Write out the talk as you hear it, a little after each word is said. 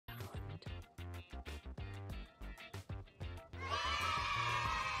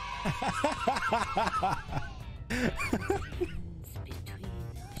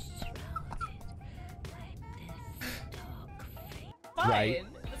Right.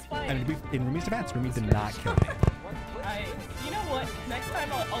 It's fine. And in Rumi's defense, Rumi did not kill me. You know what? Next time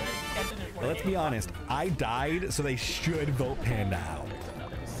I'll just get to it. Well, let's be honest. I died, so they should vote Panda out.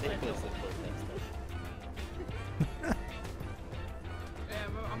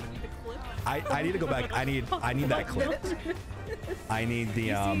 I need to go back. I need that clip. I need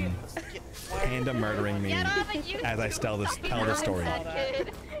the Panda murdering me as I tell the story.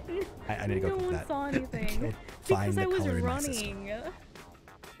 I need to go clip that. Saw anything Find the because I was color in my running. system.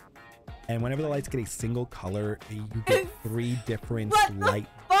 And whenever the lights get a single color, you get 3 different light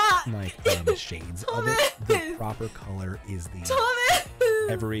shades of it. The proper color is the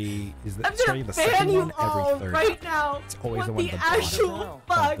starting the second one every third. Right now. It's always the one at the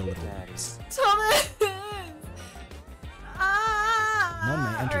bottom of the little leaves. Thomas! One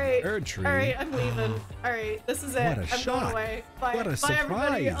may enter the Erd tree. Alright, I'm leaving. Alright, this is it. What a I'm shot. going away. Bye. What a Bye,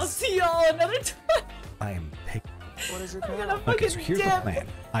 everybody. surprise. I'll see y'all another time. I am picked. What is your Okay, so here's the plan.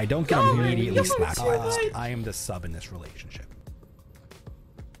 I don't get immediately slapped last. I am the sub in this relationship.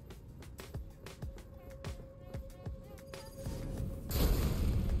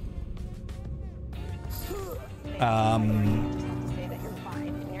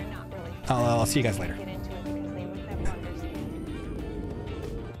 I'll see you guys later.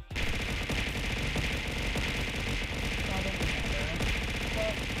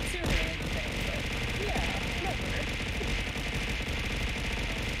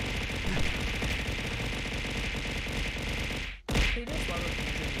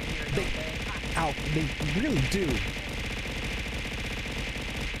 They really do.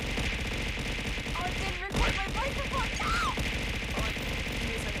 Oh, it didn't record my microphone. No!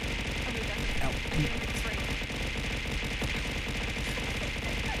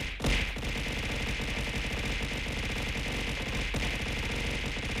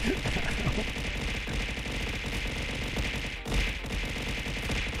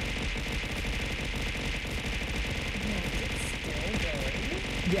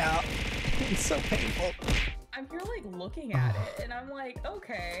 Yeah, it's so painful. I'm here like looking at it and I'm like,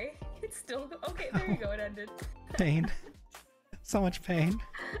 okay, it's still okay. There you go, it ended. Pain. So much pain.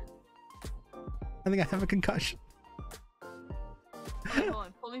 I think I have a concussion. Hold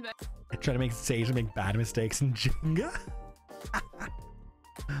on, pull me back. I try to make Sage make bad mistakes in Jenga.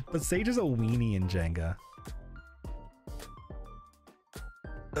 But Sage is a weenie in Jenga.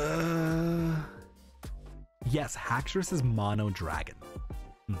 Yes, Haxorus is mono dragon.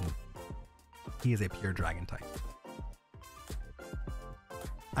 He is a pure dragon type.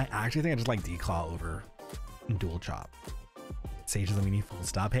 I actually think I just like Declaw over Dual Chop. Sage is a weenie, full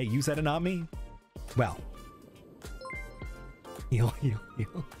stop. Hey, you said it, not me. Well, heal. He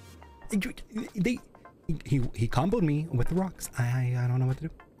comboed me with the rocks. I don't know what to do.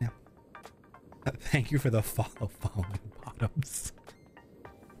 Yeah. Thank you for the following bottoms.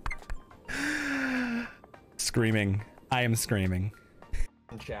 Screaming. I am screaming.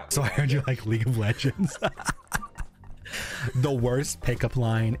 So I heard you like League of Legends. The worst pickup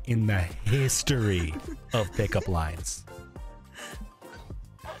line in the history of pickup lines.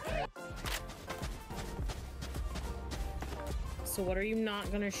 So what are you not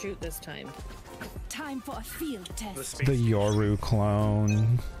gonna shoot this time? Time for a field test. The Yoru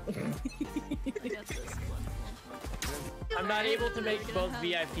clone. I'm not able to make both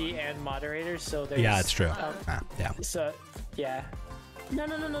VIP and moderators, so there's... Yeah, it's true. Yeah. So, yeah. No,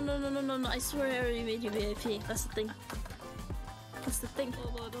 I swear I already made you VIP. That's the thing. That's the thing.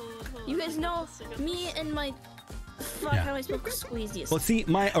 You guys know me and my... Fuck, how am I supposed to squeeze these? Well, see,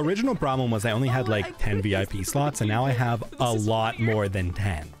 my original problem was I only had like 10 VIP slots, and now I have a lot more than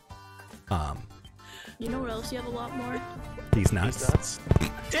 10. You know what else you have a lot more? These nuts.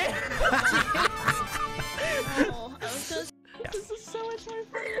 Oh, I was just... This is so much more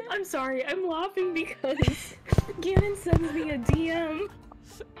fun. I'm sorry, I'm laughing because Gannon sends me a DM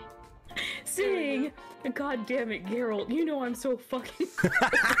saying, God damn it, Geralt, you know I'm so fucking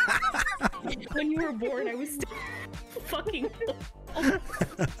when you were born, I was still fucking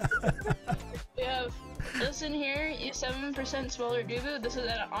We have this in here, you 7% smaller Dubu. This is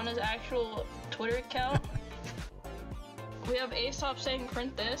on his actual Twitter account. We have Aesop saying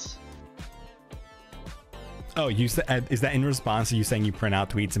print this. Oh, you said, is that in response to you saying you print out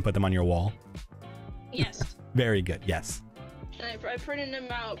tweets and put them on your wall? Yes. Very good, yes. And I printed him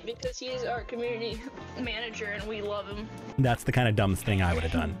out because he's our community manager and we love him. That's the kind of dumb thing I would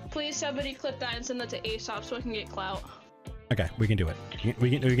have done. Please somebody clip that and send that to Aesop so I can get clout. Okay, we can do it.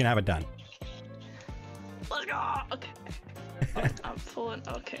 We can have it done. Let's go! Okay. I'm pulling.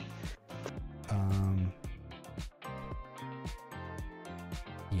 Okay.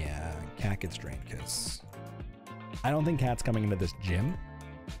 Yeah, Cat gets drained because I don't think Cat's coming into this gym.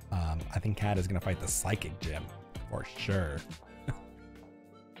 I think Cat is gonna fight the psychic gym for sure.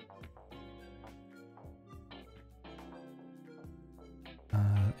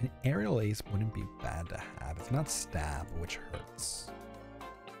 An aerial ace wouldn't be bad to have. It's not stab, which hurts.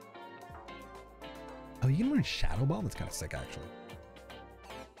 Oh, you can learn Shadow Ball? That's kind of sick, actually.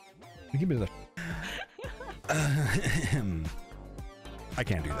 We can do I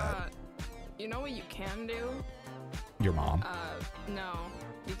can't do that. You know what you can do? Your mom? No.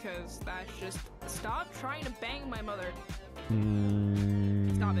 Because that's just... Stop trying to bang my mother.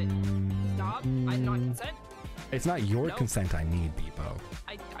 Stop it. Stop. I do not consent. It's not your consent I need, Beepo.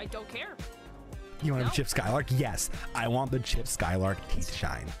 I don't care. You want a Chip Skylark? Yes, I want the Chip Skylark teeth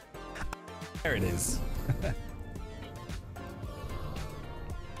shine. There it is.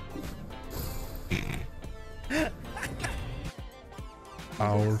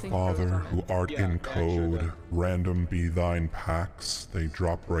 Our Father, who art in code, random be thine packs, they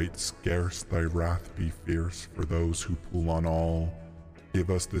drop right scarce, thy wrath be fierce for those who pull on all. Give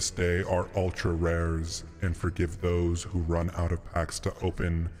us this day our ultra rares, and forgive those who run out of packs to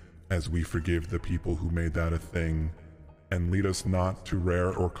open, as we forgive the people who made that a thing. And lead us not to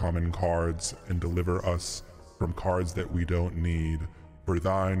rare or common cards, and deliver us from cards that we don't need. For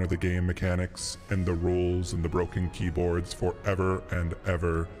thine are the game mechanics, and the rules, and the broken keyboards forever and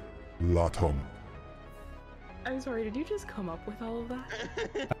ever. Latum. I'm sorry, did you just come up with all of that?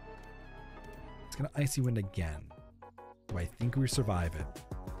 It's gonna Icy Wind again. Do I think we survive it?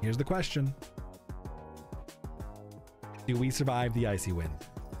 Here's the question. Do we survive the Icy Wind?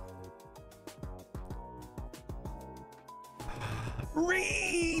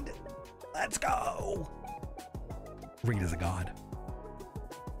 Reed! Let's go! Reed is a god.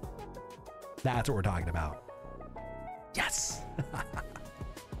 That's what we're talking about. Yes!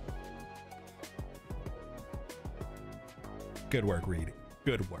 Good work, Reed.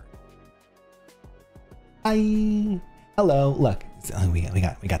 Good work. Hi. Hello. Look, we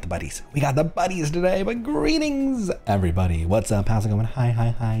got the buddies. We got the buddies today. But greetings, everybody. What's up? How's it going?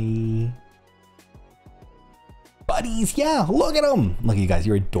 Hi. Buddies, yeah. Look at them. Look at you guys.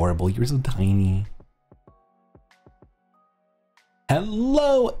 You're adorable. You're so tiny.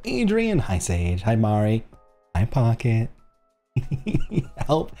 Hello, Adrian. Hi, Sage. Hi, Mari. Hi, Pocket.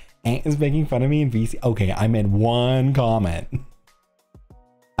 Help. Ant is making fun of me in VC. Okay, I made one comment.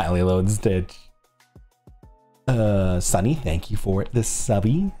 Highly load Stitch. Sunny, thank you for the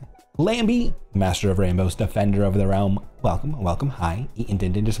subby. Lambie, Master of Rainbows, Defender of the Realm. Welcome. Hi. Eaton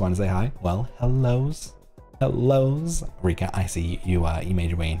Dindin, just want to say hi. Well, hellos. Rika, I see you made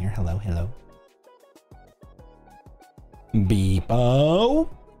your way in here. Hello. Beepo.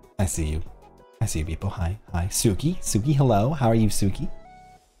 I see you, Beepo. Hi. Suki, hello. How are you, Suki?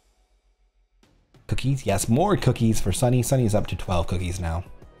 Cookies? Yes, more cookies for Sunny. Sunny is up to 12 cookies now.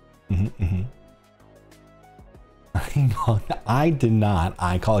 I did not.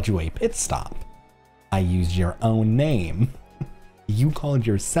 I called you a pit stop. I used your own name. You called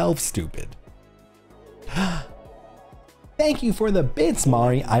yourself stupid. Thank you for the bits,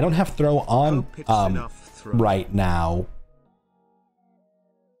 Mari. I don't have throw on right now.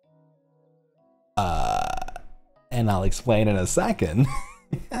 And I'll explain in a second.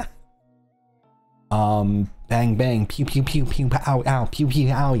 Bang bang, pew pew pew pew, ow ow, pew pew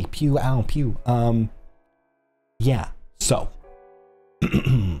owie, pew ow pew. Yeah, so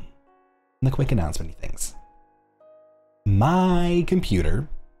the quick announcement things. My computer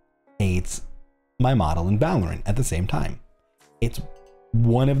hates my model in Valorant at the same time. It's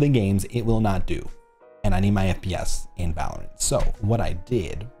one of the games it will not do, and I need my FPS in Valorant. So what I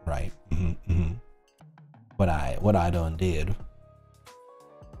did, right? What I done did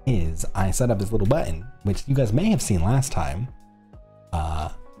is I set up this little button, which you guys may have seen last time,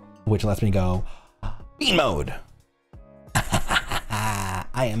 which lets me go bean mode.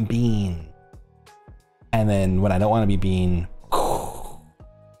 I am bean. And then when I don't want to be bean,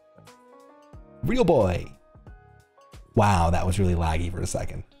 real boy. Wow, that was really laggy for a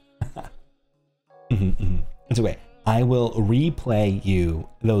second. It's okay. I will replay you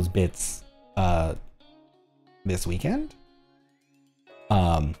those bits this weekend.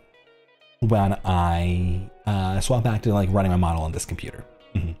 When I swap back to like running my model on this computer.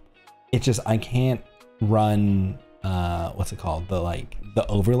 It's just I can't run what's it called, the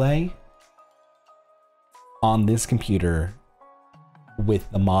overlay on this computer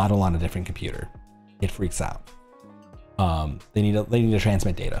with the model on a different computer. It freaks out. They need to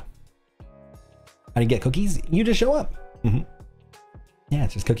transmit data. How do you get cookies? You just show up. Yeah,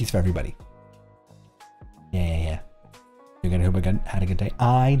 it's just cookies for everybody. Yeah. You're gonna hope I had a good day.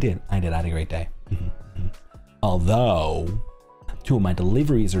 I did. I had a great day. Although 2 of my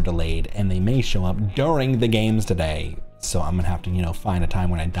deliveries are delayed and they may show up during the games today. So I'm gonna have to, you know, find a time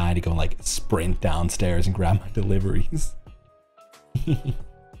when I die to go like sprint downstairs and grab my deliveries.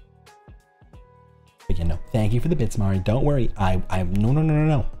 But you know, thank you for the bits, Mari. Don't worry.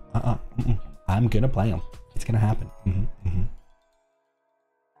 No. I'm gonna play them. It's gonna happen.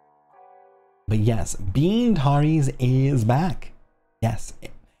 But yes, Bean Taris is back. Yes,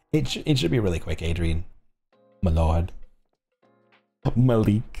 it should be really quick, Adrian. My lord.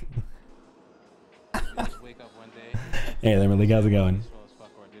 Malik. Hey there, Malik. How's it going?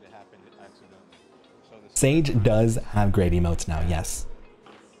 Sage does have great emotes now, yes.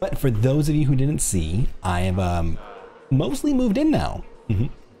 But for those of you who didn't see, I have mostly moved in now.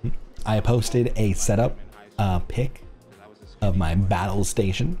 I posted a setup pic of my battle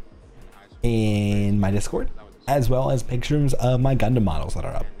station in my Discord, as well as pictures of my Gundam models that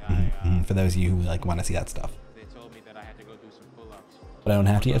are up. For those of you who like want to see that stuff. But I don't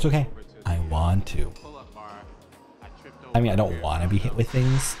have to. It's okay. I want to. I mean, I don't want to be hit with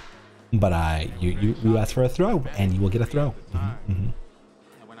things, but you ask for a throw, and you will get a throw. And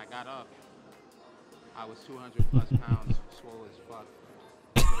when I got up, I was 200 plus pounds, swole as fuck.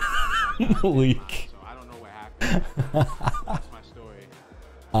 Leak. So I don't know what happened. That's my story.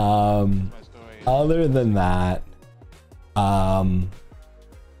 Other than that,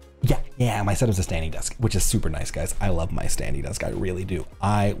 yeah, my setup's a standing desk, which is super nice, guys. I love my standing desk. I really do.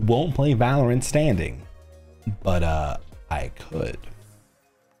 I won't play Valorant standing, but I could.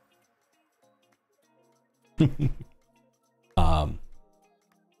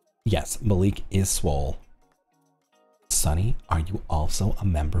 Yes, Malik is swole. Sunny, are you also a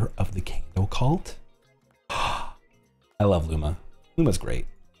member of the Kano cult? I love Luma. Luma's great.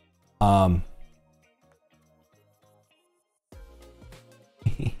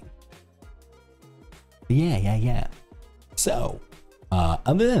 Yeah. So,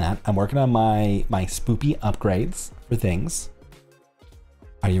 other than that, I'm working on my spoopy upgrades for things.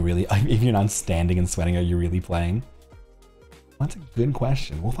 Are you really, if you're not standing and sweating, are you really playing? That's a good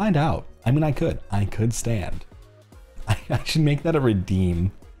question. We'll find out. I mean, I could stand. I should make that a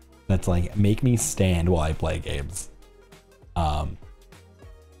redeem. That's like, make me stand while I play games. But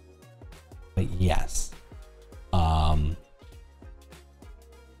yes.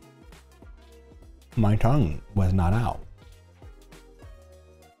 My tongue was not out.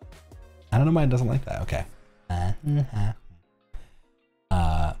 I don't know why it doesn't like that. Okay.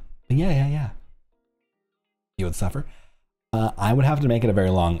 Yeah. You would suffer. I would have to make it a very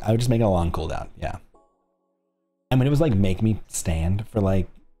long, I would just make it a long cooldown. Yeah. I mean, it was like, make me stand for like,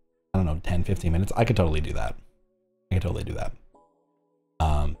 I don't know, 10, 15 minutes. I could totally do that.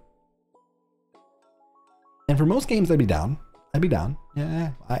 And for most games, I'd be down.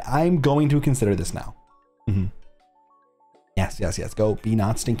 Yeah. I'm going to consider this now. Yes. Go be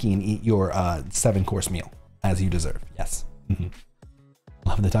not stinky and eat your 7-course meal as you deserve. Yes.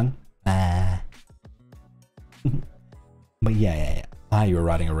 Love the tongue. But yeah. You were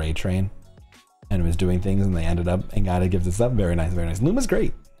riding a raid train and was doing things and they ended up and God gives us up. Very nice. Luma's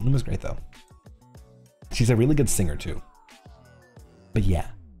great. Though. She's a really good singer too. But yeah.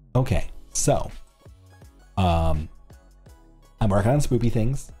 Okay. So, I'm working on spoopy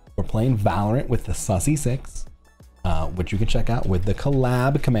things. We're playing Valorant with the Sussy 6, which you can check out with the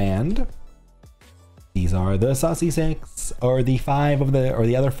collab command. These are the Sussy 6, or the 5 of the, or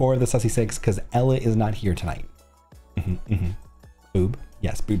the other 4 of the Sussy 6, because Ella is not here tonight. Boob.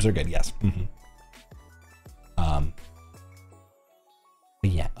 Yes, boobs are good. Yes. But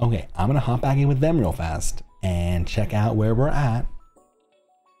yeah, okay. I'm gonna hop back in with them real fast and check out where we're at.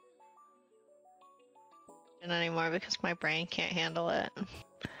 Anymore because my brain can't handle it.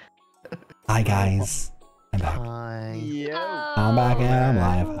 Hi guys. I'm back. Hi. Yo. I'm back and I'm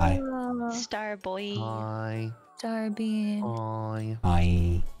live. Hi. Star boy. Hi. Starbeam. Hi.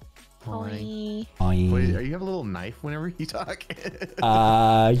 Hi. Hi. Hi. Wait, are you have a little knife whenever you talk?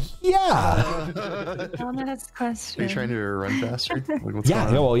 Yeah. That's a question. Are you trying to run faster? Like, what's Yeah,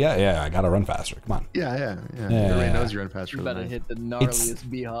 going on? well, yeah, I gotta run faster. Come on. Yeah. Everybody knows you run faster. You better hit the gnarliest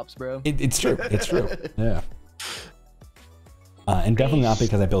B-hops, bro. It's true. Yeah. And definitely not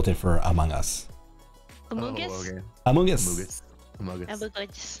because I built it for Among Us. Amogus? Okay. Amogus.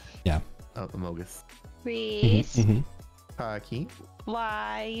 Amogus. Yeah. Oh, Amogus. Reese. Key.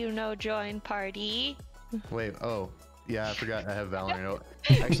 Why you no join party? Wait, oh. Yeah, I forgot I have Valorant.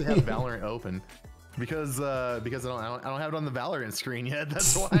 I actually have Valorant open. Because I don't have it on the Valorant screen yet.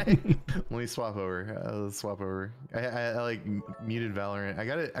 That's why. Let me swap over. Let's swap over. I like muted Valorant. I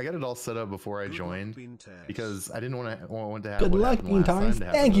got it all set up before I joined because I didn't want to have. Good luck, Antares.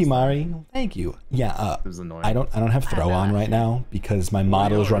 Thank you, Mari. Thank you. Yeah. It was annoying. I don't have throw on right now because my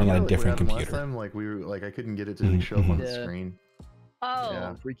model is running on a different computer. Last time, I couldn't get it to show up on the screen. Oh,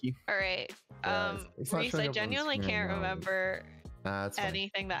 yeah. Freaky. All right. Reese, I genuinely can't remember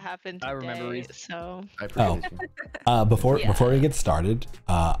anything that happened today. I remember Reese. So. Before we get started,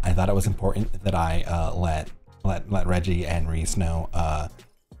 I thought it was important that I let Reggie and Reese know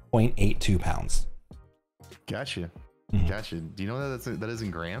 0.82 pounds. Gotcha. Mm-hmm. Gotcha. Do you know that is in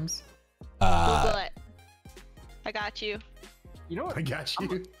grams? Google it. I got you. You know what? I got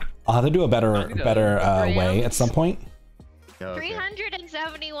you. I'll have to do a better way at some point. Okay.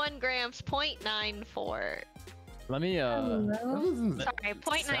 371 grams, 0.94. Let me Sorry,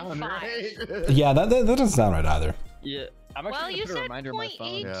 0.95. Yeah, that doesn't sound right either. Yeah, I'm actually Well, you gonna put a said reminder on my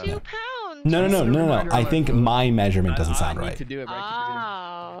phone. 0.82 pounds. No. I think my measurement doesn't sound I need right. to do it, but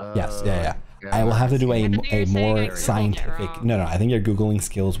I Yes, yeah. I will have to do a more scientific. No, I think your Googling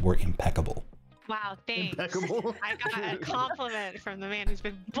skills were impeccable. Wow, thanks. Impeccable. I got a compliment from the man who's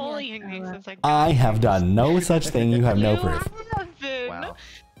been bullying me since I have done no such thing. You have no proof. Wow.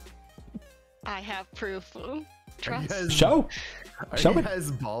 I have proof. Trust. Show you it.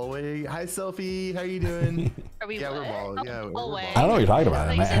 guys ballway? Hi, Selfie. How you doing? Are we we're ball. Yeah, we're ball. I don't know what you're talking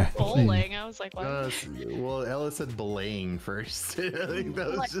about. You said bowling. I was like, what? Well, Ella said belaying first. I think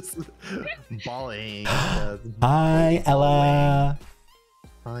that was just balling. Hi, Ella.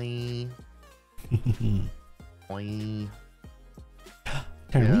 Hi. Hi.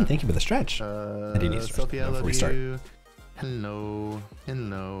 Terry, thank you for the stretch. Sophie, I love restart. you. Hello.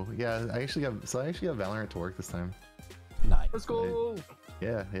 Yeah, I actually got Valorant to work this time. Nice. Let's go.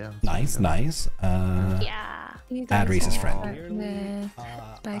 Yeah. Nice. Yeah. Add Reese's friend. With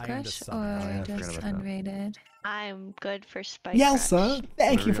Spike Rush or just unrated? I'm good for Spike Yelsa,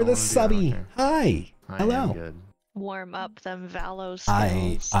 thank you for the subby. Hi. Hello. Warm up them Valo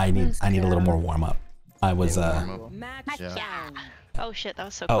skills. I need a little more warm up. I was Oh shit, that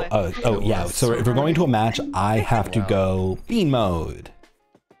was so quick. Oh yeah. So if we're going to a match, I have to go bean mode.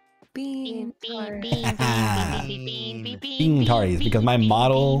 Bean Taris, because my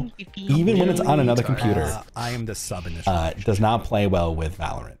model, even when it's on another computer, I am the sub in this. Does not play well with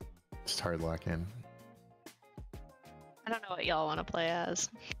Valorant. Just hard lock in. I don't know what y'all want to play as.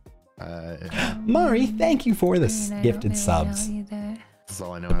 Mari, thank you for the gifted subs. That's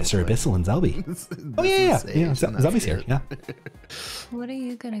all I know. Mr. Abyssal and Zelby. Oh yeah. Zelby's here. Yeah. What are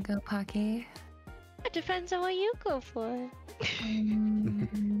you gonna go, Pocky? It depends on what you go for.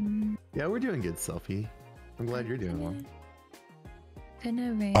 Yeah, we're doing good, Selfie. I'm glad you're doing well.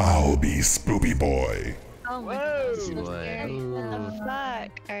 I'll be Spoopy Boy. Oh my god, so scary. What the fuck?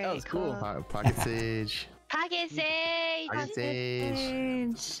 Alright, that was cool. Pocket Sage. Pocket Sage! Pocket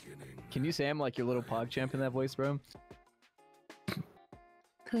Sage. Can you say I'm like your little pog champ in that voice, bro?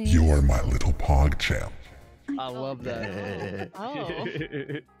 You're my little pog champ. I love that.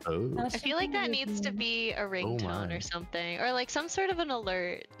 I feel like that needs to be a ringtone or something, or like some sort of an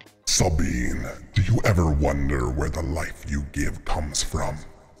alert. Sabine, do you ever wonder where the life you give comes from?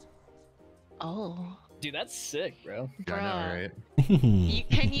 Oh. Dude, that's sick, bro. I know, right?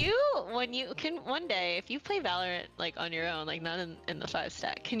 When you can one day, if you play Valorant like on your own, like not in the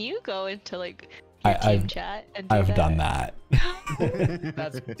 5-stack, can you go into like team chat and do I've done that.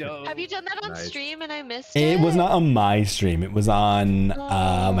 That's dope. Have you done that on stream and I missed it? It was not on my stream. It was on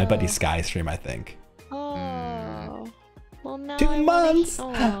my buddy Sky's stream, I think. Oh. Well, now 2 months.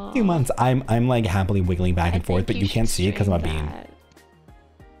 2 months. I'm like happily wiggling back and forth, but you can't see it because I'm a bean.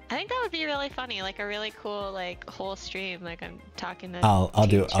 I think that would be really funny, like a really cool like whole stream, like I'm talking to. I'll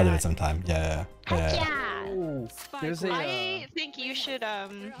do it sometime. Yeah. I think you should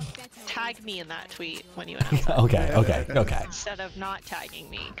tag me in that tweet when you announce it. Okay. Instead of not tagging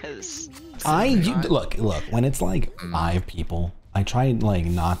me, because look when it's like 5 people, I try like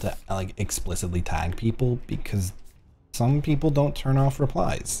not to like explicitly tag people because some people don't turn off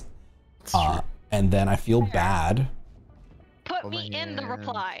replies. And then I feel bad. Put me in the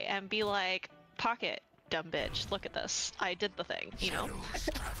reply and be like, Pocket, dumb bitch, look at this. I did the thing, you know?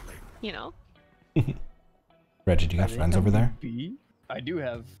 You know? Reggie, do you have friends over there? I do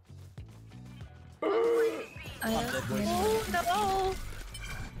have. Oh no!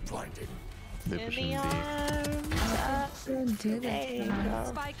 Blinded. In the arms. Do this.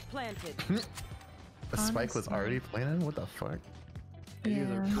 Spike planted. A spike was already planted? What the fuck?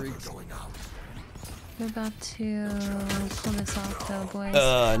 Yeah. We're about to pull this off though, boys.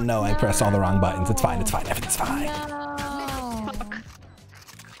 No, I pressed all the wrong buttons. It's fine, everything's fine. No.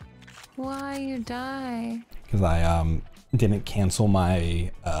 Why you die? Because I didn't cancel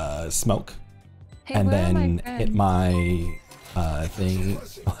my smoke, Hey, and where are then my hit my thing,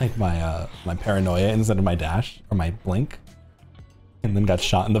 like my my paranoia instead of my dash or my blink, and then got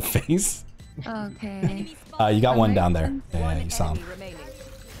shot in the face. Okay. You got one down there. Yeah, you saw him.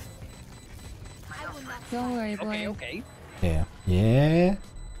 Don't worry, boy. Okay, okay. Yeah. Yeah.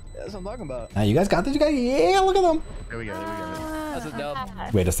 That's what I'm talking about. Now you guys got this. You guys, yeah, look at them. There we go. There we go. That's a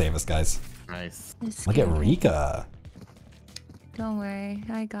dub. Way to save us, guys. Nice. Look at Rika. Don't worry,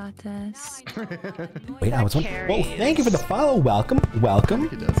 I got this. Wait, I was wondering. Whoa, thank you for the follow. Welcome.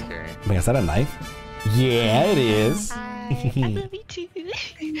 It does carry. Wait, is that a knife? Yeah, it is. I love you too.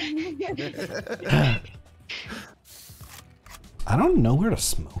 I don't know where to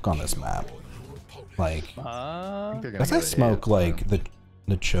smoke on this map. Like, guess I smoke like the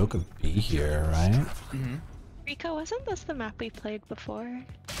choke of B here, right? Rico, wasn't this the map we played before?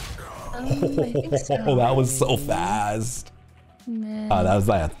 Oh, that was so fast. That was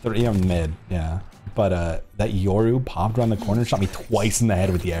like a 3 on mid, yeah. But that Yoru popped around the corner and shot me twice in the head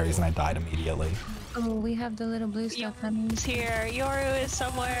with the Ares, and I died immediately. Oh, we have the little blue stuff, honey. It's here. Yoru is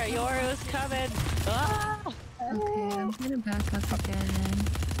somewhere. Yoru is coming. Ah! Okay, I'm gonna back up again then.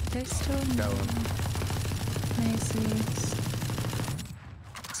 There's still no. Nice.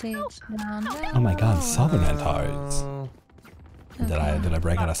 Sage down. Oh my god, Southern Antares. Did I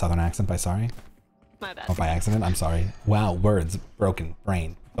break out a Southern accent by sorry? My bad. Or by accident? I'm sorry. Wow, words, broken,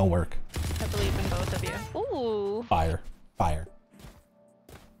 brain, don't work. I believe in both of you. Ooh. Fire.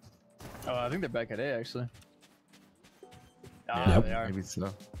 Oh, I think they're back at A actually. Yep. They are. Maybe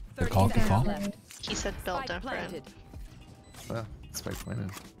so. Good call. He said built different. Well, spike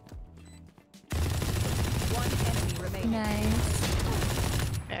planted. Nice.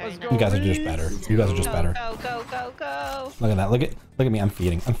 You guys are just better. You guys are just better. Go. Look at that. Look at me. I'm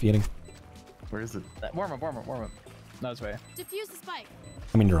feeding. Where is it? Warm up. No, it's way. Defuse the spike.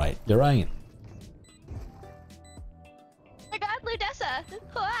 I mean, you're right. I got Ludessa.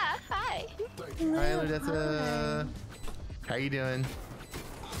 Hi. Hi, Ludessa. How you doing?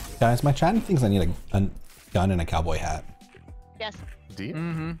 Guys, my chat thinks I need a gun and a cowboy hat. Yes. Do you?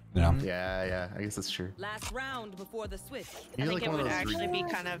 You know? Yeah. I guess that's true. Last round before the switch. I think it would actually be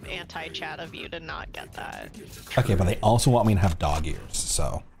kind of anti-chat of you to not get that. Okay, but they also want me to have dog ears,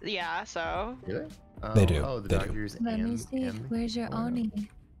 so. Yeah, so. Really? They do. Oh, the They dog do. ears Let me and see. Where's your Oni?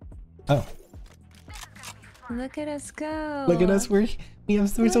 Oh. Look at us go. Look at us. We're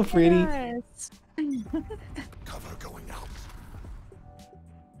so pretty. Cover going out.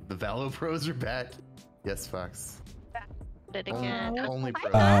 The Valo pros are back. Yes, Fox. It again. Only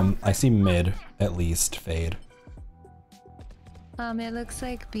pros. I see mid at least fade. It looks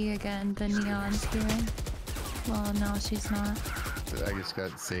like B again. The neon's here. Well, no, she's not. I just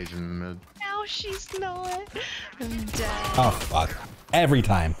got Sage in the mid. Now she's not. I'm dead. Oh fuck! Every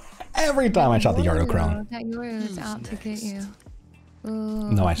time I shot the Yardo clone. That Yoru is out to get you.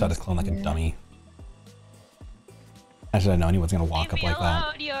 Ooh. No, I shot his clone like a dummy. I should have known he was gonna walk up like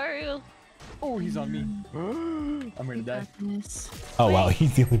that. Yoru. Oh, he's on me. I'm gonna die. Oh wow,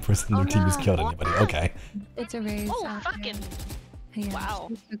 he's the only person in their team who's killed anybody. Okay. It's a raise. Oh, fucking. Yeah, Wow.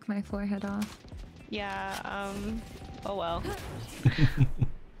 she took my forehead off. Yeah, oh well.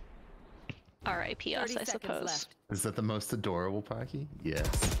 R.I.P. us, I suppose. Is that the most adorable Pocky? Yes.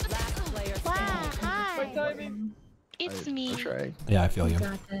 Wow, hi. It's me. Yeah, I feel you.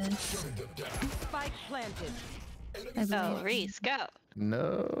 Spike planted. Oh, Reese, go.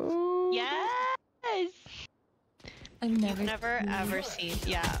 No. Yes. I've never ever seen.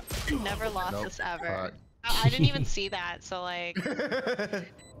 Yeah, never lost Nope. this ever. Fuck. I didn't even see that, so like.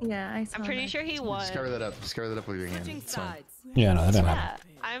 Yeah, I saw I'm pretty that. sure he won. Just cover that up. Just cover that up with your hand. It's fine. Yeah, no, that didn't happen.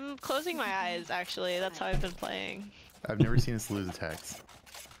 Yeah, I'm closing my eyes. Actually, that's how I've been playing. I've never seen us lose attacks.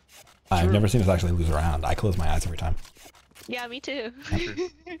 I've never seen us actually lose a round. I close my eyes every time. Yeah, me too.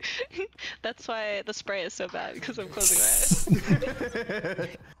 That's why the spray is so bad, because I'm closing my eyes.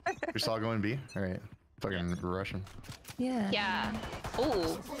 You're just all going B? Alright. Fucking rush him. Yeah. Yeah.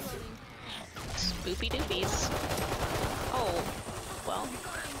 Ooh. Spoopy doopies. Oh. Well,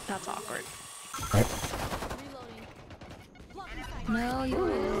 that's awkward. Right. No, you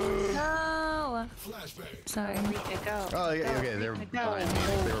no. Sorry. Go. Oh, yeah, okay, they're behind me.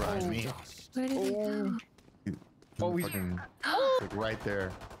 They're behind me. Where did he go? Fucking, like right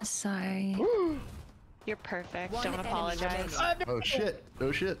there. Sorry. You're perfect. Don't apologize. Oh shit.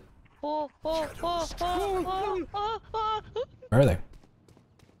 Oh shit. Oh. Where are they?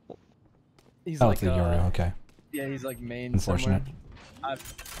 He's Oh, like it's the Yoru. Okay. Yeah, he's like main. Unfortunate. Somewhere. I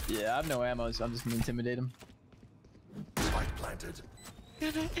have no ammo, so I'm just gonna intimidate him. Spike planted.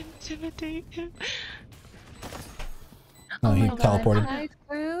 Gonna intimidate him. Oh, he teleported. Hi,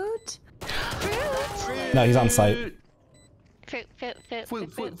 fruit. No, he's on site. Fruit. Fruit,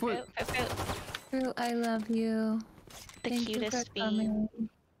 I love you. The Thank you cutest for bean. coming.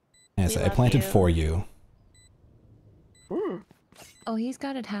 Yes, I love planted you. for you. Oh, he's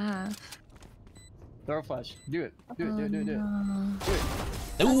got it half. Throw a flash. Do it. Do it. Oh, Do it. Do it. Do it. no.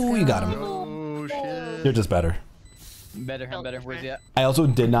 Ooh, you got him. Oh shit. You're just better. Better. I'm better. Where's he at? I also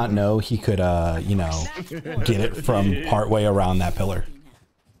did not know he could, you know, get it from part way around that pillar.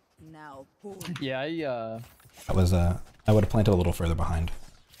 Yeah, That was, I would have planted a little further behind.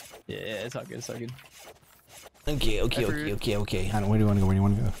 Yeah, it's all good. It's all good. Okay. Where do you want to go? Where do you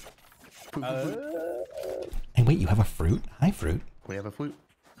want to go? Hey, wait, you have a fruit? Hi, fruit. We have a flute.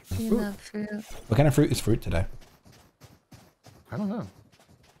 We love fruit. What kind of fruit is fruit today? I don't know.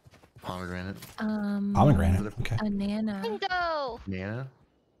 Pomegranate. Pomegranate. Okay. A nana. Bingo! Nana?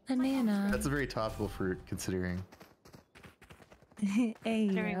 A nana. That's a very topical fruit, considering. Hey,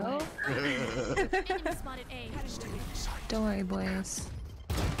 yo. Don't worry, boys.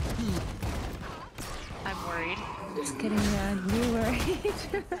 I'm worried. Just kidding, man. You worried.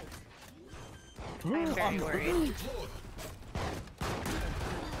 I'm very worried.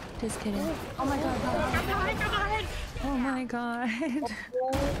 Just kidding. Oh my god. Oh my god.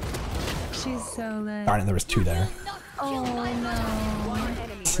 She's so lit. Darn it, there was two there. Oh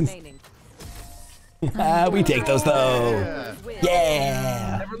no. We take those though.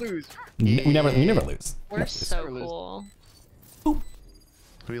 Yeah. Never lose. We never lose. We're so cool.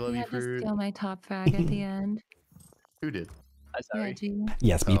 We love you, to fruit. steal my top frag at the end. Who did? Reggie.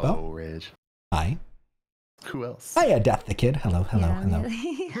 Yes, Beepo. Oh, Reg. Hi. Who else? Hiya, Death the Kid. Hello. Yeah, Hello.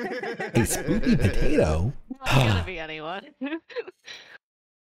 really. A spooky potato. Not gonna be anyone.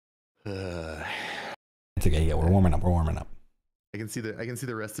 It's okay. Yeah, we're warming up. I can see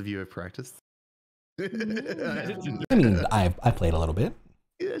the rest of you have practiced. I mean, I played a little bit.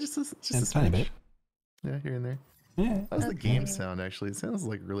 Yeah, just a tiny bit. Yeah, here and there. Yeah. How's the game sound actually? It sounds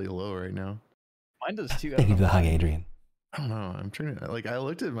like really low right now. Mine does too. Thank you for the hug, Adrian. I don't know. I'm trying to I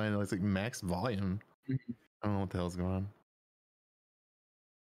looked at mine. It's like max volume. I don't know what the hell's going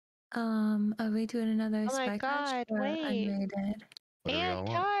on. Are we doing another Oh my spike god, or wait. unrated?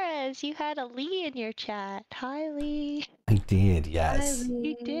 Antares, you had a Lee in your chat. Hi, Lee. I did, yes.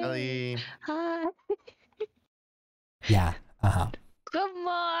 You did. Ellie. Hi. Yeah. Good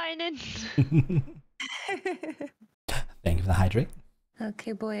morning. Thank you for the hydrate.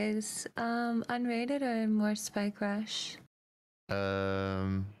 Okay, boys. Unrated or more spike rush?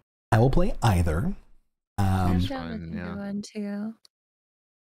 I will play either. I'm down with either one too.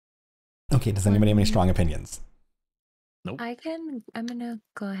 Okay, does anybody have any strong opinions? Nope. I'm gonna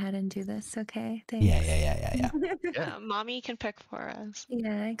go ahead and do this, okay? Thanks. Yeah. Mommy can pick for us.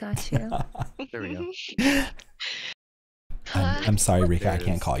 Yeah, I got you. There we go. I'm sorry, Rika, I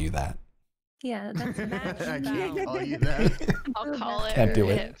can't call you that. Yeah, that's I can't call you that. I'll call it Can't do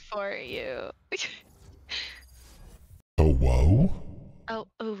it. for you. Oh, whoa. Oh,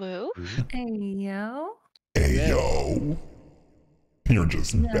 woo. Hey, yo. Hey, yo. You're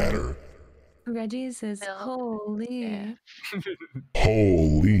just better. Reggie's is holy.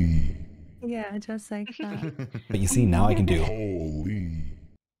 Holy. Yeah, just like that. But you see, now I can do Holy.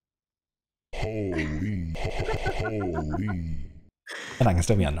 Holy. and I can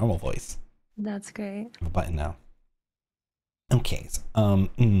still be on normal voice. That's great. I have a button now. Okay, so, Whom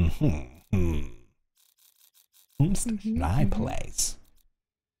should I play?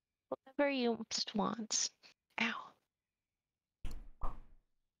 Whatever you most want. Ow.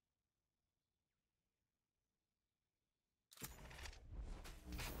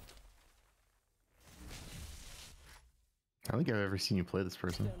 I don't think I've ever seen you play this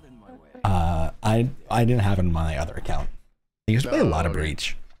person. I didn't have it on my other account. I used to play a lot of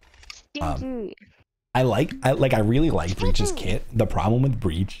Breach. I really like Breach's kit. The problem with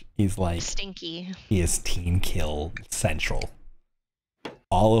Breach is like Stinky. He is team kill central.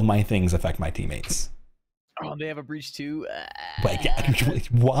 All of my things affect my teammates. Oh, they have a Breach too. Like,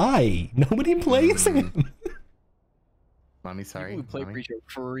 why? Nobody plays him. Mommy, sorry. People who play Breach are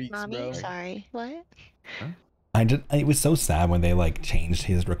freaks, Mommy, bro. sorry. What? Huh? It was so sad when they like changed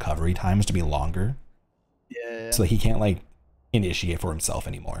his recovery times to be longer. Yeah. So he can't like initiate for himself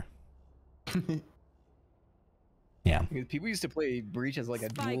anymore. Yeah. Because people used to play Breach as like a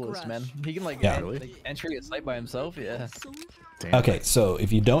duelist, man. He can like, Yeah. like entry a site by himself. Yeah. Damn. Okay, so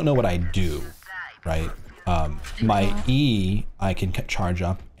if you don't know what I do, right? My E, I can charge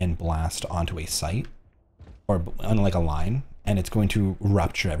up and blast onto a site or on like a line, and it's going to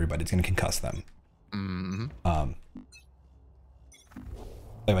rupture everybody. It's going to concuss them.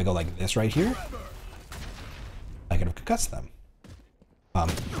 If I go like this right here, I could have concussed them.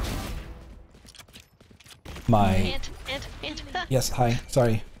 My yes, hi,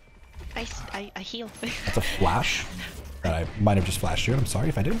 sorry. I heal. That's a flash that I might have just flashed you. I'm sorry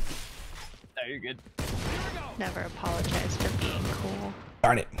if I did. No, you're good. Never apologize for being cool.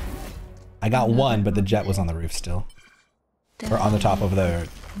 Darn it. I got one, but the jet was on the roof still. Or on the top of the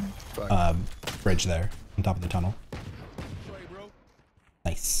bridge there, on top of the tunnel.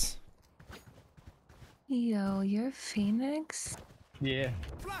 Nice. Yo, you're Phoenix? Yeah.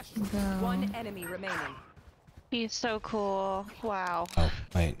 Bro. One enemy remaining. He's so cool. Wow. Oh,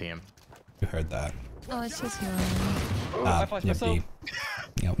 wait. Damn. You heard that. Oh, it's just you. Yep, D.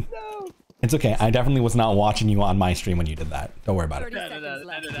 Yep. No. It's okay. I definitely was not watching you on my stream when you did that. Don't worry about it.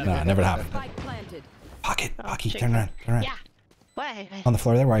 No, it never happened. Pocket, Pocky, turn around, turn around. Yeah. What? On the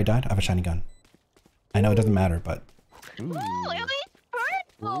floor there where I died, I have a shiny gun. I know it doesn't matter, but... Ooh,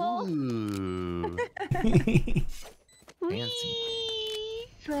 purple. Ooh.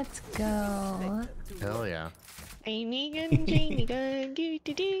 Let's go. Hell yeah. Shiny gun, shiny gun, doo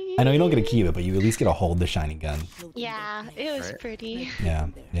doo doo. I know you don't get to keep it, but you at least get to hold the shiny gun. Yeah, it was pretty. Yeah,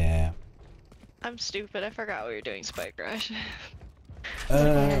 yeah. I'm stupid. I forgot we were doing Spike Rush.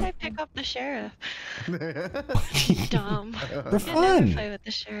 Uh, Why did I pick up the sheriff? Dumb. For I fun. never play with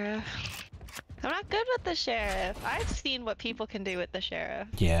the sheriff. I'm not good with the sheriff. I've seen what people can do with the sheriff.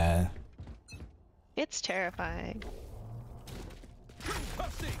 Yeah. It's terrifying.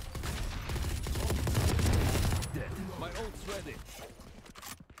 My ult's ready.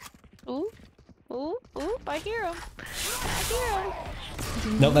 Ooh, ooh, ooh! I hear him. I hear him.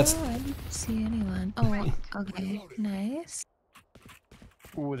 No, that's. I didn't see anyone. Oh, okay, nice.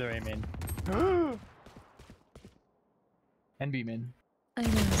 Ooh, they're aiming. And B min. I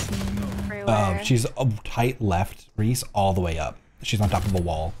don't see anyone. She's tight left, Reese, all the way up. She's on top of a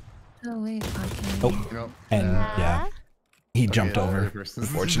wall. Oh wait, okay. Oh, and yeah, he jumped over.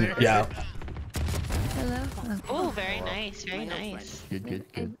 Unfortunately, yeah. Hello. Oh, very nice, very nice. Good, good,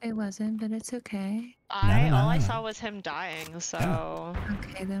 good. It wasn't, but it's okay. All I saw was him dying, so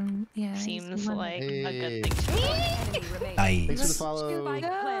Okay, then yeah. seems like a good thing to me. Nice. Thanks for the follow.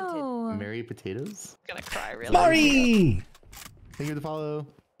 No. Mary Potatoes. I'm gonna cry really. Mari! Thank you for the follow.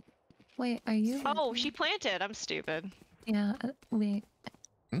 Wait, are you? Oh, she planted. I'm stupid. Yeah. Wait.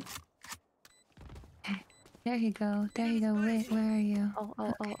 Okay. There you go. There you go. Wait, where are you?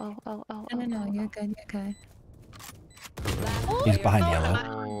 Oh. No, you're good. You're good. He's behind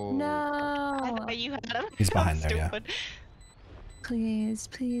yellow. No. I thought you had him. He's behind there, yeah. Please,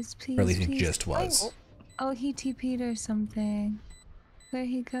 please, please. Or at least he please. just was. Oh, he TP'd or something. Where'd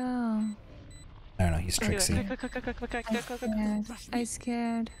he go? I don't know. He's tricksy. I'm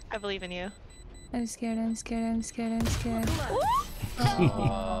scared. I believe in you. I'm scared. I'm scared. I'm scared. I'm scared.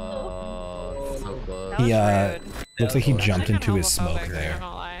 Oh, so close. He looks like he jumped into his smoke there.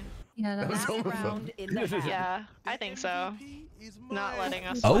 Yeah, that was homophobic. Yeah, I think so. Not letting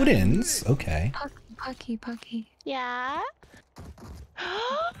us. Odin's? Okay. Pucky. Yeah.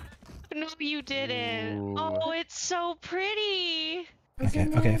 No, you didn't. Ooh. Oh, it's so pretty.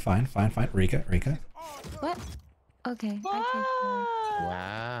 Okay, fine. Rika. What? Okay. Wow.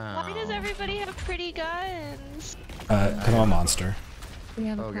 Why does everybody have pretty guns? Cause I'm a monster.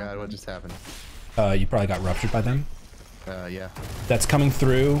 Oh god, what just happened? You probably got ruptured by them. Yeah. That's coming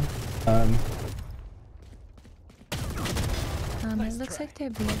through. It looks like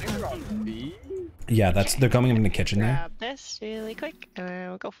they're being. Yeah, they're coming in the kitchen there. Grab this really quick, and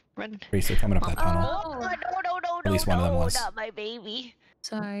we'll go run. Reese, they're coming up that tunnel. Oh, no, At least one of them was. not my baby.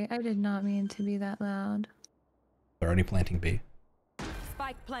 Sorry, I did not mean to be that loud. They're already planting B.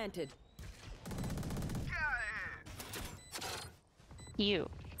 Spike planted. You.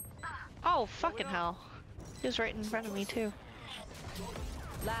 Oh, fucking hell. He was right in front of me, too.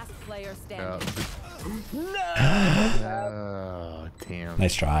 Last player standing. Oh, damn.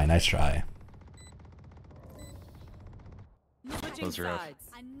 Nice try. Those are rough.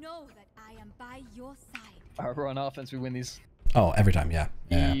 I know that I am by your side. Alright, we're on offense, we win these. Oh, every time, yeah.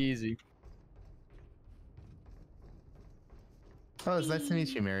 Easy. Oh, it's nice to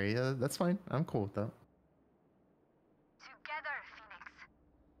meet you, Mary. That's fine. I'm cool with that.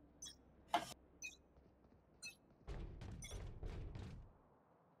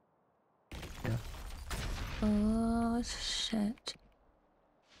 Yeah. Oh shit.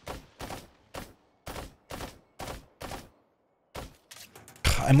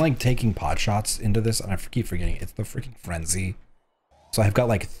 I'm like taking pot shots into this, and I keep forgetting it's the freaking frenzy. So I've got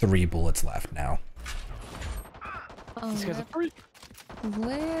like 3 bullets left now. Oh,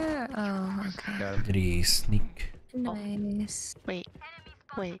 where? Oh, okay. Did he sneak? Nice. Wait.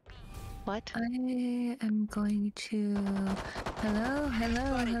 What? I am going to. Hello.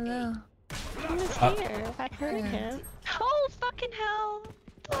 He was here. I heard him. Oh, fucking hell!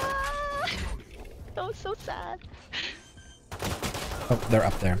 Ah! That was so sad. Oh, they're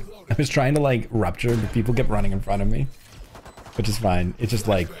up there. I was trying to like rupture, but people kept running in front of me, which is fine. It's just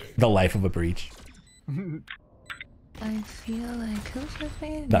like the life of a breach. I feel like who's with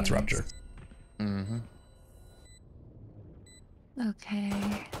me? That's rupture. Mm-hmm. Okay.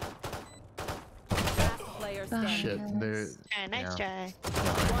 Shit, they're... Nice try.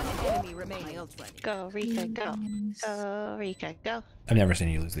 One enemy remaining. Go, Rika, go. Go, Rika, go. I've never seen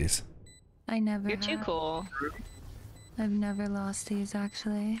you lose these. I never. You're too cool. I've never lost these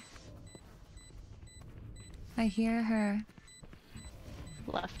actually. I hear her.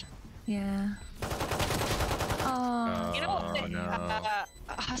 Left. Yeah. Oh. You know what?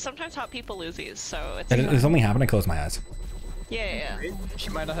 No. Sometimes hot people lose these, so it's. It's only happened. I closed my eyes. Yeah. She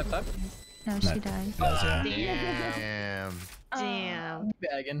might not have time. No, she died. Damn. Damn.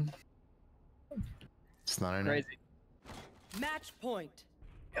 Bagging. It's not enough. Crazy. Match point.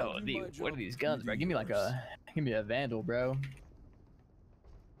 Yo, what are these guns, bro? Give me a Vandal, bro.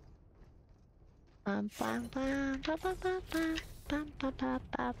 You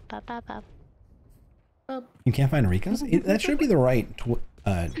can't find Rika's? That should be the right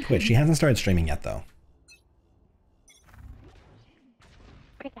Twitch. She hasn't started streaming yet, though.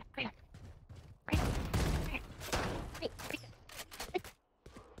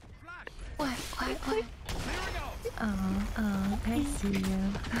 What? Oh, I see you.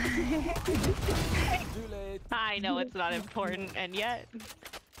 I know it's not important, and yet.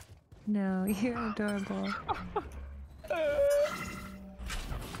 No, you're adorable.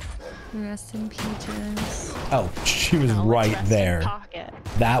 Rest in peaches. Oh, she was right there.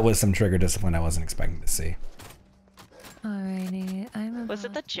 That was some trigger discipline I wasn't expecting to see. Alrighty, Was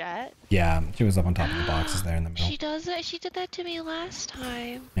it the jet? Yeah, she was up on top of the boxes there in the middle. She does that. She did that to me last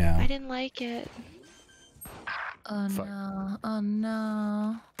time. Yeah. I didn't like it. Oh no! Oh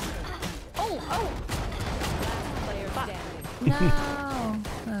no! Oh! No!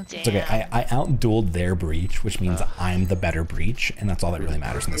 Okay. It's okay. I outdueled their breach, which means I'm the better breach, and that's all that really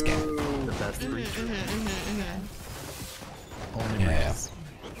matters in this game. The best breach. Yeah.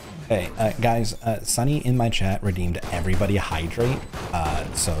 Hey, guys, Sunny in my chat redeemed everybody hydrate,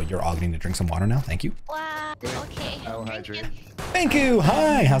 so you're all getting to drink some water now. Thank you. Wow. Okay. I'll hydrate. Thank you.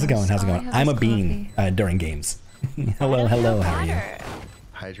 Hi. How's it going? How's it going? I'm a bean during games. Hello. How are you?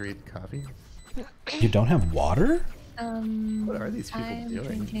 Hydrate coffee? You don't have water? What are these people I'm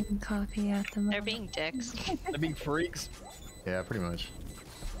doing? drinking coffee at the moment. They're being dicks. They're being freaks. Yeah, pretty much.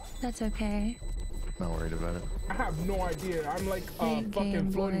 That's okay. Not worried about it. I have no idea. I'm like a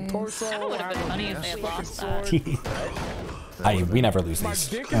fucking floating torso. That would have been funny if they had lost that. We never lose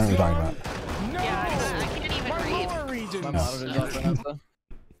these. What are we talking about? Yeah, I can't even read. My monitor's off right now, so.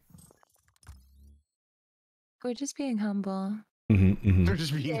 We're just being humble. They're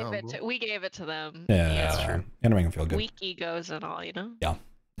just being humble. We gave it to them. Yeah, that's true. Gotta make them feel good. Weak egos and all, you know? Yeah.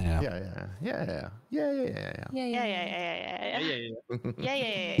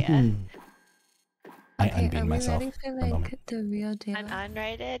 I unbeam myself. Ready for like the real deal? I'm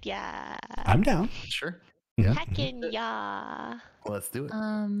unrated, yeah. I'm down. Sure. Yeah. Heckin' yeah. Let's do it.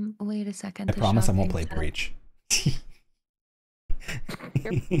 Wait a second. I promise I won't play Breach.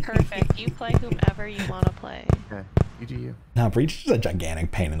 You're perfect. You play whomever you want to play. Okay, you do you. No, Breach is a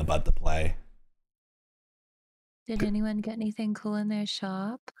gigantic pain in the butt to play. Did anyone get anything cool in their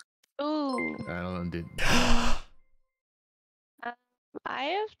shop? Ooh. I don't know, dude. I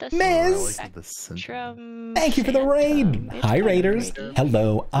have the Miss! Spectrum. Thank you for the raid! Hi, Raiders!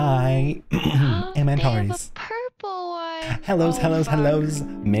 Hello, I am Antares. Purple one. Hellos.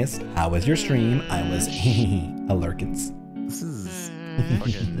 Missed, how was your stream? I was a lurkins. This is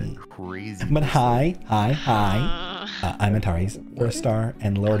fucking crazy. But hi. I'm Antares, first star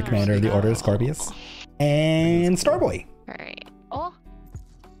and Lord Commander of the Order of Scorpius, and Starboy. Alright.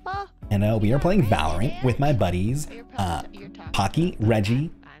 And we are playing Valorant with my buddies, Pocky, Reggie,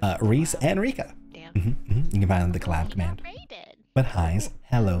 Reese, and Rika. You can find the collab command. But highs,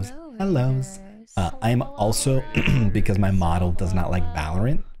 hellos. I'm also, because my model does not like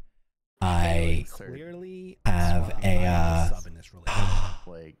Valorant, I clearly have a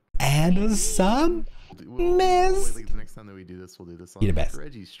add a sub. Miss. Like, the next time that we do this, we'll do this on You're the best.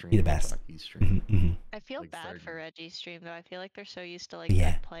 Reggie's stream. You're the best. Rocky's stream. I feel Like, bad starting- for Reggie's stream though. I feel like they're so used to like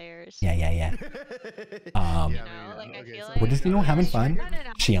Yeah. good players. Yeah. You know, like I feel like We're just, having fun. No,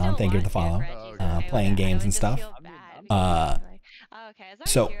 Shion, thank you for the follow. Playing games and stuff.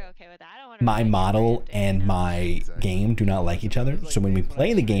 So my model and my game do not like each other. So when we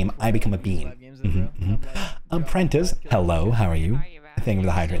play the game, I become a bean. Apprentice, hello, how are you? Thank you for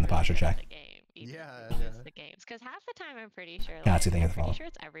the hydrate and the posture check. Yeah. The games, because half the time I'm pretty sure. Like, Gotcha, thank you I'm for the follow. pretty sure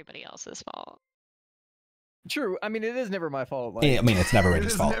it's everybody else's fault. True. I mean, it is never my fault. I mean, it's never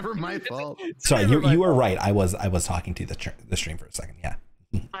Reggie's fault. Never my fault. Sorry, you were right. I was talking to the stream for a second. Yeah.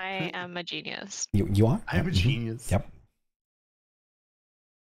 I am a genius. You are? I am a genius. Yep.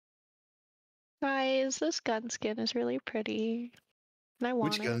 Guys, this gun skin is really pretty. And I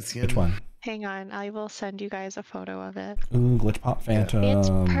want Which it. gun skin? Which one? Hang on, I will send you guys a photo of it. Ooh, Glitch Pop Phantom. It's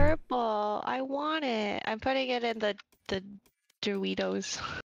purple. I want it. I'm putting it in the Doritos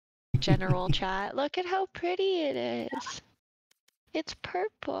general chat. Look at how pretty it is. It's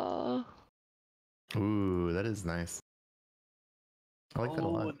purple. Ooh, that is nice. I like that a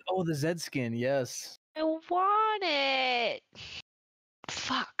lot. Oh, the Zed skin, yes. I want it.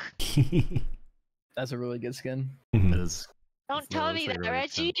 Fuck. That's a really good skin. It is. Don't tell me that,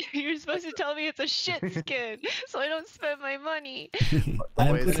 Reggie. You're supposed to tell me it's a shit skin, so I don't spend my money. I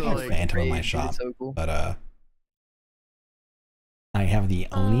have Wait, Glitch so, Pop like, Phantom in my it's shop, so cool. but I have the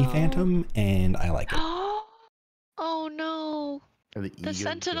Oni Phantom and I like it. Oh no. The The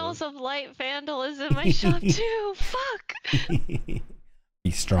Sentinels of Light Vandal is in my shop too. Fuck.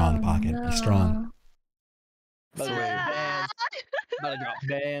 Be strong, Pocket. Be strong. By the way, bands. About to drop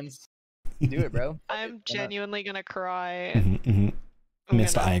bands. Do it, bro. I'm genuinely gonna cry.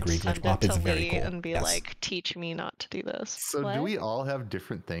 Missed, I agree. Send Glitch Pop it is to very Lee cool. and be Yes. like, teach me not to do this. So do we all have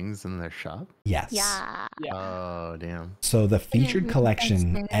different things in their shop? Yes. Yeah. Oh damn. So the featured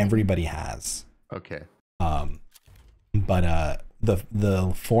collection everybody has. Okay. But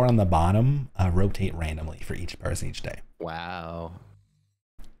the 4 on the bottom rotate randomly for each person each day. Wow.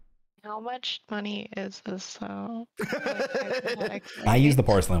 How much money is this though? I use the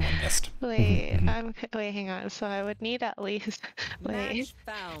porcelain one, Missed. Wait, wait, hang on. So I would need at least wait.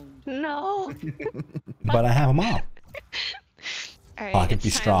 No. But I have them all. Alright, Pocket, it's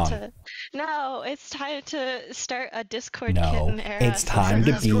be time strong. to- No, it's time to start a Discord No, kitten era. it's time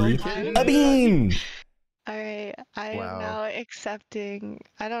to since be a bean. Alright, I am Wow. now accepting.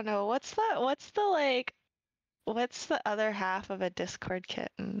 I don't know what's the other half of a Discord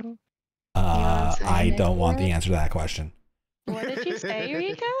kitten? I don't want the answer to that question. What did you say,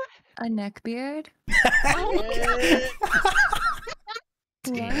 Eureka? A neckbeard?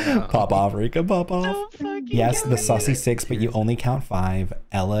 Pop off, Rika, pop off. Yes, the Sussy 6, but you only count 5.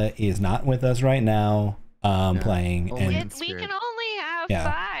 Ella is not with us right now, playing. And We can only have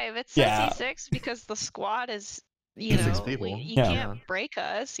Yeah. 5. It's Yeah. 6 because the squad is, you Six know, people. you Yeah. can't break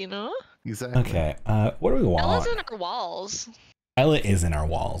us, you know? Exactly. okay, what do we want? Ella's in our walls. Ella is in our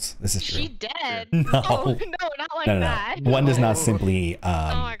walls. This is true. She dead. No. Oh, no, not like no. that. One does not simply. Oh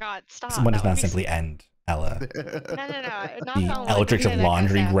my god, stop. One does That not would be simply end Ella. No. Not The the Eldritch of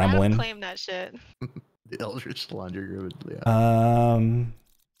Laundry I don't Gremlin. claim that shit. The Eldritch Laundry Gremlin.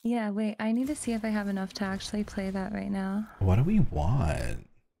 Yeah. Yeah, wait, I need to see if I have enough to actually play that right now. What do we want?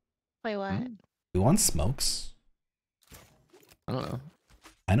 Wait, what? We want smokes. I don't know.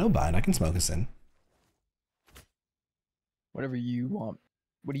 I know Bide. I can smoke us in. Whatever you want.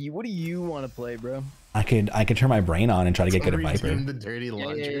 What do you want to play, bro? I could turn my brain on and try to get good at Viper. Redeem the dirty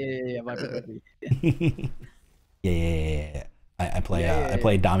laundry. Yeah, Viper. Yeah. I play I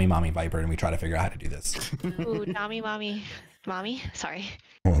play Dami Mommy Viper and we try to figure out how to do this. Ooh, Nami, mommy, sorry.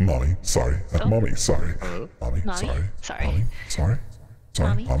 Oh, mommy, sorry. Mommy, sorry. Mommy, Mommy, sorry. sorry. Mommy, sorry. Sorry.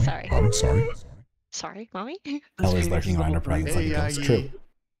 Mommy, Mommy, sorry. Mommy, sorry. Sorry, mommy. Ella's lurking around her presence like Hey, a ghost. Yagi. True.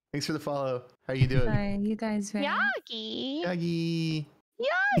 Thanks for the follow. How you doing? Sorry, you guys ready? Yagi. Yagi.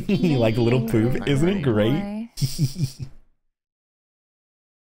 You like little poop, isn't it great?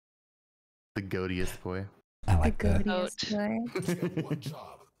 The goatiest boy. I like that.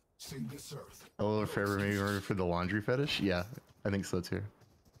 Oh, forever maybe order for the laundry fetish? Yeah, I think so too.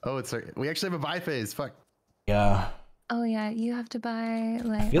 Oh, we actually have a buy phase. Fuck. Yeah. Oh yeah, you have to buy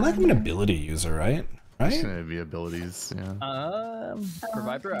like. I feel like I'm an ability user, right? It's Right? gonna be abilities. Yeah. For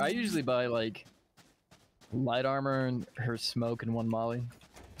Viper, I usually buy like light armor and her smoke and 1 molly.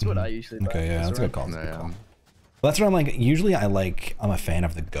 That's what I usually buy. Okay, yeah, that's a good call. Yeah. That's a good call. That's what I'm like. Usually, I'm a fan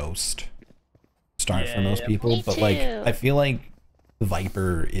of the Ghost start for most people, Me but like too. I feel like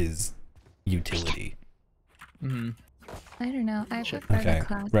Viper is utility. I don't know. I prefer Okay, the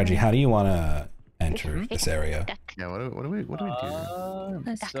class. Reggie, how do you want enter this area. Yeah, what do we do?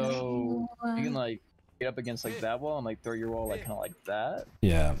 So you can like get up against like that wall and like throw your wall like kind of like that.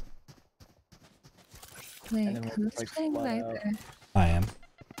 Yeah, Wait, And then we'll who's just, like, playing flat out. Viper? I am.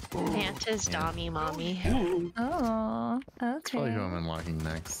 Santa's Dommy Mommy. Oh, That's probably okay. who I'm unlocking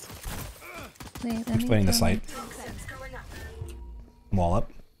next. Wait, let me Explaining the go. site. Wall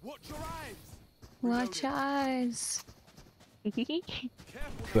up. Watch your eyes.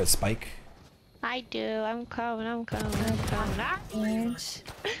 Do it, Spike. I do. I'm coming. I'm coming. I'm coming. Ah!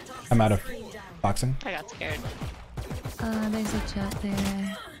 I'm out of boxing. I got scared. There's a jet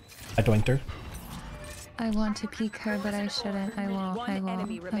there. I doinked her. I want to peek her, but I shouldn't. I won't. I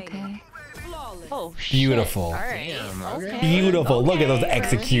won't. Okay. Oh, Beautiful. Alright. Okay. Beautiful. Look at those Okay,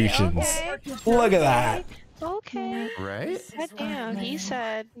 executions. okay. Look at that. Okay. Right? God damn, he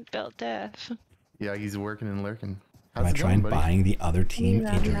said built death. Yeah, he's working and lurking. Am I How's it trying going, buddy? buying the other team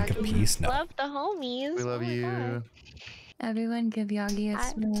love a drink Yagi. apiece? No. Love the homies. We love Oh my you. God. Everyone give Yagi a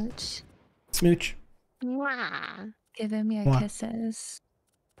smooch. Smooch. Mwah. Give him your Mwah. kisses.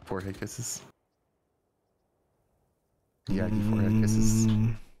 Forehead kisses. Yagi forehead kisses.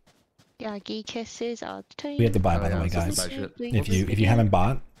 Yagi kisses all the time. We have to buy, by the yeah, way, I'm guys. supposed to buy shit. If you haven't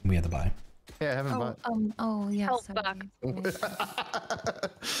bought, we have to buy. Yeah, I haven't bought. Oh, yes. Oh, sorry.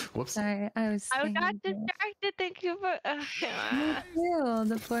 fuck. Whoops. Sorry, I was. I thinking got of- distracted. Thank you for. Me too.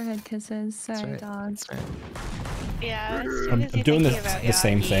 The forehead kisses. Sorry, right. dog. Yeah. as soon I'm as you're doing thinking about the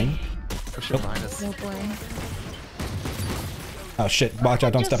same Yagi. thing. Oh, shit, behind us. Oh boy. Oh shit, watch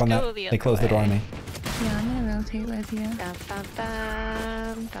out, don't step on Just that. go the They other closed the door on way. me. Yeah, I'm gonna rotate with you. Dum, dum,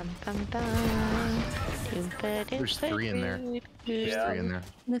 dum, dum, dum, dum. There's 3 in there. There's 3 in there.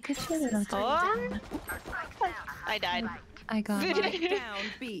 Look at your little Oh. I died. I got it. Down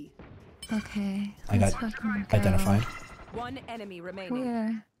B. Okay. I let's got fucking go. identified. One enemy remaining.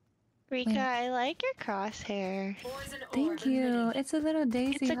 Where? Rika, Wait. I like your crosshair. Thank you. It's a little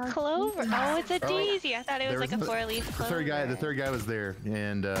daisy. It's a How clover. cute. Oh, it's a daisy. I thought it was like a the- 4-leaf The clover. third guy was there,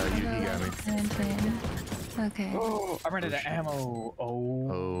 and he got me. Okay. Oh, I'm running out of ammo. Oh.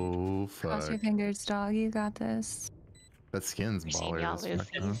 Oh Cross fuck. your fingers, dog. You got this. That skin's I've seen baller y'all as lose fuck,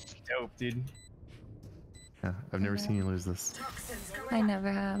 huh? this. Dope, dude. Yeah, I've never seen you lose this. I never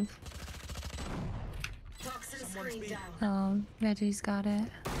have. Reggie's got it.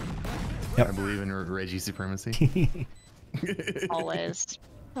 Yep. I believe in Reggie supremacy. Always.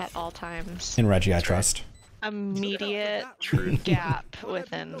 At all times. In Reggie, I trust. Immediate Truth. gap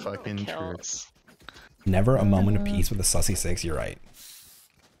within Fucking kills. Never a moment of peace with a sussy 6, you're right.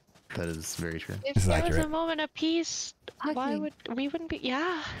 That is very true. If This is there was accurate. a moment of peace, why would we wouldn't be?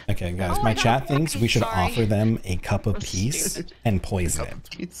 Yeah. Okay, guys, Oh, my I got chat thinks we should sorry. offer them a cup of I'm peace stupid. and poison it.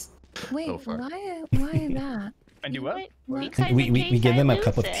 Peace. Wait, Oh, fuck. why that? And do what? Because We in we case give I them a lose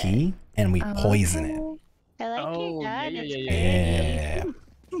cup of it. tea and we poison it. I like Oh, your dad. yeah, It's yeah,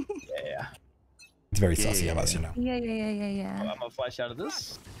 Yeah. Yeah. It's very sussy of us, you know. Yeah. I'm gonna flash out of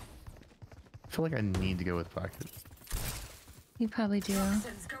this. I feel like I need to go with Pocket. You probably do.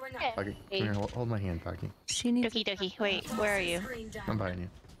 Pocket, come here, hold my hand, Pocket. She needs. Doki Doki. Wait, where are you? I'm behind you.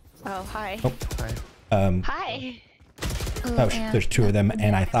 Oh, hi. Oh. Hi. Hi. Oh, there's 2 of them,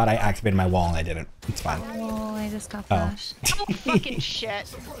 and I thought I activated my wall and I didn't. It's fine. Oh, I just got Oh. flashed. Oh, fucking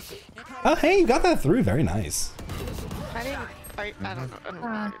shit. Oh, hey, you got that through. Very nice. I didn't. I don't know. I don't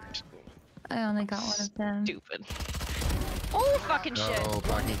know. I only got one of them. Stupid. Oh, fucking shit. Oh,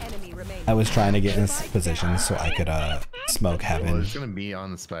 Pocket. Enemy remaining. I was trying to get in this position so I could smoke Well, heaven. it's gonna be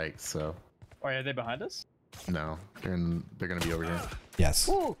on the spikes, so Oh, are they behind us? no, they're gonna be over here. Yes.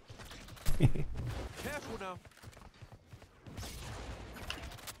 Ooh. Careful now.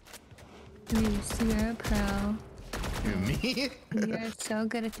 Reese, you're a pro. Who, me? You're so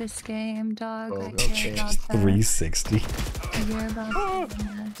good at this game, dog. Oh, I okay. care about that. 360. You're about to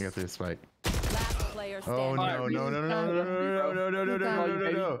win You got the spike. Last player Oh standing.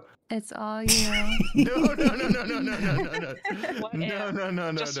 no. It's all you. No.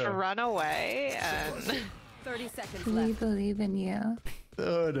 Just run away and. 30 seconds We left. believe in you.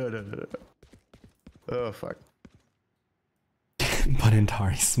 No. Oh fuck. But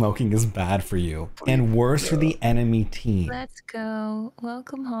Antares, smoking is bad for you. And worse for the enemy team. Let's go.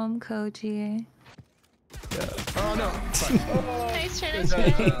 Welcome home, Koji. Oh no. Nice try, nice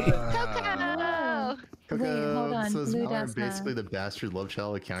try. Coco! Wait, hold on. So is Blue Valorant Dessa. basically the bastard love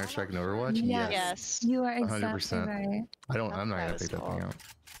child of Counter-Strike and Overwatch? Yes. You are exactly 100%. right. I'm not gonna was take that cool. thing out.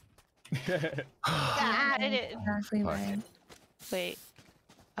 Ah, I did it. Exactly right. Wait.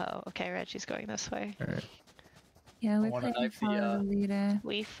 Oh, okay. Reggie's going this way. Alright. Yeah, we wanna play knife the, follow the leader.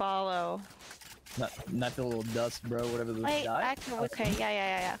 We follow. Not the little dust, bro. Whatever the Wait, guy. okay.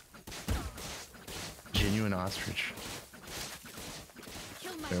 Yeah. genuine ostrich.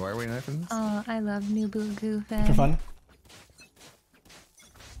 Wait, why are we knifing this? Oh, I love new boo goofing. For fun.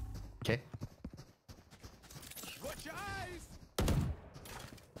 Okay. Watch your eyes.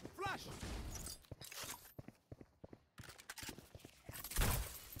 Flash.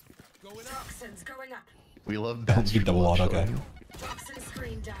 Going up. Toxins going up. We love Don't be double auto, okay. Toxin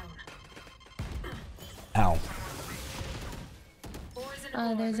screen down. Ow.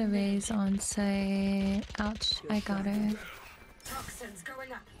 There's a raise on site. Ouch, I got her. Toxins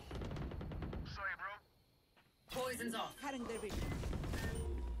going up. Sorry, bro. Poison's off.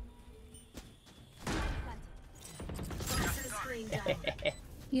 Toxin screen down.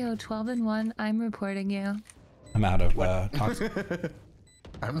 Yo, 12 and 1, I'm reporting you. I'm out of toxic.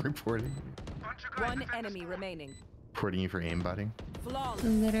 I'm reporting. One enemy remaining. Reporting you for aimbotting.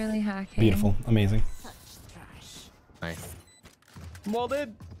 Literally hacking. Beautiful. Amazing. Nice. Well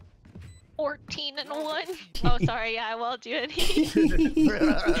did. 14 and 1. Oh, sorry. Yeah, I won't do it.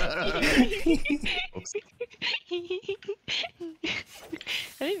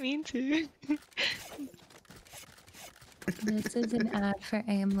 I didn't mean to. This is an ad for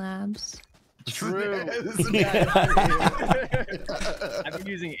AIM Labs. True. I've been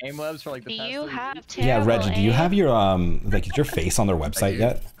using AIM Labs for like the Do past you 3 have weeks. Yeah, Reg, terrible do you aim? have your like is your face on their website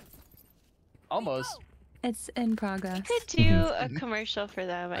yet? Almost. It's in progress. Could do a commercial for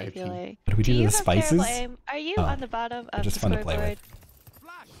them, I feel like. What do we do to you the have terrible spices? aim? Are you Oh, on the bottom they're of just the fun to play scoreboard?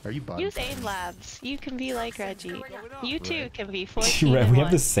 with. Are you bottom? Use AIM Labs. You can be like Reggie. You too can be 14 we and have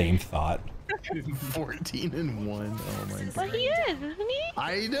 1. the same thought. 14 and 1. Oh my god. Well, he is, isn't he?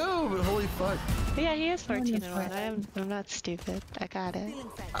 I know, but holy fuck. Yeah, he is 14 and 1. I'm not stupid. I got it.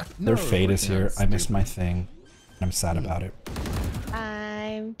 Their fate is here. I missed my thing. And I'm sad about it.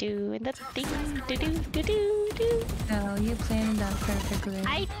 I'm doing the thing. Do do do do do. Oh, you planned that perfectly.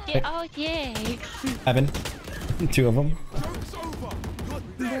 I did. Oh yay! Evan, 2 of them.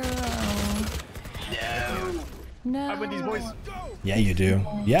 Bro. No. I win these boys. Yeah, you do.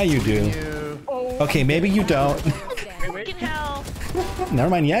 Yeah, you do. Okay, maybe you don't. Fucking hell. Never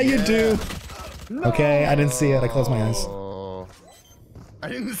mind. Yeah, you do. Okay, I didn't see it. I closed my eyes. I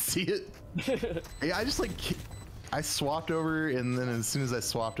didn't see it. Yeah, I just like I swapped over, and then as soon as I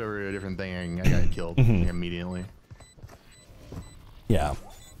swapped over to a different thing, I got killed immediately. Yeah,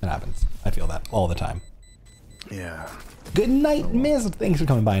 it happens. I feel that all the time. Yeah. Good night, Miz. Thanks for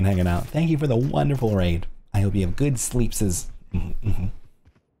coming by and hanging out. Thank you for the wonderful raid. I hope you have good sleepses. It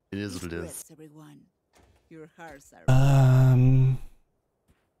is what it is.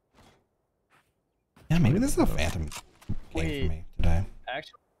 Yeah, maybe this is a phantom game for me today.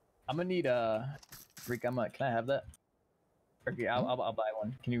 Actually, I'm gonna need Rick. Can I have that? Okay, I'll buy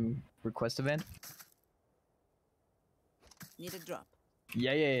one. Can you request a van? Need a drop.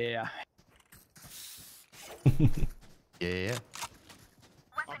 Yeah. Yeah.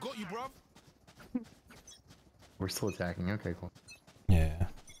 I got you, bruv. We're still attacking. Okay, cool. Yeah.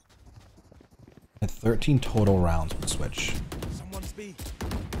 At 13 total rounds with Switch. Someone's B.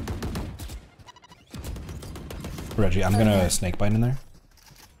 Reggie, I'm gonna snake bite in there.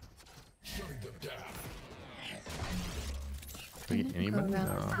 Anybody?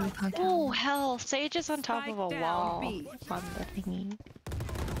 No. Oh hell! Sage is on top of a wall on the thingy.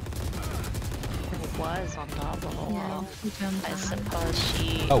 It was on top of a wall. I suppose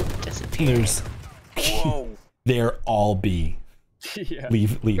she disappeared. There's. Whoa. They're all B. Yeah.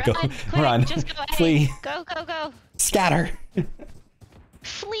 Leave, go, Quick, run, just go, hey, flee, go. scatter.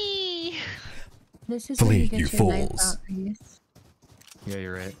 Flee. This is Flee, where you get you your knife fools. out, Reese. Yeah,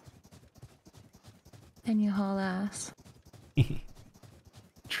 you're right. And you haul ass.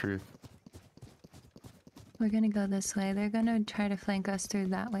 Truth. We're gonna go this way. They're gonna try to flank us through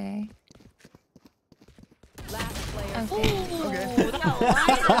that way. Okay.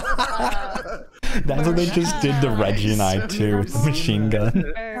 That's what they just did to Reggie and I too with the machine gun.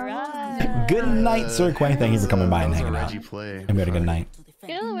 Good night, Sir Quay. Thank you for coming by and hanging out. And we had a good night.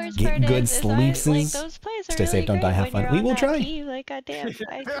 You know the worst Get part good is sleeps. like those plays are Stay really safe, don't die, great have when fun. you're We on will that try. key, like goddamn.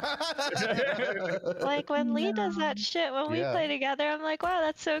 Like when Lee does that shit when we play together, I'm like, wow,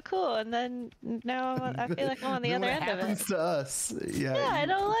 that's so cool. And then now I feel like I'm on the other end of it. To us. Yeah, I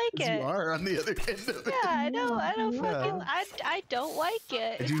don't like it. You are on the other end of it. Yeah, I don't fucking, I don't like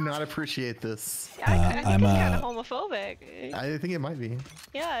it. I do not appreciate this. I think it's kind of homophobic. I think it might be.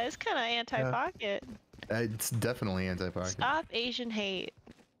 Yeah, it's kind of anti-pocket. It's definitely anti-pocket. Stop Asian hate.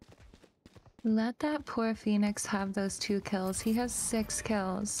 Let that poor Phoenix have those 2 kills. He has 6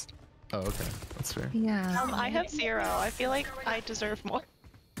 kills. Oh, okay. That's fair. Yeah. I have 0. I feel like I deserve more.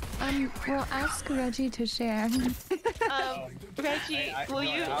 Well, ask Reggie to share. Reggie, will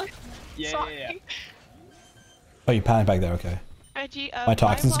you? Yeah. Sorry. Oh, you panic back there. Okay. Reggie, My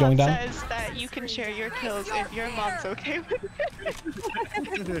toxin's going down? says that you can share your kills if your mom's okay with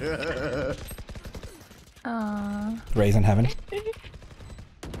it. Aww. Raise in heaven.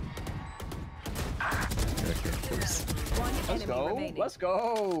 Let's go. Let's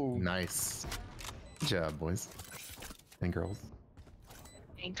go. Nice. Good job, boys and girls.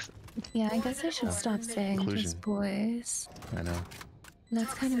 Thanks. Yeah, I guess I should stop saying Inclusion. just boys. I know.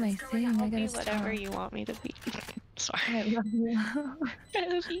 That's kind of my thing. I Be gotta whatever stop. you want me to be. Sorry. I love you. I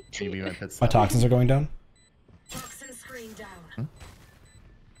love you too. Maybe my pet My stop. toxins are going down. Toxin screen down.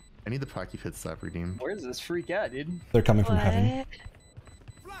 I need the Pocky Pit Stop redeem. Where's this freak at, dude? They're coming from heaven.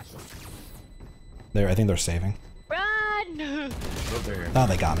 I think they're saving. Run! Oh,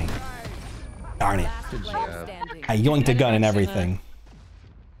 they got me. Darn it. Good job. I yoinked a gun and everything.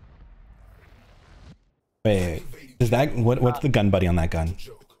 Wait. Is that what's the gun buddy on that gun?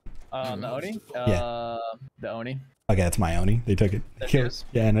 The Oni? Yeah. The Oni. Okay, that's my Oni. They took it. That's Here. yours?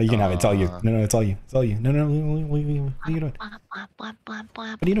 Yeah, no, you can have it. It's all you. No, it's all you. It's all you. No, what are you doing? What are you doing? No.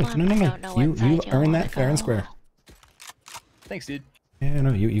 You earned that fair and square. Thanks, dude. Yeah,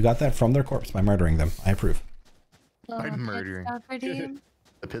 no, you got that from their corpse by murdering them. I approve. By murdering. Stop redeem.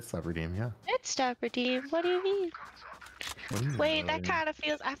 The Pit Stop redeem, yeah. It's stop redeem. What do you mean? What do you Wait, mean? that kind of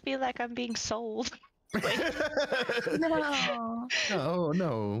feels. I feel like I'm being sold. No.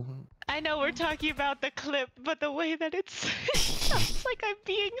 No. I know we're talking about the clip, but the way that it sounds like I'm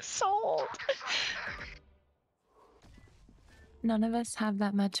being sold. None of us have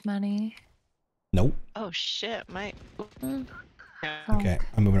that much money. Nope. Oh shit, my. Okay,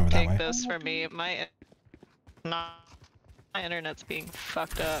 I'm moving over that Take way. this for me. My internet's being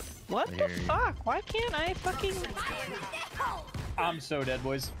fucked up. What the fuck? Why can't I fucking? I'm so dead,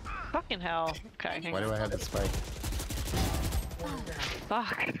 boys. Fucking hell. Okay. hang Why on. do I have the spike?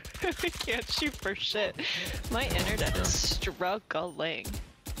 Fuck. I can't shoot for shit. My internet is struggling.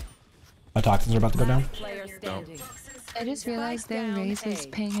 My toxins are about to go down. Player standing. I just realized their raises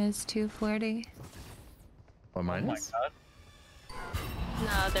ping is 240. What mine is?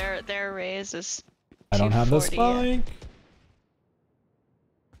 No, their raise is. I don't have the 240.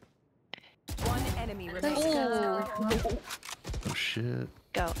 spike. One enemy Let's remaining. go. Oh shit.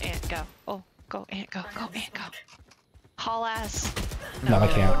 Go, Ant, go. Oh, go, Ant, go. Go, Ant, go. Haul ass. No, I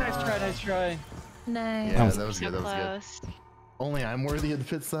can't. Nice try. Nice. Yeah, was- that was So good. That was close. good. Only I'm worthy of the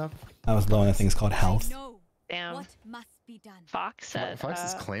Pit Stop. I was low on the thing's called health. Damn. What must be done? Fox said. Fox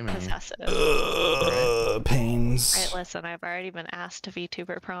is claiming me. possessive. Pains. Alright, listen, I've already been asked to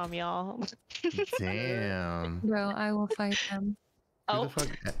VTuber prom, y'all. Damn. Bro, I will fight them. Who Oh, the fuck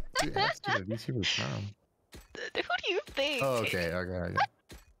who asked you to VTuber prom? who do you think? Oh, okay.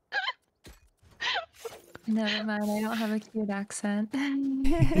 Never mind, I don't have a cute accent.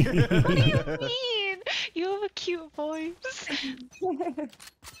 What do you mean? You have a cute voice.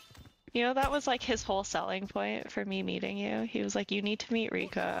 You know, that was like his whole selling point for me meeting you. He was like, you need to meet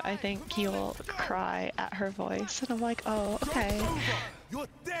Rika. I think you'll cry at her voice. And I'm like, oh, okay.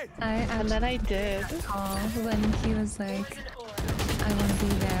 And then I did. When he was like, I want to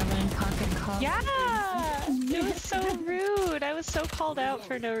be there when Pocket called. Yeah! It was so rude. I was so called out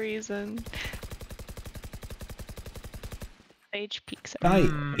for no reason. Sage peeks at Guy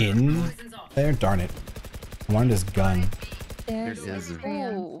me. in there? Darn it. I wanted his gun. There's There is a-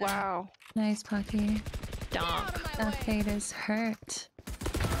 Oh, wow. Nice, Pocky. Donk. That fade is hurt.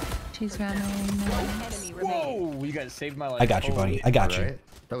 She's running. Nice. Enemy remaining. Whoa, you guys saved my life. I got you, buddy. I got you. Alright.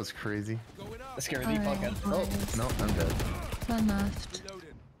 That was crazy. That scared the fuck out of me. Oh, no, I'm dead. One left.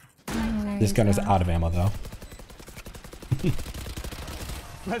 This gun is out of ammo, though.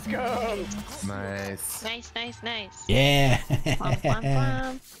 Let's go! Nice. Nice, nice, nice. Yeah. Plum, plum,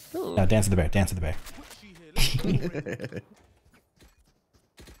 plum. Ooh. Now dance with the bear. Dance with the bear.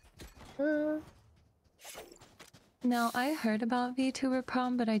 No, I heard about VTuber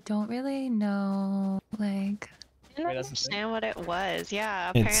prom, but I don't really know, like... I didn't understand what it was.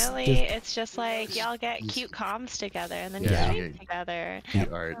 Yeah, It's apparently just- it's just like y'all get cute comms together and then Yeah, you yeah. stream together.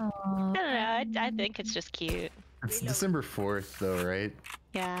 Cute art. I don't know. I think it's just cute. It's December 4th, though, right?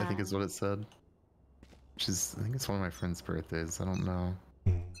 Yeah. I think is what it said. Which is, I think it's one of my friend's birthdays. I don't know.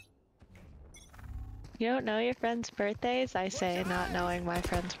 You don't know your friends' birthdays? I say not knowing my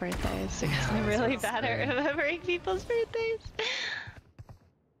friends' birthdays because I'm really bad at remembering people's birthdays.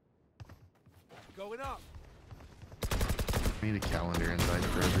 Going up. I need a calendar invite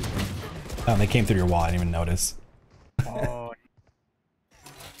for everything. Oh, they came through your wall. I didn't even notice. Oh,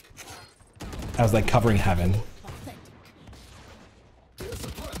 I was like covering heaven.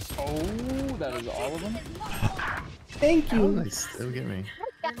 oh, that is all of them? Thank Oh, nice. They'll get me.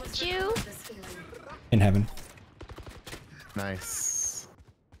 Got you. In heaven. Nice.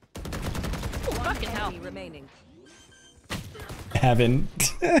 Fucking hell. Remaining. Heaven.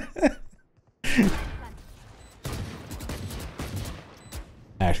 I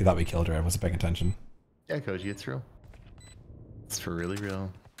actually thought we killed her. I wasn't paying attention. Yeah, Koji, it's real. It's for really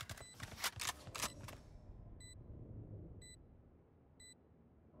real.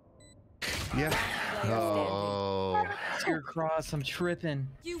 Yeah. Oh. Your cross, I'm tripping.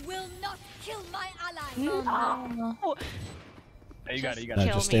 You will not kill my ally. No. Hey, you got it, you got No, it.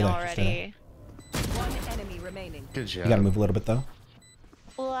 just Kill stay me there, already. One enemy remaining. Good job. You gotta move a little bit though.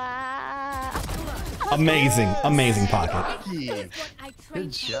 Wow. Amazing, amazing pocket.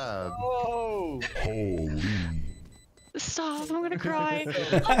 Good job. Whoa. Holy. Stop, I'm gonna cry.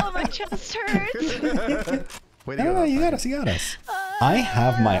 Oh, my chest hurts. Way No, no, you got us, you got us. I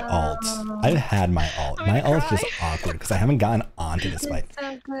have my alt. I've had my alt. My alt's just awkward because I haven't gotten onto this fight.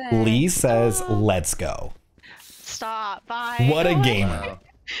 So good. Lee says, let's go. Stop, bye. What a gamer.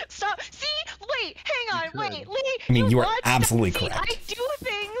 Stop. See? Wait, hang on, wait, Lee. I mean, you are watched absolutely that. See, correct. I do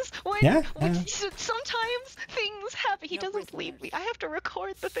things when, Yeah, when yeah. sometimes things happen. He doesn't leave me. I have to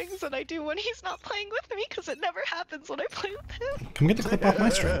record the things that I do when he's not playing with me because it never happens when I play with him. Come get the clip off my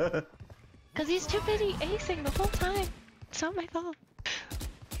stream. Because he's too busy acing the whole time. It's not my fault.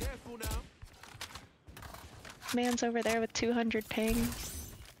 Careful now. Man's over there with 200 ping.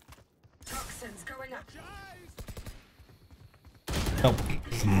 Toxins going up. Oh,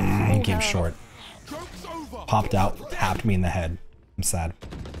 came short. Popped out, tapped me in the head. I'm sad.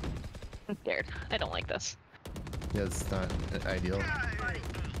 I'm scared. I don't like this. Yeah, it's not ideal.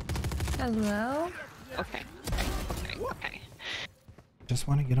 Hello? Okay. Okay. Just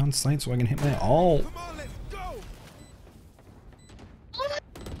want to get on site so I can hit my ult.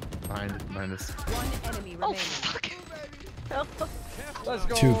 Behind us. One enemy remaining. Oh, fuck. Let's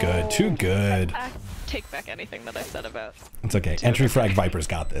go. Too good, too good. I take back anything that I said about. It's okay. Entry frag Viper's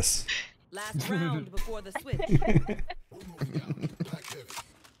got this. Last round before the switch.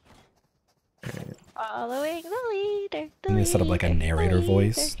 Following the leader. I'm gonna set up like a narrator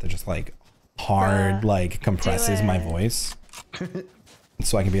voice that just like hard like compresses my voice.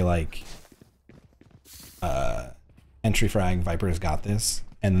 So I can be like, entry frag Viper's got this,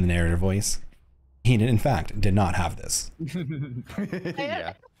 and then the narrator voice. He did, in fact, did not have this.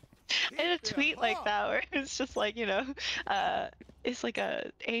 Yeah. I had a tweet like that where it's just like, you know, it's like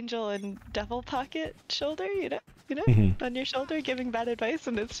a angel and devil pocket shoulder, you know, on your shoulder giving bad advice,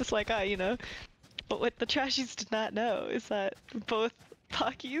 and it's just like, you know, but what the trashies did not know is that both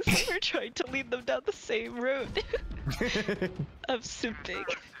Pockies were trying to lead them down the same road of simping.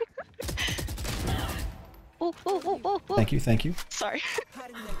 Oh. Thank you, thank you. Sorry.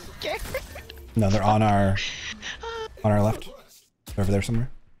 No, they're on our left. They're over there somewhere.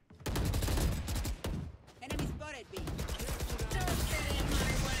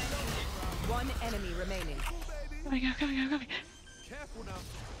 One enemy remaining. Go. Careful now.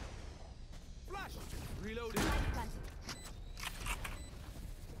 Flash. Reloading.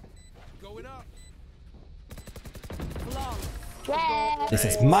 Going up. This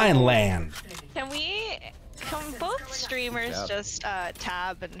is mine land. Can both streamers just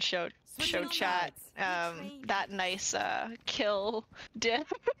tab and show chat that nice kill dip?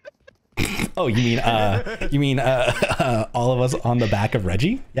 Oh, you mean all of us on the back of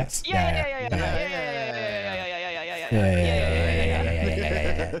Reggie? Yes. Yeah.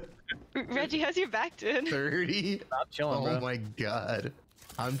 Reggie has your back, dude. 30? I'm chilling, bro. Oh my god.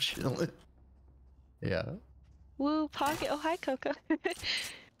 I'm chilling. Yeah. Woo, pocket. Oh, hi, Coco.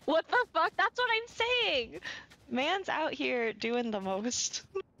 What the fuck? That's what I'm saying. Man's out here doing the most.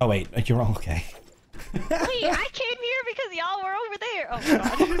 Oh wait, you're all okay. Wait, I came here because y'all were over there. Oh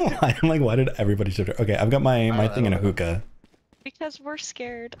god. I'm like, why did everybody shift? Okay, I've got my thing in a hookah. Because we're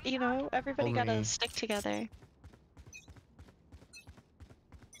scared, you know? Everybody gotta Only. stick together.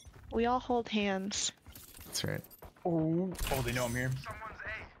 We all hold hands. That's right. Oh, they know I'm here.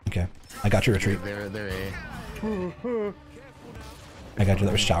 Okay, I got your retreat. They're A. I got you.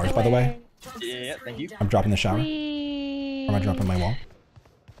 That was showers, by the way. Yeah, thank you. I'm dropping the shower. Or am I dropping my wall?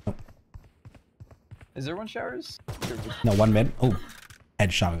 Nope. Is there one showers? No, one mid. Oh,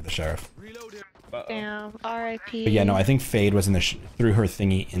 head shot me with the sheriff. Damn, R.I.P. But yeah, no, I think Fade was in the threw her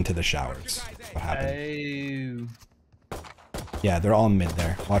thingy into the showers. That's what happened? Yeah, they're all mid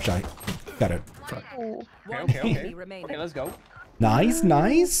there. Watch out. Got it. Okay. Okay, let's go.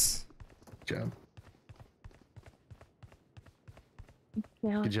 Nice. Job.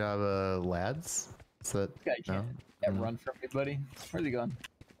 Yeah. Good job, lads. Is that no? Run from me, buddy. Where's he going?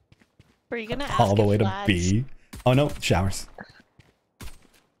 Were you gonna ask All the if way to lads... B. Oh no, showers.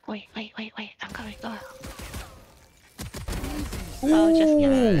 Wait. I'm coming. Oh. Oh, just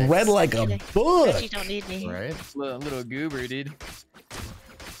Ooh, red like a book. Reggie don't need me. Right? Little goober, dude.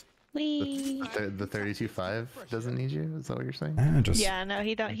 Wee. The 32.5 doesn't need you. Is that what you're saying? Yeah, no,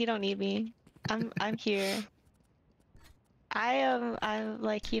 he don't need me. I'm here. I'm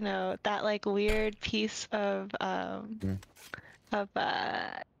like, you know, that like weird piece of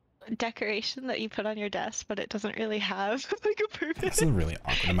decoration that you put on your desk, but it doesn't really have like a purpose. This is a really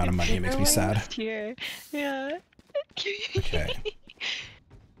awkward amount of money. It makes me sad. Here. Yeah. Okay.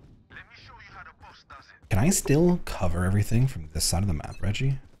 Can I still cover everything from this side of the map,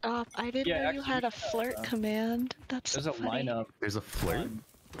 Reggie? Oh, I didn't know you had a flirt command. That's There's so a funny. lineup. There's a flirt?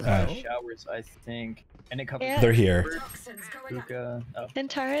 Showers, I think. And it covers. Yeah. They're here. Hookah. Oh.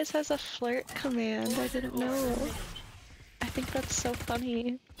 Antares has a flirt command. I didn't know. I think that's so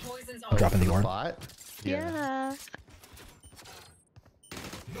funny. Dropping the orb. Yeah.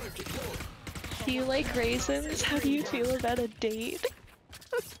 Do you like raisins? How do you feel about a date?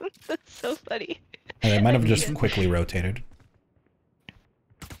 That's so funny. And they might have just quickly rotated.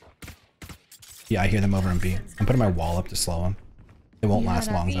 Yeah, I hear them over in B. I'm putting my wall up to slow them. It won't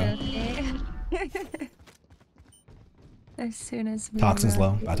last long though. Okay. As soon as we Toxin's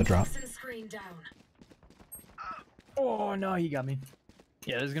low, about to drop. Oh no, he got me.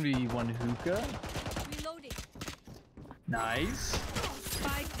 Yeah, there's gonna be one hookah. Reloading. Nice.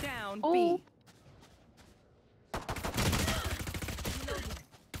 Spike down. Oh. B.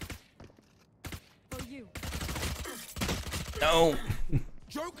 For you. No.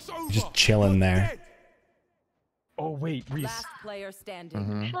 Just chilling there. Oh wait, Reese. Last player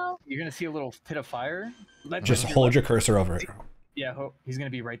standing. You're gonna see a little pit of fire. Just hold your cursor over it. Yeah, he's gonna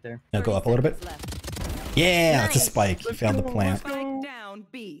be right there. Now go up a little bit. Yeah, that's a spike. You failed the plant. Spike down.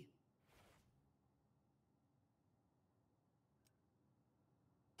 B.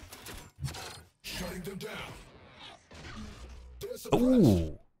 Shutting them down.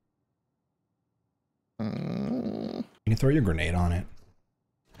 Ooh. You can throw your grenade on it.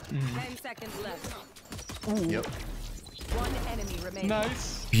 10 seconds left. Yep. One enemy remaining.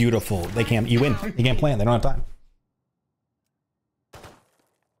 Nice. Beautiful. They can't. You win. You can't plant. They don't have time.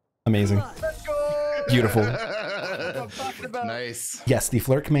 Amazing. Beautiful. Nice. Yes, the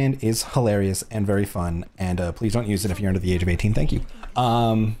flirt command is hilarious and very fun. And please don't use it if you're under the age of 18. Thank you.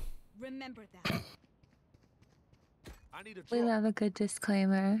 Remember that. We love a good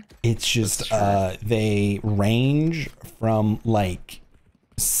disclaimer. It's just they range from like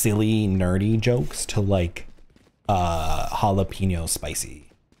silly nerdy jokes to like jalapeno spicy.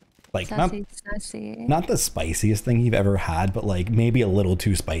 Like Sassy. not the spiciest thing you've ever had, but like maybe a little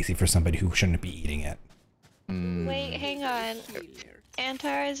too spicy for somebody who shouldn't be eating it. Wait, hang on.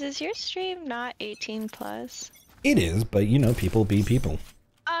 Antares, is your stream not 18 plus? It is, but you know, people be people.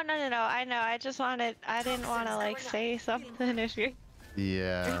 Oh no, I know. I didn't want to like say something if your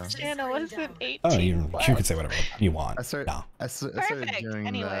channel wasn't 18. Oh, you can say whatever you want. I started doing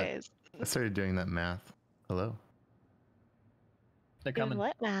Anyways. I started doing that math. Hello. They're coming.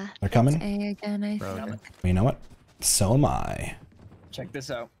 What math? They're coming? It's A again, I think. Well, you know what? So am I. Check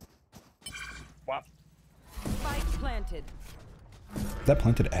this out. Wow. Spike planted. Is that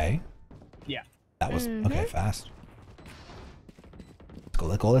planted A? Yeah. That was okay, fast.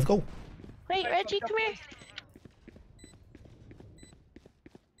 Let's go. Let's go. Wait, Reggie, come here.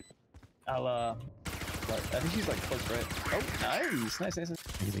 I think she's like close, right?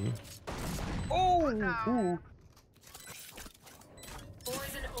 Oh, nice. Oh, ooh.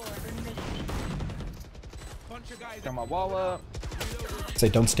 Throw my wall up. Say,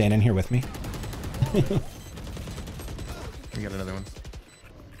 don't stand in here with me. We got another one.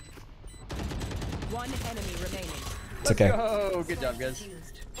 One enemy remaining. It's okay. Oh, good job, guys.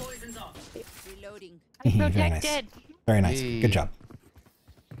 Reloading. Very nice. Very nice. Good job.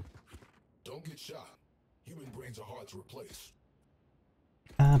 Don't get shot. Human brains are hard to replace.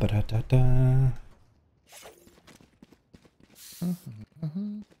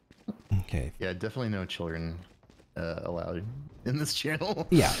 Okay. Yeah, definitely no children allowed in this channel.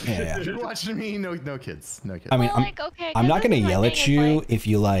 Yeah. If you're watching me, no kids. No kids. I mean, okay, I'm not gonna yell at you if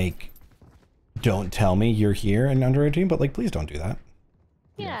you like don't tell me you're here and under 18, but like please don't do that.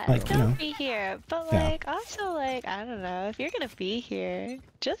 Yeah, Like, you know. don't be here. But Yeah. like, also like, I don't know, if you're gonna be here,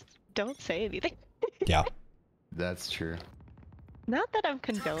 just don't say anything. Yeah. That's true. Not that I'm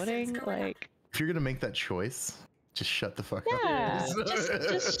condoning, like. If you're gonna make that choice, just shut the fuck Yeah, up.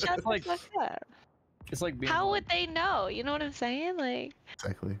 just shut the fuck up. It's like being How would they know? You know what I'm saying? Like,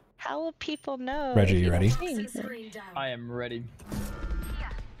 exactly. how would people know? Reggie, if you ready? don't say anything? I am ready.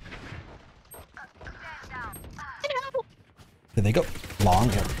 Did they go long?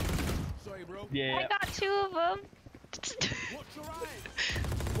 Yeah. I got 2 of them.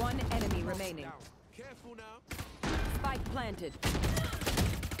 One enemy remaining. Careful now. Spike planted.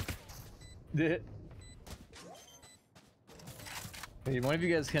 Hey, one of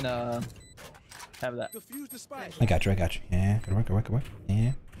you guys can have that. I got you. Yeah, good work, good work, good work.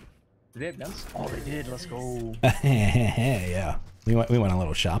 Yeah. Did they have guns? Oh, they did. Let's go. Yeah. We went a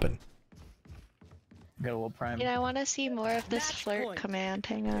little shopping. Got a little prime. Dude, I want to see more of this flirt command.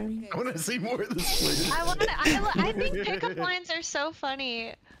 Hang on. I want to see more of this flirt. I think pickup lines are so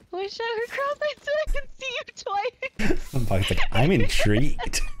funny. Wish I were cross-eyed so I can see you twice. Somebody's like, I'm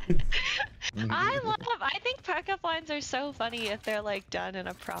intrigued. I think pickup lines are so funny if they're like done in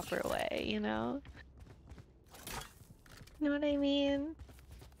a proper way, you know? You know what I mean?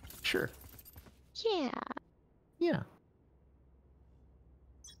 Sure. Yeah. Yeah.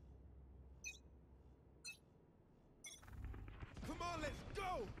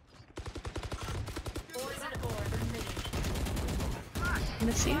 I'm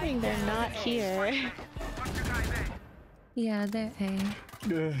assuming they're not here. Yeah, they're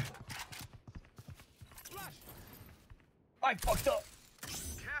A. I fucked up.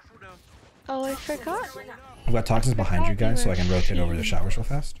 Oh, I forgot. I've got toxins behind you guys, so I can rotate over the showers real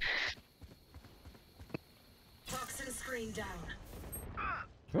fast. Toxin screen down.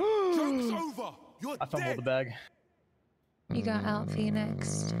 Joke's over. You're I fumbled dead. the bag. You got out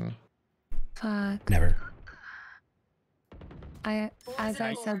Phoenix. Fuck. Never. As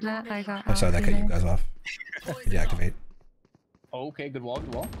I said that, I got I out saw that cut you Phoenix. guys off. Deactivate. Oh, okay, good wall,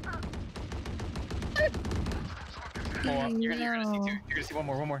 good wall. I You're gonna see know. two. You're gonna see one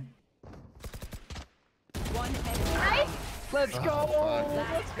more, one more. One enemy. Let's go!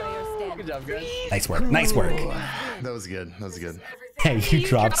 Last player standing. Good job, guys. Nice work. Nice work. That was good. That was good. Hey, you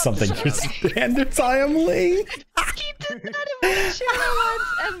dropped something just randomly. He did that in my channel once,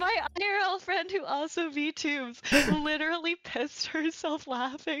 and my IRL friend who also VTubes literally pissed herself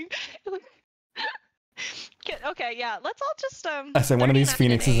laughing. Okay, yeah, let's all just I said one of these 39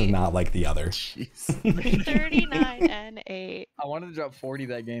 phoenixes and is not like the other. 39 and 8. I wanted to drop 40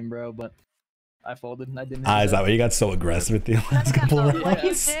 that game, bro, but I folded and I didn't. Is that why you got so aggressive with the last couple of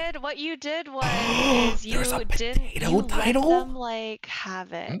rounds? What you did was you There's a didn't potato let title? them like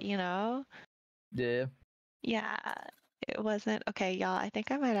have it, you know? Yeah. Yeah, it wasn't okay, y'all. I think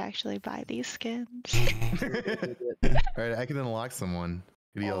I might actually buy these skins. Alright, I can unlock someone.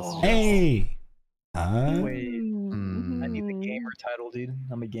 Who else? Hey. Wait. I need the gamer title, dude.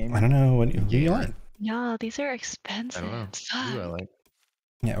 I'm a gamer. I don't know what who do you like. Y'all, these are I expensive. don't know. Who do I like?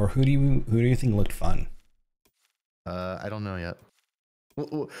 Yeah, or who do you think looked fun? I don't know yet.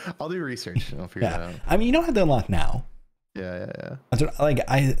 Well, I'll do research. I'll figure that Yeah, out. I mean you don't have to unlock now. Yeah. That's what, like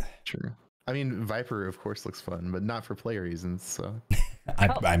True. I mean, Viper of course looks fun, but not for play reasons. So.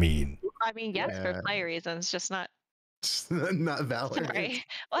 I mean. I mean, yes, for play reasons, just not. Not Valorant. Sorry.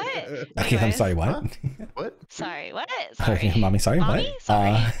 What? Okay, I'm Anyways. sorry. What? Huh? What? Sorry. What? Okay, Sorry. mommy. Sorry. Mommy? What?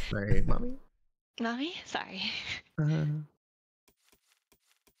 Sorry. Sorry, mommy. Mommy? Sorry.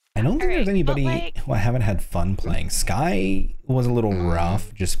 I don't think there's anybody like- who I haven't had fun playing. Sky was a little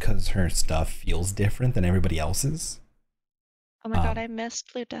rough just because her stuff feels different than everybody else's. Oh my god, I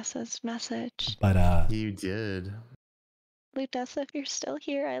missed Ludessa's message. But You did. Ludessa, if you're still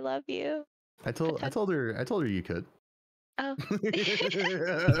here, I love you. I told her you could. Oh. You're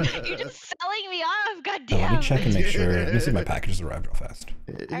just selling me off, god let damn. me check and make sure. Let me see if my package has arrived real fast.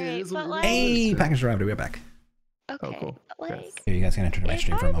 Alright, but like, Hey, package arrived. We're back. okay, cool. but like, Here, you guys can enter my if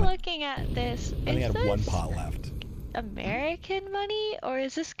stream for a I'm moment. looking at this, I only is had one this pot left. American money or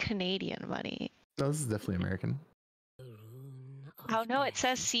is this Canadian money? No, this is definitely American. Oh no, it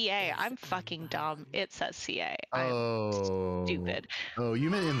says CA. I'm fucking dumb. It says CA. Oh. Stupid. Oh, you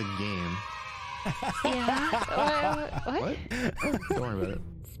meant in the game. Yeah. What? What? Oh, don't worry about it.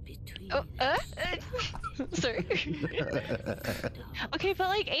 Oh, sorry. Okay, but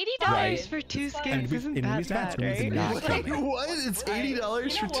like $80 Right. for two And skins we- isn't and that we bad, said it's right? not Like, coming. What? It's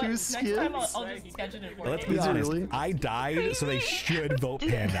 $80 for two skins? Next time I'll just catch it in But let's 4K. be Is it honest. really? I died, so they should vote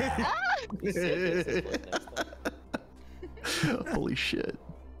Panda. Holy shit.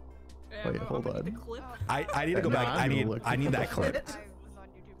 Wait, hold on. I need to go No, back. I'm I gonna need look that clip.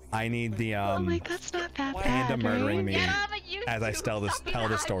 I need the oh my god, it's not that bad. Panda murdering right? me Yeah, but you as I tell the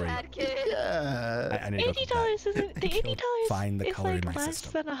story. Yeah. I need to go $80 isn't the $80 find the is color in like my less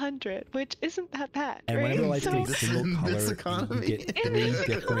system. than 100, which isn't that bad. And right? whenever the lights So- get a single in color, this you economy. get 3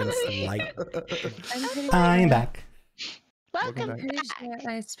 different light. I'm I'm back. Welcome pretty sure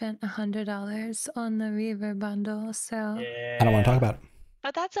I spent $100 on the Reaver bundle, so I don't want to talk about it.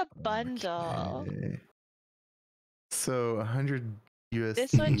 But that's a bundle. Okay. So 100 USD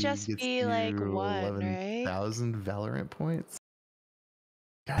This would just gets be you like one, right? 11,000 Valorant points.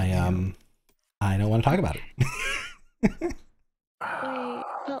 I don't want to talk about it. Wait,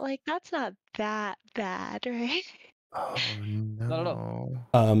 but like that's not that bad, right? Oh no.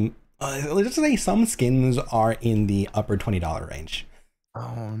 Let's say some skins are in the upper $20 range.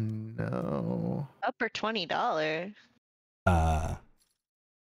 Oh no. Upper $20.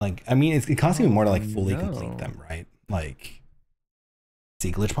 Like, I mean, it costs even more to like fully complete them, right? Like,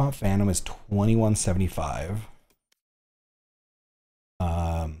 see, Glitch Pop Phantom is $21.75.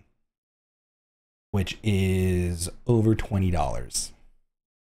 Which is over $20.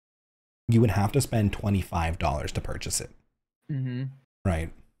 You would have to spend $25 to purchase it. Mm-hmm. Right.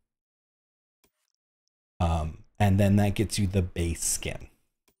 And then that gets you the base skin.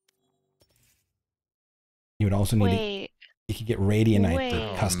 You would also need you could get Radianite to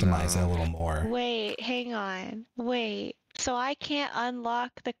customize it a little more. Wait, hang on. Wait. So I can't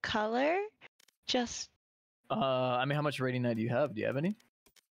unlock the color? Just I mean, how much rating night do you have? Do you have any?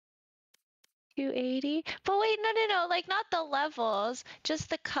 280? But wait, no, like not the levels, just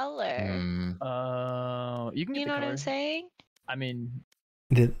the color. You can get You the know color. what I'm saying? I mean,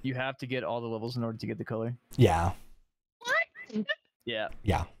 you have to get all the levels in order to get the color. Yeah. What? Yeah.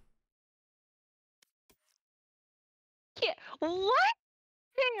 Yeah. Yeah. What?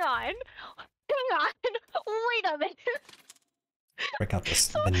 Hang on. Wait a minute. Break out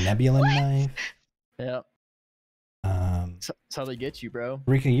the Nebula knife. Yeah. That's how they get you, bro.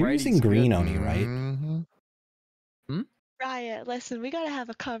 Rika, you're Writing's using green good. Oni, right? Riot, listen, we gotta have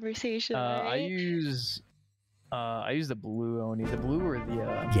a conversation, I right? use the blue Oni. The blue or the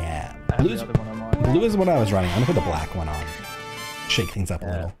Yeah. I have the other one I'm on. Blue is what I was running. I'm gonna put the black one on. Shake things up a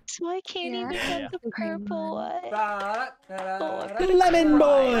little. So I can't even get the purple one. Lemon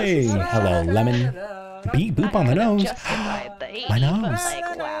boy! Hello, Lemon. Beat boop on the nose. Justified the 80, My but nose.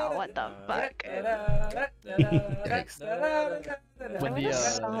 like, wow, what the fuck? When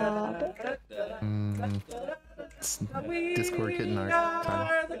Discord getting our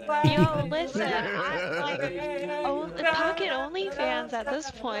time. Yo, listen, I'm like, pocket OnlyFans at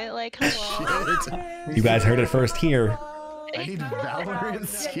this point. Like, hello. You guys heard it first here. I need Valorant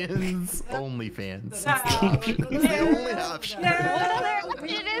skins OnlyFans. It's the only option. What other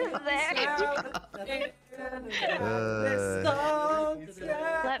option is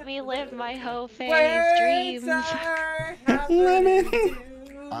there? Let me live my hoe phase dreams.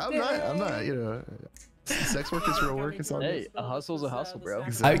 I'm not, you know. Sex work is real work. It's all Hey, a hustle's a hustle, bro.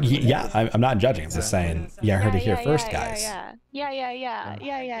 I'm not judging. I'm just saying. Yeah, I heard it here first, guys. Yeah.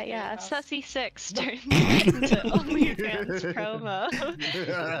 Sussy 6 turned into OnlyFans promo.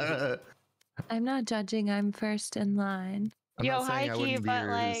 I'm not judging. I'm first in line. Yo, high key, but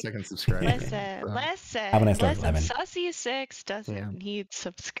like, second subscriber. listen. Have a nice night, Lemon. Sussy 6 doesn't need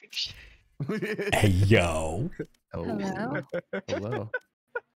subscription. Hey, yo. Hello? Hello.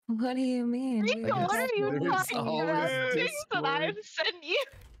 What do you mean? Rico, what are you talking about? Things that I've sent you.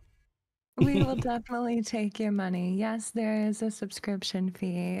 We will definitely take your money. Yes, there is a subscription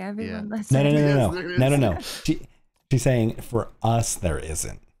fee. Everyone listen. No. She's saying for us there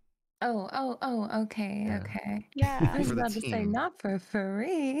isn't. Oh, okay. Yeah. I was about to say not for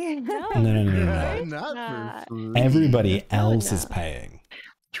free. No. Not for free. Everybody else is paying.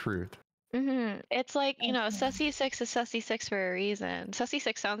 Truth. It's like, you know, Sussy 6 is Sussy 6 for a reason. Sussy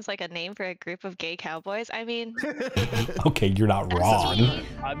 6 sounds like a name for a group of gay cowboys. I mean... Okay, you're not wrong.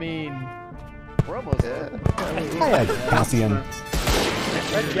 I mean, we're almost there. Hiya, Calcium.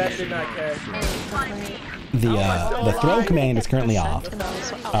 That Jet did not care. The throw command is currently off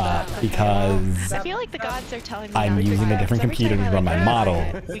because I feel like the gods are telling me I'm using a different computer to run my model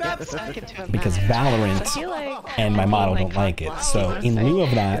because Valorant and my model don't like it. So in lieu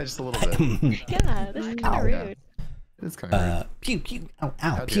of that, yeah, this is kind of rude. It's kind of pew pew ow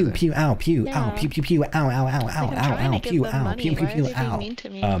ow pew pew ow pew ow pew pew pew ow ow ow ow ow ow pew ow pew pew pew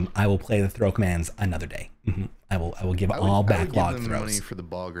ow. I will play the throw commands another day. I will give all backlog give them throws. money for the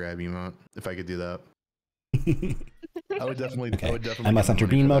ball grab emote if I could do that. I would definitely. Okay. I would definitely. I must enter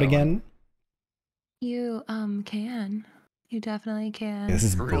bean mode again. You can. You definitely can. This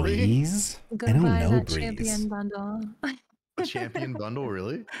is Breeze. I don't Goodbye, know that Breeze. champion bundle. A champion bundle,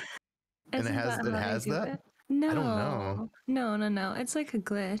 really? And Isn't it has that? No. I don't know. No. It's like a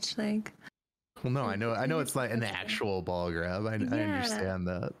glitch. Like. Well, no, I know it's not an actual ball grab. I understand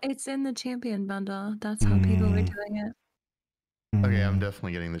that. It's in the champion bundle. That's how people are doing it. Okay, I'm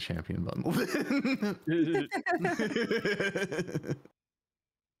definitely getting the champion bundle.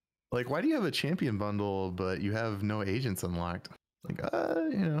 Like, why do you have a champion bundle but you have no agents unlocked? Like,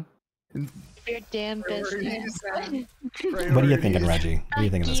 you know, Your damn business. What are you thinking, Reggie? What are you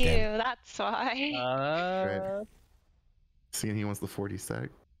thinking of this game? That's why. Right. Seeing he wants the 40 stack,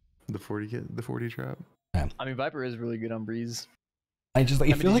 the 40 kit, the 40 trap. I mean, Viper is really good on Breeze. I just like,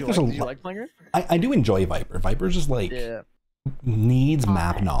 I feel like there's a Did you lot. like playing her? I do enjoy Viper. Viper's just like needs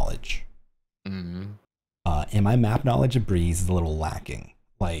map knowledge. And my map knowledge of Breeze is a little lacking.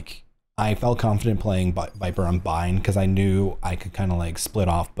 Like, I felt confident playing Viper on Bind because I knew I could kind of like split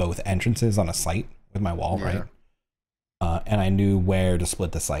off both entrances on a site with my wall, right? And I knew where to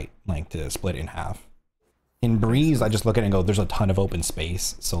split the site, like to split it in half. In Breeze, I just look at it and go, there's a ton of open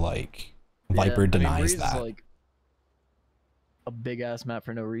space. So like, Viper denies Breeze that. Is like a big ass map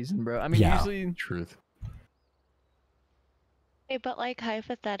for no reason, bro. I mean, usually truth. Hey, but like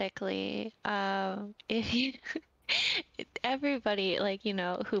hypothetically, if you everybody like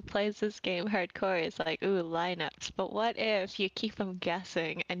who plays this game hardcore is like, ooh, lineups. But what if you keep them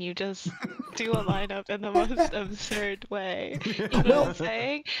guessing and you just do a lineup in the most absurd way? You know what I'm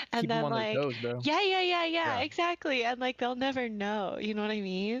saying? And Keep then 'em on their like, toes, bro. yeah, exactly. And like they'll never know. You know what I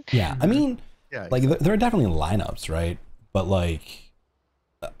mean? Yeah, I mean, like there are definitely lineups, right? But like,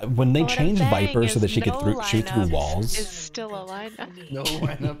 when they changed Viper so that she could shoot through walls. Is still a lineup. No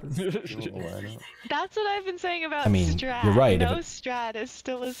lineup is still a lineup. That's what I've been saying about I mean, strat. you're right, if No it- strat is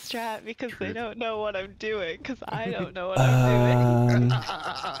still a strat because they don't know what I'm doing because I don't know what I'm doing.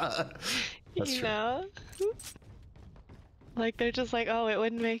 That's You true. know? Like they're just like, oh, it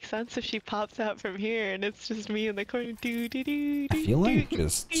wouldn't make sense if she pops out from here and it's just me in the corner. I feel like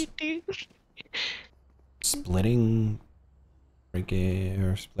just splitting mid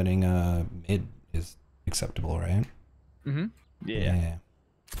is acceptable, right? Yeah.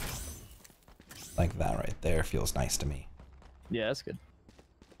 Like that right there feels nice to me. Yeah, that's good.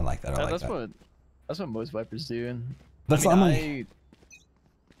 I like that. I like that's that. That's what most Vipers do. And That's I mean, I'm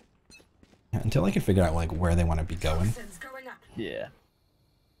like, until I can figure out like where they want to be going. Yeah.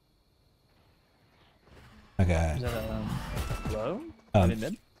 Okay. Is that low?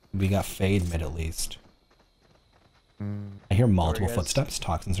 Mid? We got fade mid at least. I hear multiple guys? footsteps.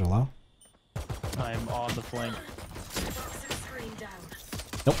 Toxins are low. I'm on the flank.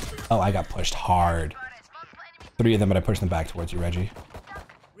 Nope. Oh, I got pushed hard. 3 of them, but I pushed them back towards you, Reggie.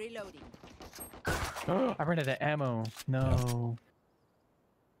 Reloading. I ran out of ammo. No.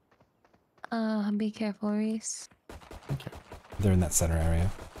 Be careful, Reese. They're in that center area.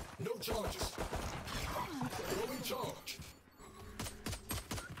 No charges. Throwing charge.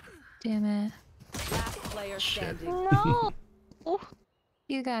 Damn it. Last player standing. No!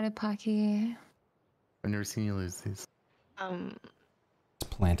 You got it, Pocky. I've never seen you lose these. It's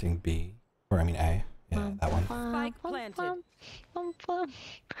planting B. Or I mean A. Yeah, that one. Spike planted.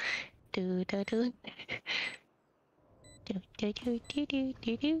 Do do do. Do do do do do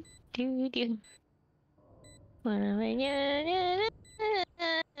do do do do.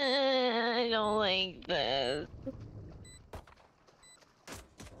 I don't like this.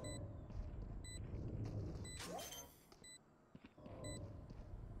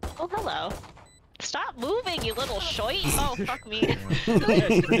 Oh, hello. Stop moving, you little shoit. Oh, fuck me.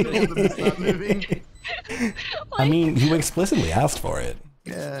 Stop moving. I mean, you explicitly asked for it.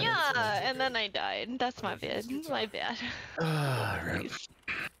 Yeah, and then I died. That's my bad. My bad.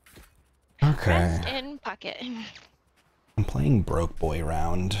 Okay. Rest in pocket. I'm playing broke boy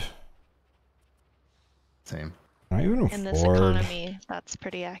round. Same. Can I even In this afford? economy, that's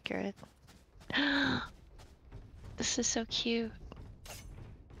pretty accurate. This is so cute.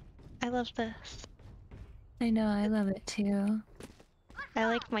 I love this. I know, I love it too. I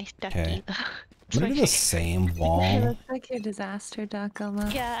like my ducky. Okay. though. I'm gonna do the same It wall. looks like your disaster duck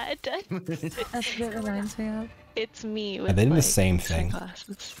almost. Yeah, it does. That's what it reminds me of. It's me with Yeah, they did the like, same thing.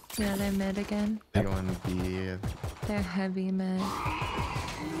 sunglasses. Yeah, they're mid again. They're going to be. They're heavy mid.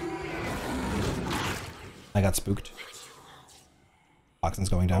 I got spooked. Toxins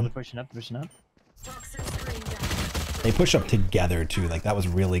going down. Pushing up, pushing up. They push up together too. Like that was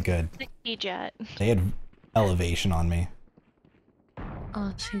really good. Jet. They had elevation on me.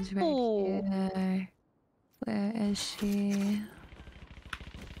 Oh, she's right here. Where is she?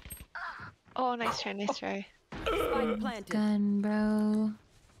 Oh, nice try, nice try. Spike planted. Gun, bro.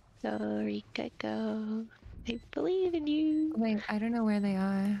 Go, Rika, go. I believe in you. Wait, I don't know where they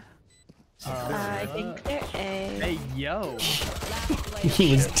are. I think they're A. Hey, yo.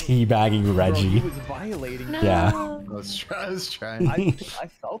 He was teabagging Reggie. Bro, he was violating. No. Yeah. I was trying. I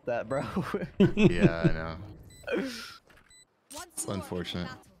felt that, bro. Yeah, I know. It's unfortunate.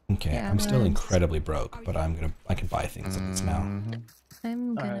 Okay, Yeah, I'm still but- incredibly broke, but I can buy things in this now.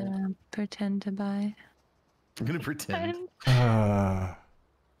 I'm gonna pretend to buy. I'm gonna pretend.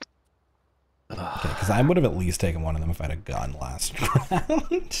 Because I would have at least taken one of them if I had a gun last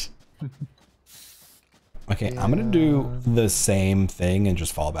round. Okay, I'm gonna do the same thing and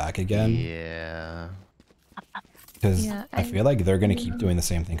just fall back again. Yeah. Because I feel like they're gonna keep doing the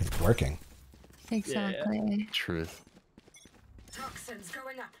same thing because it's working. Exactly. Truth. Toxins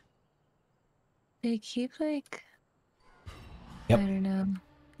going up. They keep like. Yep. I don't know.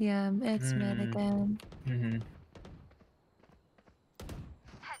 Yeah, it's mid again.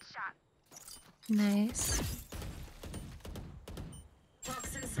 Nice.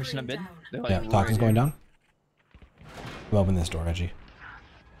 Pushing up mid. Yeah, Toxin's going down. I'm open this door, Reggie.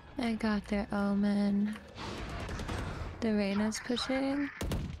 I got their omen. The Reyna's pushing.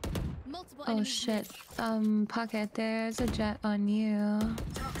 Oh shit. Pocket, there's a jet on you.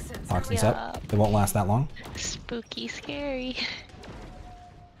 Toxin's up. It won't last that long. Spooky, scary.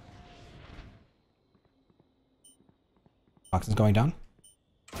 Toxin's going down.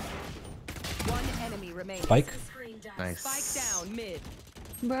 One enemy remaining. Spike. Nice. Spike down mid.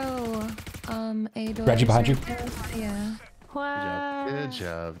 Bro, A door. Reggie behind you. Yeah. Wow. Good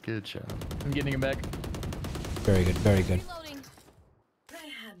job. Good job. I'm getting him back. Very good, very good.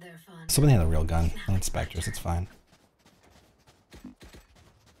 Somebody had a real gun. I had Spectres, it's fine.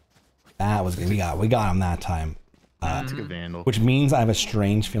 That was good. We got him that time. That's a good vandal. Which means I have a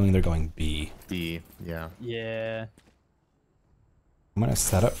strange feeling they're going B. B, yeah. Yeah. I'm gonna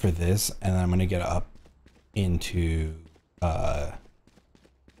set up for this, and then I'm gonna get up into the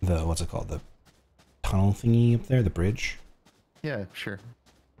what's it called, the tunnel thingy up there, the bridge, Yeah, sure.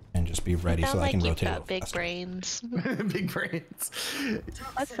 and just be ready so that I can rotate. Got big brains. Big brains.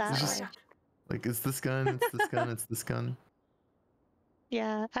 What's that? Just, like, it's this gun, it's this gun, it's this gun.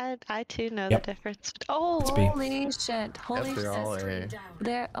 Yeah, I too know Yep. the difference. Oh, It's B. Holy shit. Holy Yep, they're all A.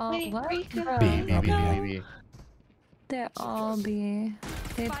 They're all Wait, what? Rico. Bro, B, B, not B, B, B, yeah. B. they're all B.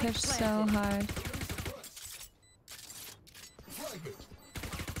 They push so hard.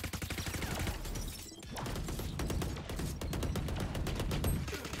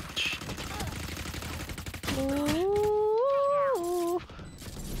 Ooh.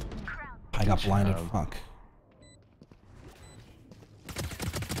 I got blinded. Fuck.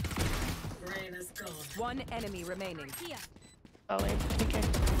 One enemy remaining. Oh wait, okay.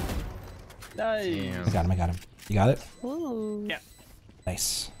 Nice. I got him. I got him. You got it? Ooh. Yeah.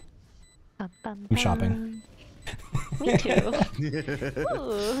 Nice. Bum, bum, I'm shopping. Me too.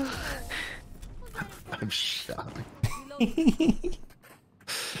 Ooh. I'm shopping.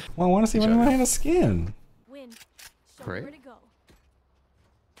 Well, I want to see when I had a skin. Win. Show Right. me where to go.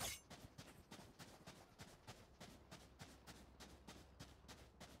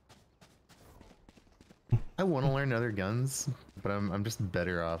 I want to learn other guns, but I'm just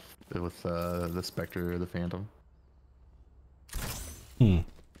better off with the Spectre or the Phantom.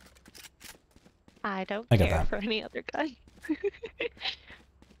 I don't I get care that. for any other gun.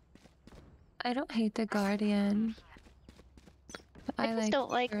 I don't hate the Guardian. But I just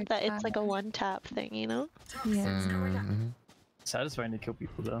don't like third that it's like a fire. one-tap thing, you know? Yeah. Mhm. Satisfying to kill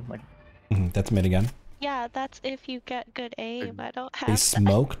people though. Like, That's mid again. Yeah, that's if you get good aim. I don't have They that.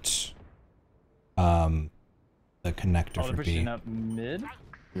 smoked the connector oh, for they're pushing B. up mid.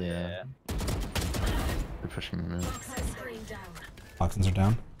 Yeah. They're pushing me in. Toxins are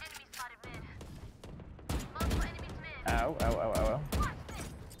down. Ow, ow, ow, ow, ow.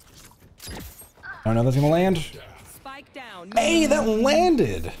 I don't know if that's gonna land. Spike down. Hey, that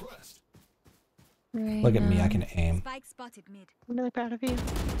landed! Right Look at me, now. I can aim. Spike spotted mid. I'm really proud of you.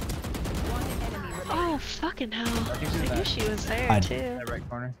 One enemy remaining. Oh, fucking hell. She's in I that- knew she was there, I'd- too. That right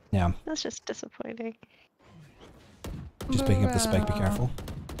corner. Yeah, That's just disappointing. just picking up the spike, be Bro. careful.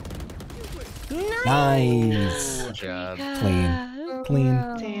 Nice! Good job. Clean. Clean.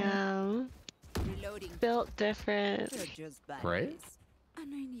 Damn. Reloading. Built different. They're just bad Right? days.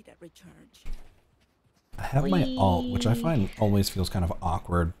 And I need a recharge. I have my alt, which I find always feels kind of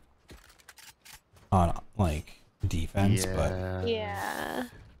awkward on, like, defense, but, Yeah.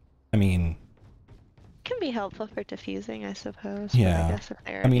 I mean, Can be helpful for diffusing, I suppose. yeah. But I guess if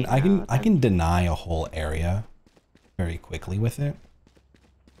they're I mean, I already can deny a whole area very quickly with it.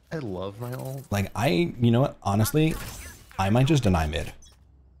 I love my ult. Like, you know what, honestly, I might just deny mid.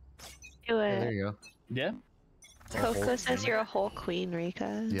 do Yeah, there it. you go. Yeah. Coco says you're a whole queen,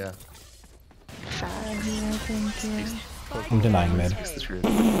 Rika. Yeah. Fast. Yeah, thank you. I'm denying mid. It's the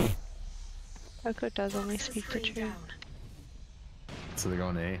truth. Coco does only speak the truth. So they're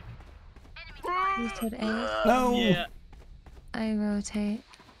going A. You said A. No! Yeah. I rotate.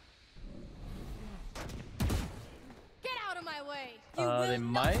 Get out of my way. They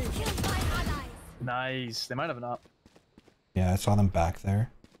might. Kill my allies. Nice. They might have an op. Yeah, I saw them back there.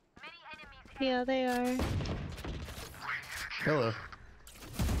 Yeah, they are. Hello.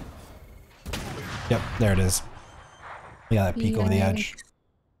 Yep, there it is. We got that peek over the edge.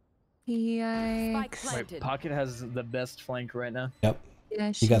 Yikes. Wait, Pocket has the best flank right now. Yep.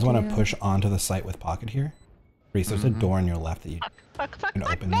 Yes, You guys want do. to push onto the site with Pocket here? Reese, there's a door on your left that you can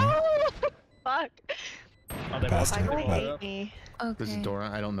open there. Fuck. Oh, they Past both it, They but- hate me. There's a door.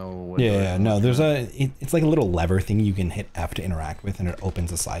 I don't know what. Yeah, door it yeah, is. no, there's it's like a little lever thing you can hit F to interact with, and it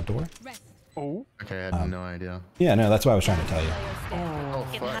opens a side door. Oh. Okay, I had no idea. Yeah, no, that's what I was trying to tell you. Oh,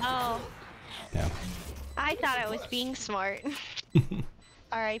 fuck. Hell. Yeah. I thought I was being smart.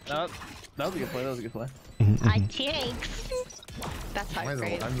 R.I.P. That was a good play. That was a good play. Thanks. That's how I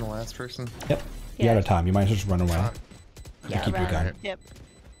phrase. I'm the last person. Yep. You out of time. You might as well just run away. Yeah, keep your run. gun. Yep.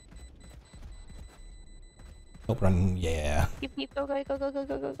 Oh, run. Yeah. Keep go go go go go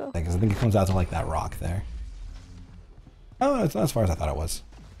go go go. Because I think it comes out to like that rock there. Oh, it's not as far as I thought it was.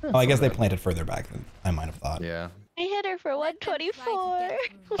 Oh, I guess they planted further back than I might have thought. Yeah. I hit her for 124.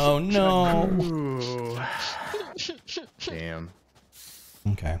 Oh no. Ooh. Damn.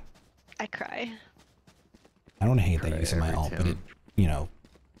 Okay. I cry. I don't hate that using my every ult, but it, you know,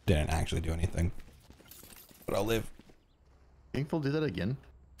 didn't actually do anything. But I'll live. Think they'll do that again?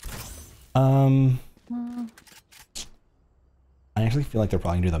 I actually feel like they're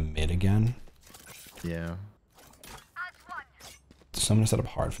probably gonna do the mid again. Yeah. So I'm gonna set up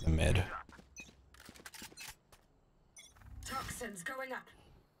hard for the mid. Toxins going up.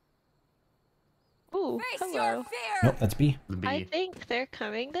 Ooh, hello. Nope, that's B. I think they're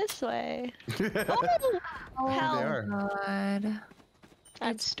coming this way. Oh, hell. They are. God.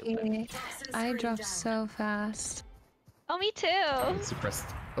 That's stupid. I dropped so fast. Oh, me too. Suppressed.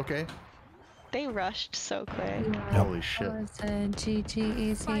 Okay. They rushed so quick. Holy shit. That was a GG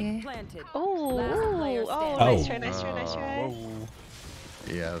easy. Oh, Oh. nice try, nice try, nice try.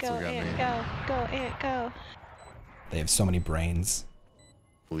 Yeah, that's Go, what got Ant, me. go, Ant, go. They have so many brains.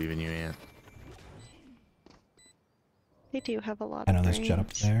 Believe in you, Ant. They do have a lot I know of there's Jet up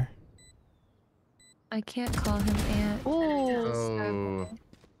brains. there. I can't call him Ant. Oh.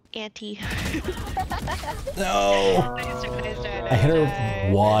 Auntie. No. Nice try, I hit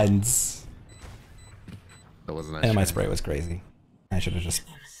her once. That wasn't nice. And my spray was crazy. I should have just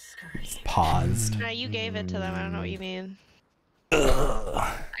paused. No, you gave it to them. I don't know what youan.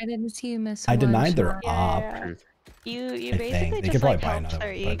 I didn't see you miss I one denied their shot. op. You I think. basically They just could probably like buy helped another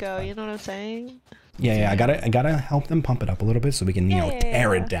their one, but ego. You know what I'm saying? Yeah, I gotta help them pump it up a little bit so we can, you know,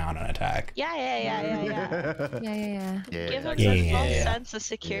 tear it down on attack. Yeah. Yeah. Give them Yeah, a yeah, false yeah. sense of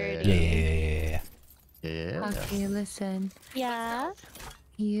security. Yeah. Okay, listen. Yeah.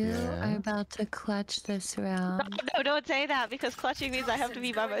 You Yeah. are about to clutch this round. No, don't say that because clutching means I have to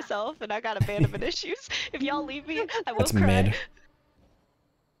be by myself and I got abandonment issues. If y'all leave me, I will That's cry. mid.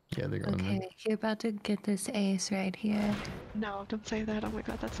 Yeah, they're going Okay, you're about to get this ace right here. No, don't say that. Oh my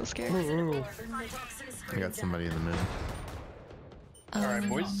god, that's so scary. I got somebody in the middle. Alright,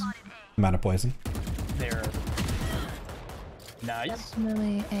 boys. I'm out of poison. They're nice.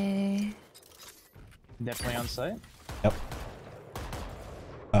 Definitely a. Definitely on site. Yep.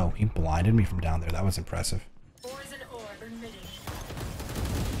 Oh, he blinded me from down there. That was impressive.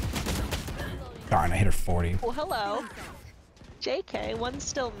 Darn, I hit her 40. Well, hello. JK, one's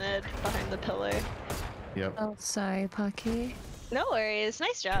still mid behind the pillar. Yep. Oh, sorry, Pocky. No worries.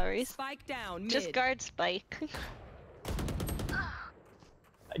 Nice job, Reese. Spike down. Just mid. guard Spike.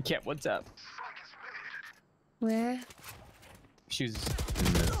 I can't. What's up? Where? Shoes.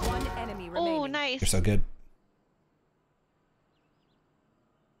 One enemy remaining. Oh, nice. You're so good.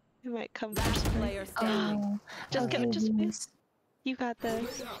 You might come Last first. player standing. Oh, Just okay, go, just Reese. you got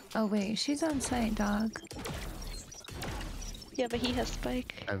this. Oh wait, she's on site, dog. Yeah, but he has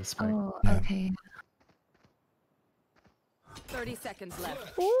Spike. I have a spike. Oh, Yeah. okay. 30 seconds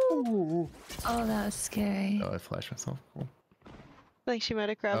left. Ooh. Oh, that was scary. Oh, I flashed myself. Cool. I think she might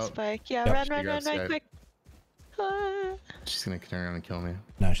have grabbed Oh. Spike. Yeah, Yep, run, she run, grabbed Spike. quick. Ah. She's gonna turn around and kill me.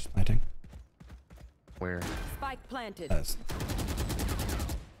 No, she's planting. Where? Spike planted.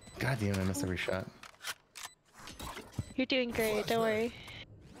 God damn it, I missed every shot. You're doing great, don't worry.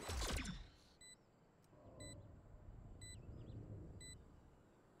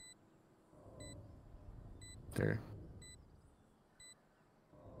 There.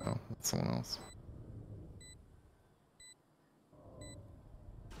 Oh, that's someone else.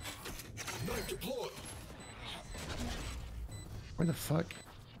 Where the fuck?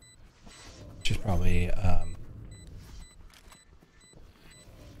 She's probably, Oh,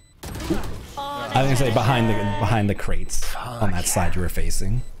 I was gonna say behind the crates on that side you were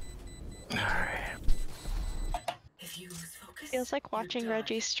facing. feel Feels like watching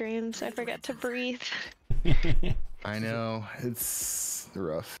Reggie streams. I forget to breathe. I know, it's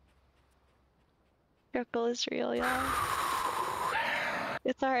rough. Struggle is real, y'all.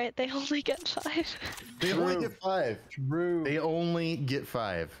 It's alright, they only get 5. They only get 5. True. They only get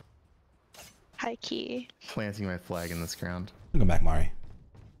 5. High key. Planting my flag in this ground. Go back, Mari.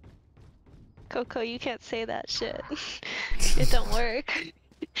 Coco, you can't say that shit. It don't work.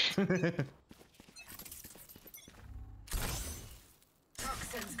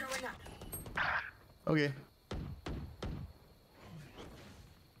 Toxins going up. Okay.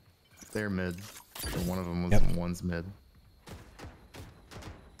 They're mid. Or one of them was one's mid.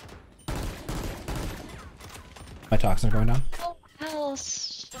 My toxins are going down. Oh,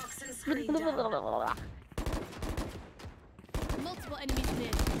 else. Multiple enemies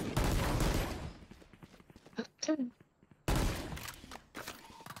mid.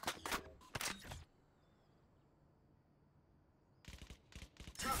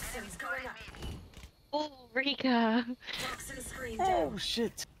 Toxins going up. Oh, Rika. Toxin screen Oh down.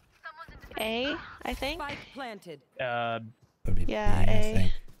 shit. A, I think. Spike planted. Yeah, B, A. I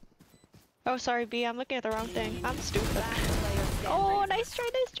think. Oh, sorry, B. I'm looking at the wrong thing. I'm stupid. Oh, nice try,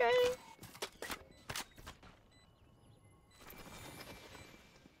 nice try.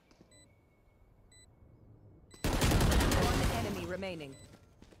 One enemy remaining.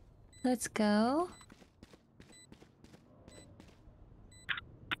 Let's go.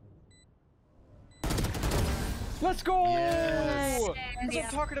 Let's go! Yes. That's what I'm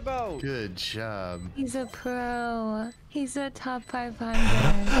talking about. Good job. He's a pro. He's a top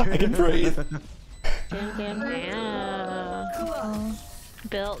 500. I can breathe. Cool.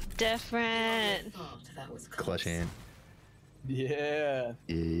 Built different. Clutch aim. Yeah.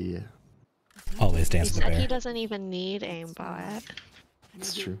 Yeah. Always dance with the He bear. doesn't even need aimbot.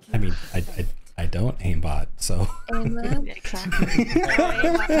 It's true. I mean, I don't aimbot, so. Exactly.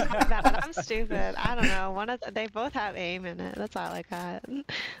 I'm stupid. I don't know. They both have aim in it. That's all I got.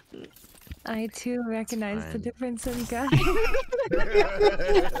 I too recognize the difference in guns.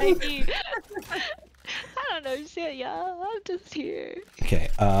 I don't know shit, y'all. I'm just here. Okay,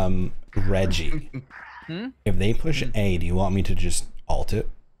 Reggie. If they push A, do you want me to just alt it?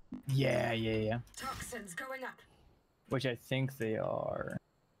 Yeah. Toxins going up. Which I think they are.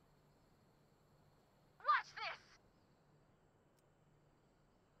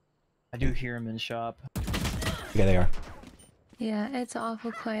 I do hear him in shop. Okay, they are. Yeah, it's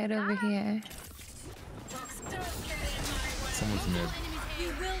awful quiet over here. Someone's mid. You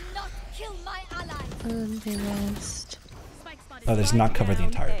will not kill my ally. Oh, they rest. Oh, there's not cover the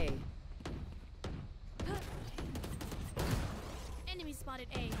entire. Enemy spotted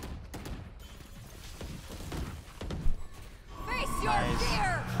A. Face your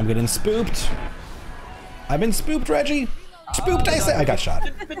fear. I'm getting spooked. I've been spooked, Reggie. Spooked, I say. I got shot.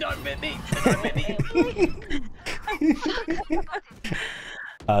 The dog bit me.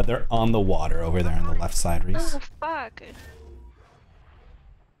 They're on the water over there on the left side, Reese. Oh, fuck.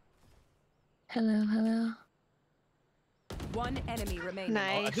 Hello, hello. One enemy remaining.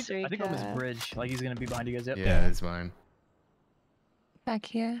 Nice, I think on this Rika. bridge, like he's gonna be behind you guys. Yep. Yeah, it's mine. Back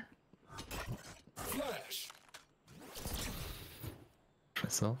here. Flash.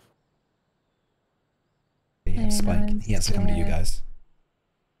 Myself. Yeah, Spike. He has to come to you guys.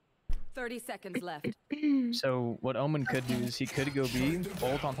 30 seconds left. So what Omen could do is he could go B,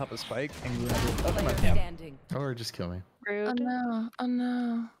 ult on top of Spike, and go Player Yeah. standing. Or just kill me. Oh Rude. no, oh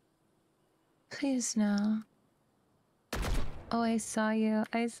no. Please no. Oh, I saw you.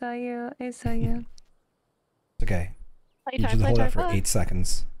 I saw you. I saw you. It's okay. You Playtime, just hold playtime, out for play. 8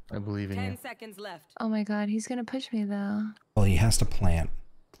 seconds. I believe in 10 you. seconds left. Oh my god, he's gonna push me though. Well, he has to plant.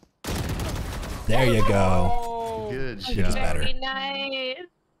 There you go. Good He's job. better. Very nice.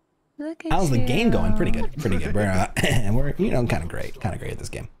 Look at How's the you. game going? Pretty good. Pretty good. And we're kind of great. Kind of great at this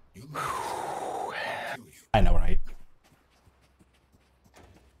game. I know, right?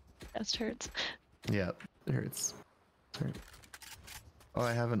 Chest hurts. Yeah, it hurts. It hurts. Oh,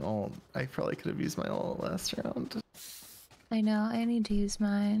 I have an ult. I probably could have used my ult last round. I know, I need to use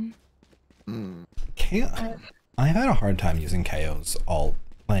mine. KO. I've had a hard time using KO's ult.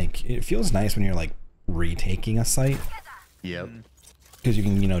 Like, it feels nice when you're like retaking a site. Yep. Because you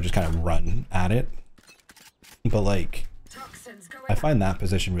can, just kind of run at it. But like, I find that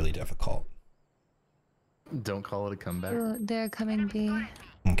position really difficult. Don't call it a comeback. Ooh, they're coming B.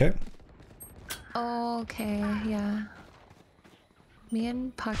 Okay. Okay, yeah. Me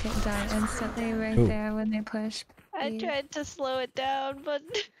and Pocket die instantly right Ooh. there when they push. I B. tried to slow it down, but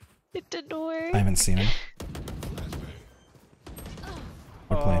it didn't work. I haven't seen him.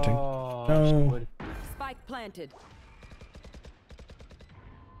 We're planting. No. Spike planted.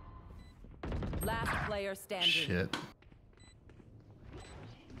 Last player standing. Shit.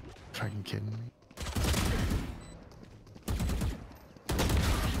 Fucking kidding me.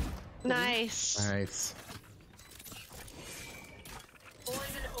 Nice. Nice.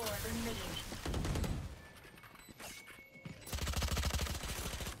 Poison orb emitting.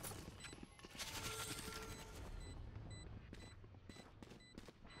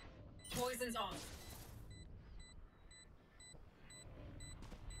 Poison's off.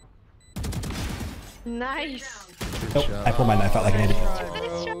 Nice. Nope, I pulled my knife out like an idiot.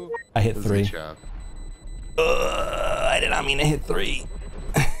 I hit 3. I did not mean to hit 3.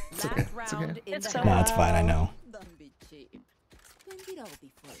 It's okay. It's okay. No, it's fine, I know. Don't be cheap. Spend it all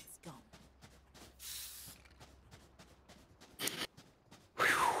before it's gone.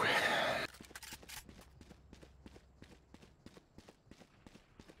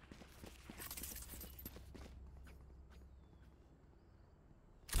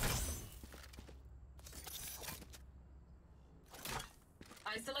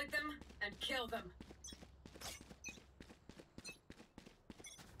 Isolate them and kill them.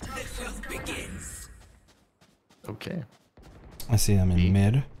 Begins. Okay. I see them in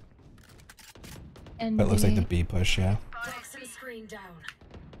mid. And But it looks like the B. B push, yeah. Toxin screen down.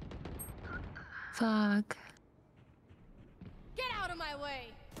 Fuck. Get out of my way.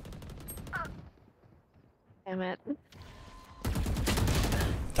 Damn it.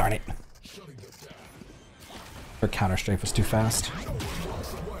 Darn it. Her counter strafe was too fast.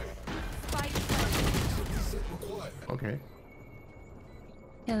 Okay.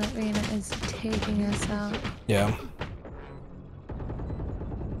 Yeah, that Reyna is taking us out. Yeah.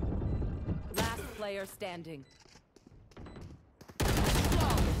 Last player standing.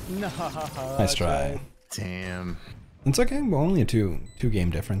 Nice try. Damn. It's okay. Well, only a two game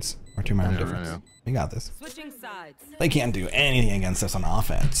difference or 2 round difference. We got this. Switching sides. They can't do anything against us on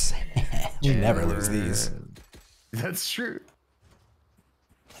offense. We never lose these. That's true.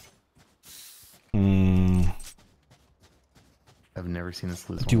 I've never seen this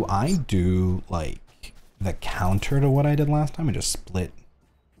lose. Do I do like the counter to what I did last time and just split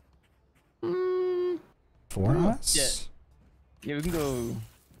for us? Yeah, we can go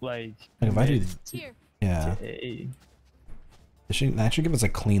like If I do, Here. yeah. A. That should give us a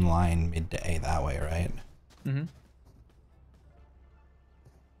clean line mid to A that way, right? Mm-hmm.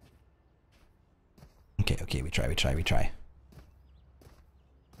 Okay, we try.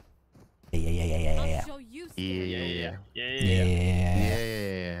 Yeah.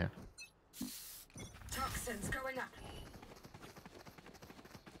 Toxins going up.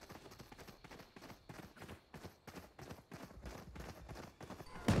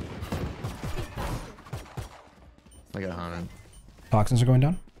 I got 100. Toxins are going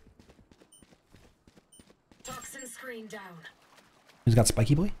down. Toxin screen down. Who's got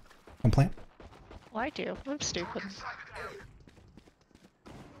spiky boy on plant? Well, I do. I'm stupid.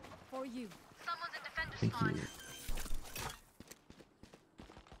 For you. Someone's in defender Thank spawn. you.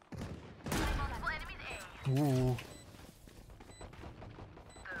 Ooh.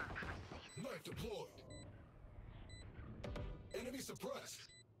 Knife deployed. Enemy suppressed.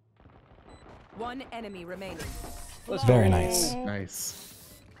 One enemy remaining. Very nice. Nice.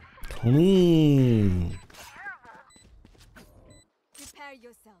 Clean. Prepare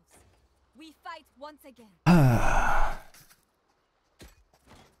yourselves. We fight once again. I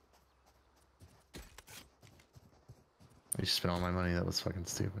just spent all my money. That was fucking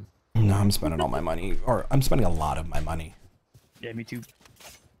stupid. No, I'm spending all my money, or I'm spending a lot of my money. Yeah, me too.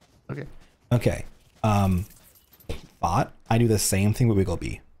 Okay. Okay. Bot, I do the same thing, but we go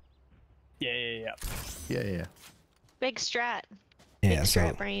B. Yeah. Yeah. Big strat. Yeah, Big so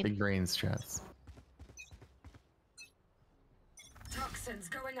strat brain. Big brain strats. Toxins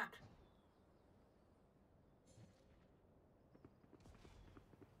going up.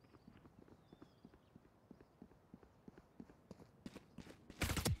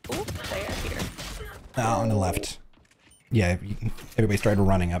 Oop, they're here. on the left. Yeah, everybody started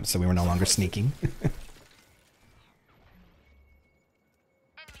running up, so we were no longer sneaking.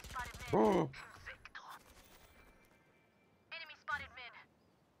 Oh.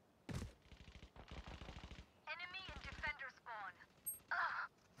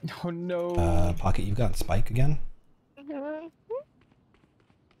 Oh no. Pocket, you've got Spike again?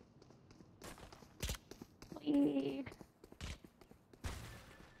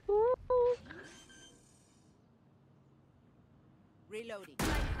 Reloading.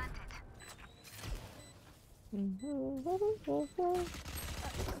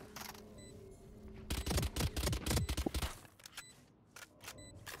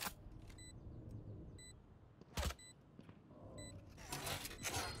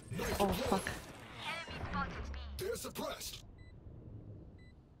 Oh fuck.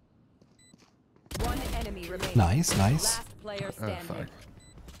 One enemy remaining. Nice, nice. Last player standing.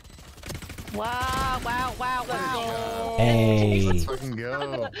 Wow, wow, wow, wow. Hey. Let's fucking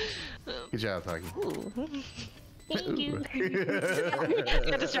go. Good job, Taki. Thank you.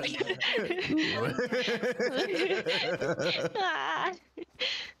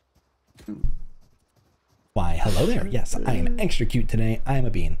 Why, hello there. Yes, I am extra cute today. I am a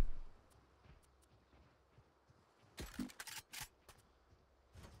bean.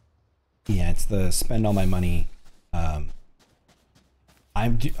 Yeah, it's the spend all my money.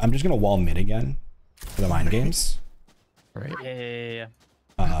 I'm just gonna wall mid again for the mind games. Right. Yeah.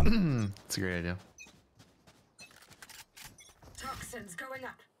 It's a great idea. Toxins going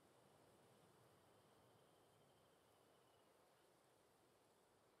up.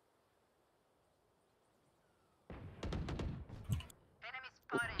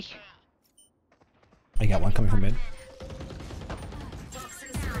 I got one coming from mid.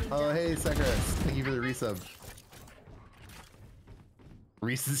 Oh, hey, Sakura. Thank you for the resub.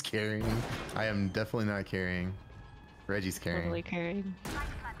 Reese is carrying. I am definitely not carrying. Reggie's carrying. Totally carrying.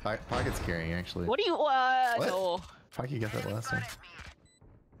 Pocket's carrying, actually. What do you want? What? No. Pocket got that last one.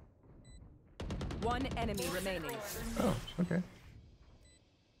 One enemy remaining. Oh, okay.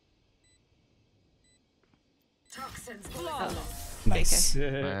 Toxins Nice.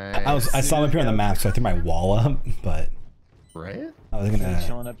 Nice. I saw him appear on the map, so I threw my wall up, but right? I was gonna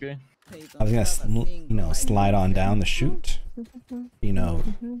Showing up here. you know, slide on down the chute. You know,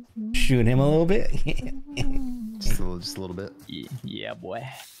 shoot him a little bit. just a little bit. Yeah, boy.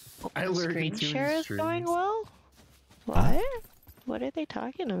 I learned Screen too share many is streams. going well? What? What are they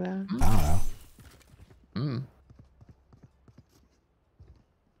talking about? I don't know.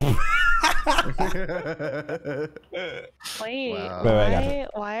 Wait, Wow.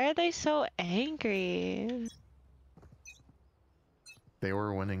 why are they so angry? They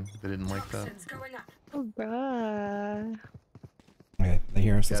were winning. They didn't like that. Oh, bruh. Okay, they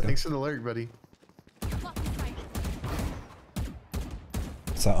hear us. Yeah, Let's go. thanks for the alert, buddy.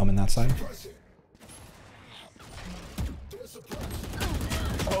 Saw Omen that side.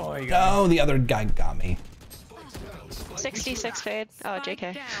 Oh, you No, the other guy got me. 66 fade. Oh,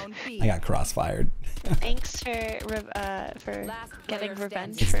 JK. I got crossfired. Thanks for getting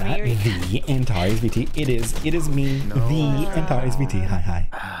revenge Is for that me. the Antares VT? It is me, the Antares VT. Hi, hi.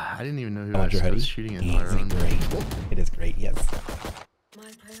 I didn't even know who I want your I hoodie. was shooting in Is it Valorant. great? It is great, yes.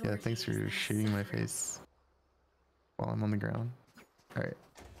 Yeah, thanks for shooting my face while I'm on the ground. Alright.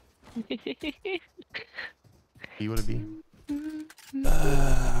 B, what a B.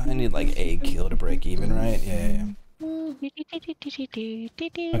 I need like a kill to break even, right? Yeah. Okay,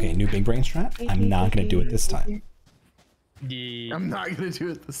 new big brain strat. I'm not gonna do it this time. Yeah. I'm not gonna do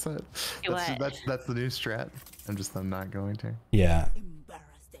it this time. Do what? That's the new strat. I'm not going to. Yeah.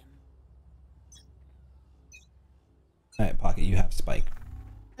 Alright, Pocket, you have spike.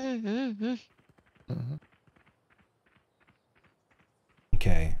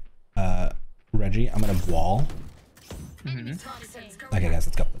 Okay. Reggie, I'm gonna wall. Okay, guys,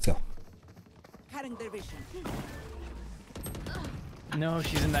 let's go. Let's go. No,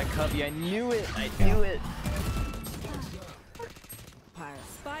 she's in that cubby. I knew it. I knew it.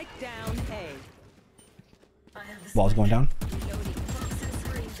 Spike down A. Wall's going down.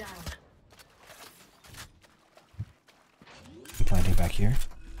 I'm planting back here.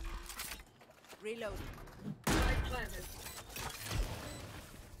 Reloading.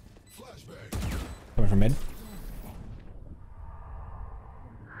 Coming from mid.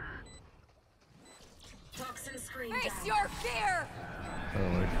 Face your fear! Oh,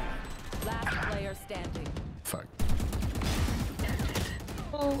 Lord. Last player standing. Fuck.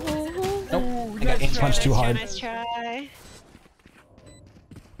 Nope. I got punched too hard. Nice try.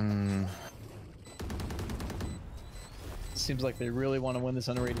 Seems like they really want to win this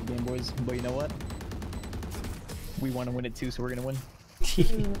underrated game, boys. But you know what? We want to win it too, so we're gonna win.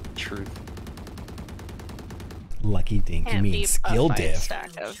 Truth. Lucky dink. You Can't mean beat a skill fight diff?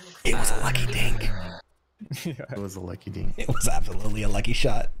 stack of- It was a lucky dink. It was a lucky dink. It was absolutely a lucky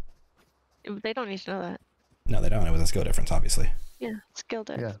shot. They don't need to know that. No, they don't. It was a skill difference, obviously. Yeah, skill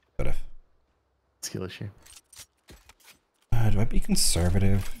diff. Yeah. Could have. Skill issue. Do I be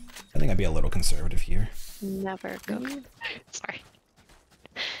conservative? I think I'd be a little conservative here. Never go. Sorry.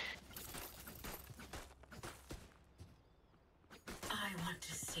 I want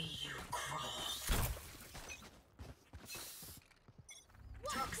to see you crawl.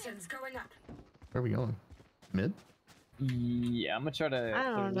 Toxins going up. Where are we going? Mid? Yeah, I'm gonna try to. I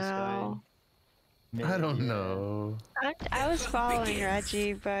don't clear this guy. know. I don't know. I was following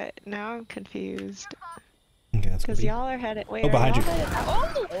Reggie, but now I'm confused. Okay, that's Because good. y'all are headed. Wait, Oh, are behind y'all you.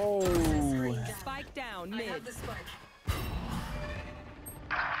 headed- Oh. Spike down mid.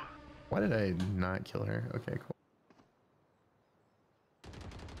 Why did I not kill her? Okay, cool.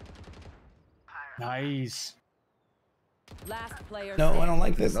 Nice. Last player. No, I don't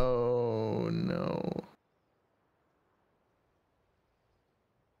like this. Oh no.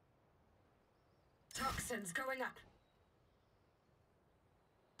 Toxins going up.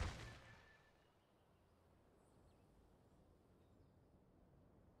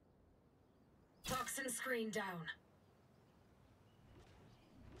 Toxin screen down.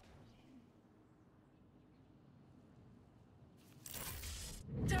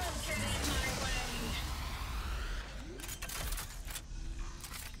 Don't get in my way.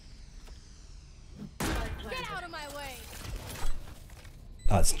 Get out of my way.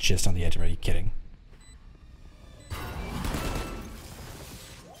 Oh, it's just on the edge. Are you kidding?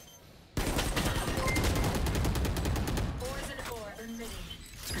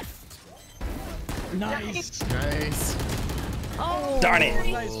 Nice. Nice. Oh, Darn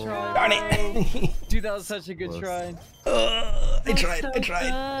it. Nice try. Darn it. Dude, that was such a good try. I tried. I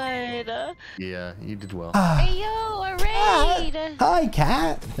tried. Good. Yeah, you did well. Hey yo, a raid! Hi,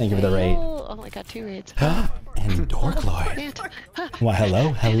 Cat. Thank you for the Hey, raid. yo. Oh my god, 2 raids. And Dork Lord. Man. Why, hello,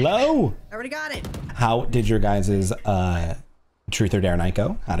 hello. I already got it. How did your guys' Truth or Dare night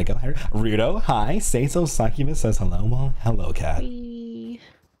go? How'd it go? Rudo, hi. Say So Succubus says hello. Well, hello, Cat.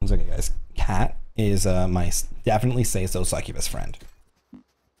 It's okay, guys. Cat is my definitely Say So Succubus friend.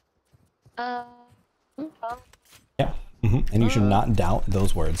 Yeah. And you should not doubt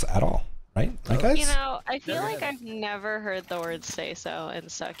those words at all. Right? Right, guys? You know, I feel like I've never heard the word say so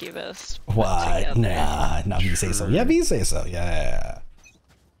and succubus. What? Nah, not me say so. Yeah, me say so. Yeah.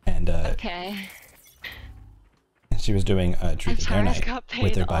 And Okay. she was doing Truth or Dare Antares night got paid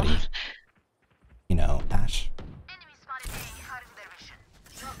with her buddy. off. You know, Ash.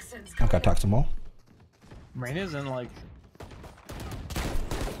 I've got Toxin Ball. Raina's in like.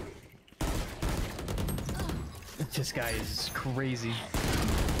 This guy is crazy.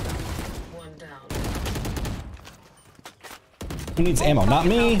 One down. Who needs ammo? Not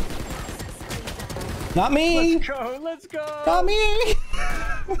me. Not me. Let's go. Let's go. Not me.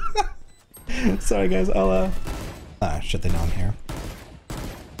 Sorry, guys. I'll shut the know I'm here.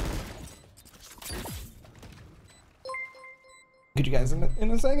 Get you guys in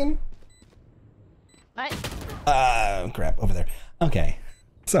a second. What? Crap, over there. Okay.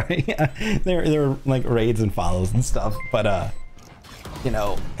 Sorry. there were like raids and follows and stuff, but you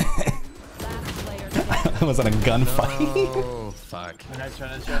know, I was on a gunfight. Oh fuck. Nice try.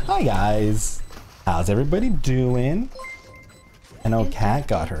 Hi guys. How's everybody doing? I know Kat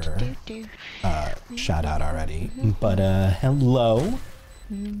got her shout out already, but hello.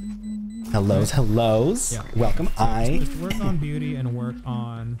 Hellos. Yeah. Welcome. Let's work on beauty and work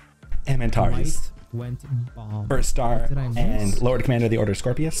on Antares. Went bomb. First star Did I miss? and Lord Commander of the Order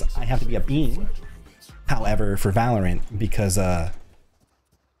Scorpius. I have to be a beam. However, for Valorant, because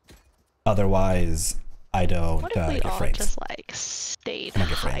otherwise I don't What if we get all frames. just like stayed I don't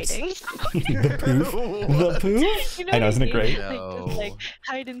get frames. hiding? The poof? The poof? You know I know, what isn't it mean? great? Like, just like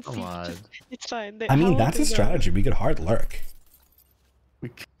hide and seek. Just, it's fine. I mean, How that's a would they know? strategy. We could hard lurk.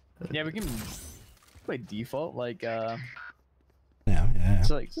 Yeah, we can play default like Yeah.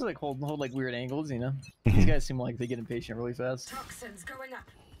 So like just like hold like weird angles, you know. Mhm. These guys seem like they get impatient really fast. Toxins going up.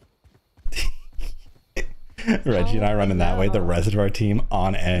 Reggie and I running that way. The rest of our team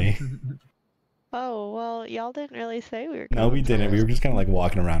on A. Oh well, y'all didn't really say we were. No, we didn't. We were just kind of like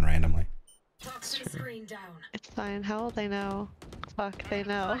walking around randomly. Toxin screen down. It's fine. How will they know? Fuck, they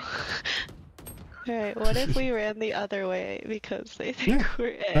know. Alright, what if we ran the other way because they think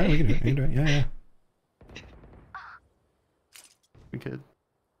we're A? Alright, we can do it. We can do it. Yeah. We could.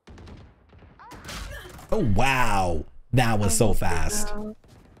 Oh wow, that was so fast.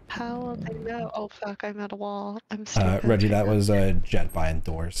 How will they know? Oh fuck, I'm at a wall. I'm stupid. Reggie, that was jet by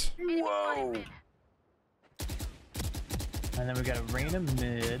doors. Whoa! And then we got a Reina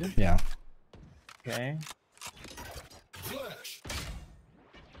mid. Yeah. Okay. Flash.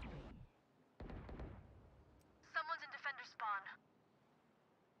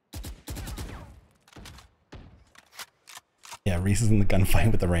 Yeah, Reese is in the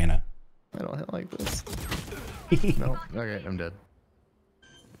gunfight with the Reyna. I don't hit like this. No. Okay, I'm dead.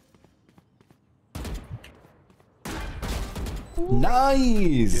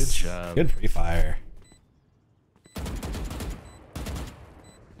 Nice. Good job. Good free fire.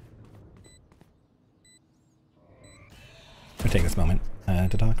 I'll take this moment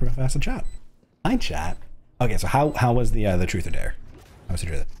to talk real fast to chat. Hi, chat. Okay, so how was the Truth or Dare?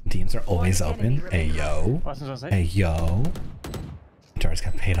 DMs are always open. Hey yo. Hey yo. Antares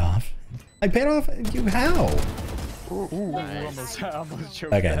got paid off. I paid off you how? Nice. Almost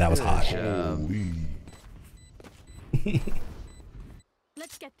choked Okay, that was hot.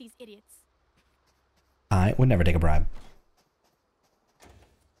 Let's get these idiots. I would never take a bribe.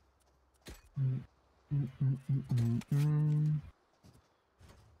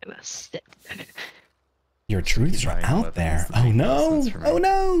 Your truths are out there. Oh no! Oh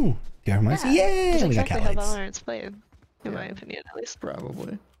no! Do you have mercy? Yeah! That's We got exactly how cat lights. Valorant's played, in my opinion, at least.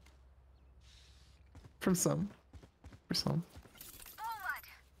 Probably. From some. For some.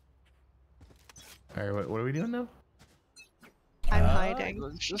 Alright, what are we doing now? I'm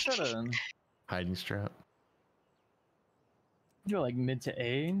hiding. Just try to Hiding strap. you're like mid to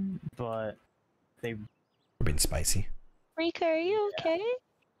A, but they We're being spicy. Rika, are you okay?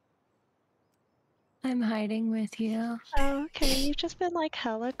 I'm hiding with you. Oh, okay. You've just been like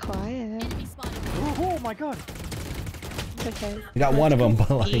hella quiet. Oh my god. Okay. We got one of them, but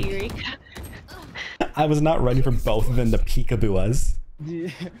like, Rika. I was not ready for both of them to peekaboo us. Yeah,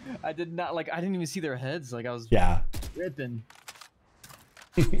 I did not like. I didn't even see their heads. Like I was. Yeah. Ripping.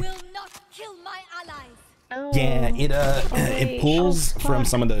 You will not kill my allies. Yeah, it wait. it pulls Oh, from fuck.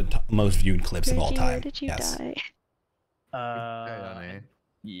 some of the most viewed clips of all Reggie, time. where did you Yes. die?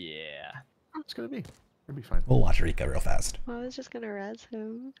 Yeah. It's gonna be. It'll be fine. We'll watch Rika real fast. I was just gonna res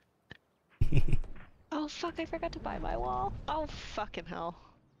him. Oh fuck, I forgot to buy my wall. Oh fucking hell.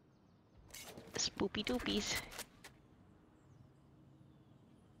 Spoopy doopies.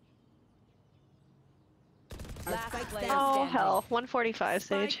 Last player Oh standing. hell, 145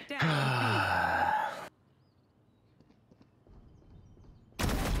 Sage.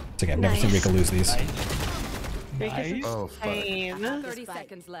 It's okay, I've never seen Nice. Rika lose these. Rika's Oh fuck. insane. 30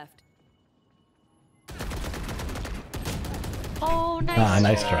 seconds left. Oh, nice. Ah,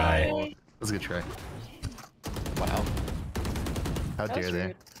 nice try. That was a good try. Wow. How That was dare they?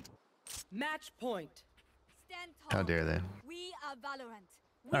 rude. Match point. Stand tall. How dare they? We are Valorant.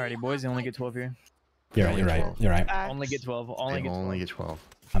 Alrighty, boys. They only get 12 here. You're right, you're right, you're right. Only get 12. Only They get 12. only get 12.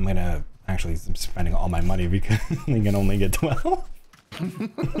 I'm gonna actually I'm spending all my money because you can only get 12.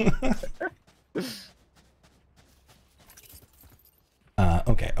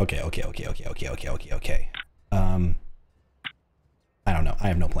 Okay. I don't know. I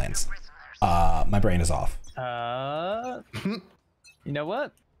have no plans. My brain is off. You know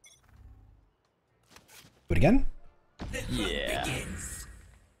what? Do it again? Yeah.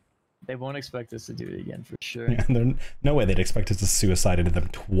 They won't expect us to do it again for sure. Yeah, there's no way they'd expect us to suicide into them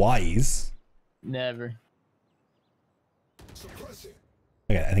twice. Never.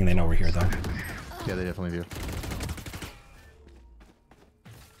 Okay, I think they know we're here though. Yeah, they definitely do.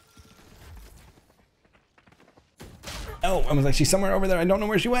 Oh, I was like, she's somewhere over there. I don't know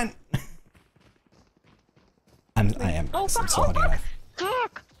where she went. I am. Oh, I'm fuck, still oh, holding a knife.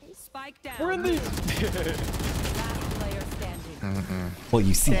 Fuck! Spike down. We're in these. Last player standing. Well,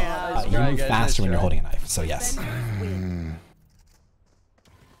 you see, Yeah, you move faster when you're holding a knife. So yes.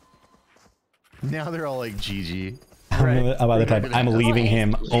 Now they're all like GG. About the time I'm leaving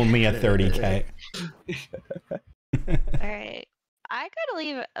him only at 30k. Alright. I gotta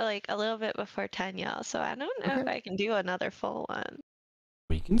leave like a little bit before 10, y'all, so I don't know if I can do another full one.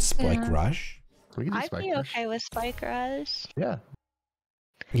 We can spike rush. We can do I'd Spike be Rush. okay with Spike Rush. Yeah.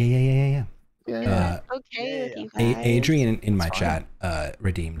 Yeah. Okay with you guys. Adrian in my chat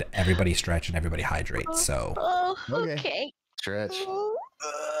redeemed everybody stretch and everybody hydrate. So Oh, okay. Stretch.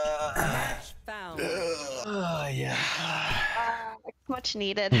 Found. Oh yeah. Much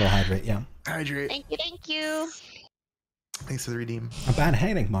needed. a little hydrate, yeah. Hydrate. Thank you. Thanks for the redeem. A bad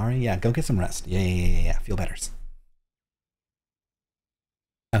headache, Mari. Yeah, go get some rest. Yeah. Feel better.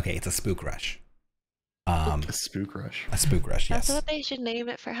 Okay, it's a spook rush. A spook rush. A spook rush, yes. That's what they should name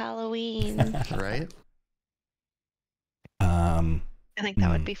it for Halloween. Right? I think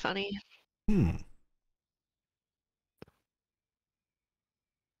that would be funny.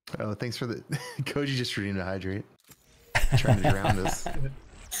 Oh, thanks for the Koji just redeemed a hydrate. Trying to drown us.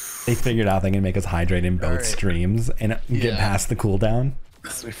 They figured out they can make us hydrate in both streams and get past the cooldown.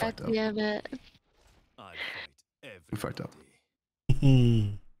 We fucked up. Damn it. We fucked up.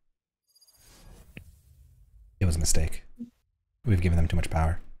 It was a mistake. We've given them too much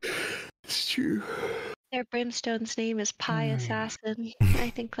power. It's true. Their brimstone's name is Pie Assassin. I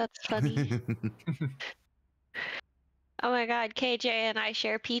think that's funny. Oh my god, KJ and I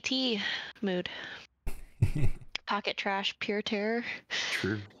share PT mood. Pocket trash, pure terror.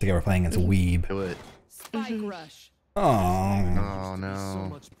 True. Together we're playing against Weeb. Do it. Spike rush. Oh. Oh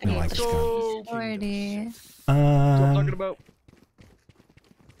no. I don't like this gun. Already. That's what I'm talking about.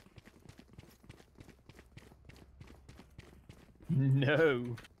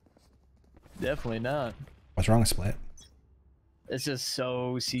 No. Definitely not. What's wrong with Split? It's just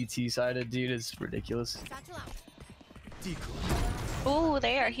so CT sided, dude. It's ridiculous. Ooh,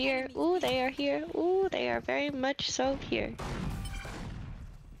 they are here. Ooh, they are here. Ooh, they are very much so here.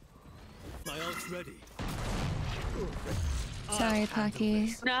 My ult's ready. Sorry,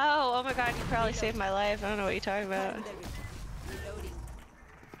 Pocky. No, oh my god, you probably saved my life. I don't know what you're talking about.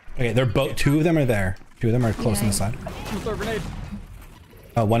 Okay, they're both. Two of them are there. Two of them are close on the side.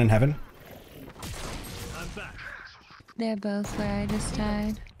 One in heaven. They're both where I just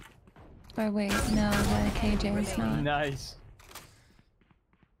died. Or wait, no, the KJ is not. Nice.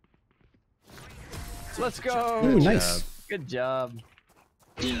 Let's go. Ooh, nice. Good job.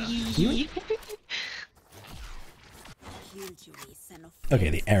 Okay,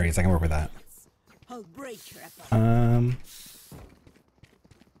 the Ares. I can work with that.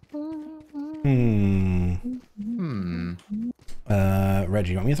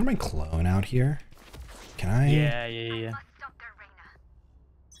 Reggie, you want me to throw my clone out here? Can I? Yeah.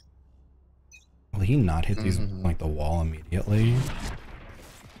 Will he not hit these like the wall immediately?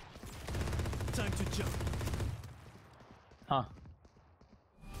 Time to jump. Huh.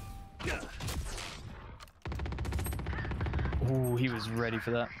 Ooh, he was ready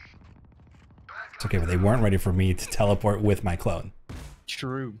for that. It's okay, but they weren't ready for me to teleport with my clone.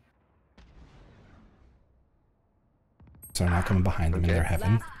 True. So I'm not coming behind them in their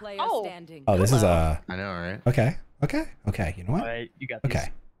heaven. Oh, This is I know, right? Okay. You know what? Alright, you got these.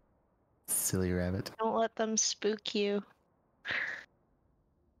 Okay. Silly rabbit. don't let them spook you.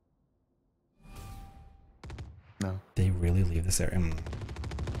 No. They really leave this area.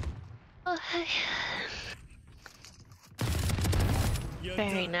 Okay.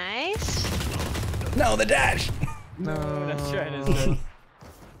 Very nice. No, the dash. No, that's right, isn't it?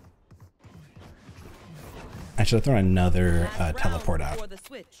 I should have thrown another teleport out.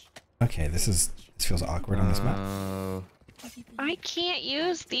 Okay, this feels awkward on this map. I can't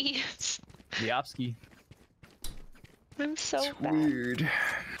use these. The Opski. I'm so bad. Weird.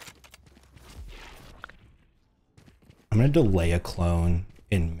 I'm gonna delay a clone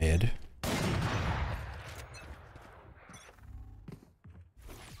in mid.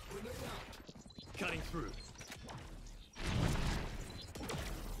 Cutting through.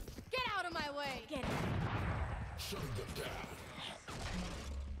 Get out of my way. Get Shutting them down.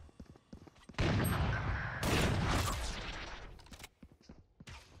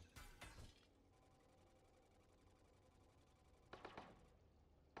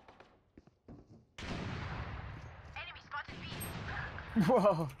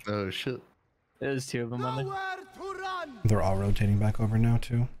 Whoa. Oh shit. There's two of them on there. They're all rotating back over now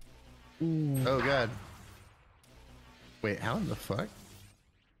too. Oh god. Wait, how in the fuck?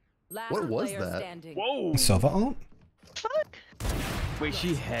 What was that? Whoa. Sova ult? Fuck. Wait,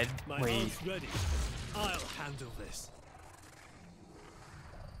 she had. My Wait. ult's ready. I'll handle this.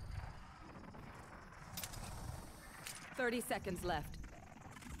 $30 seconds left.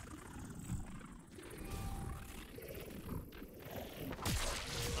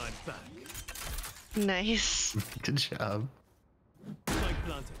 I'm back. Nice. Good job. Spike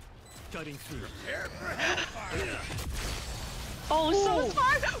planted. Cutting through. Oh, so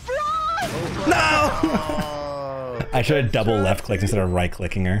smart, bro! No! I should have double left clicked instead of right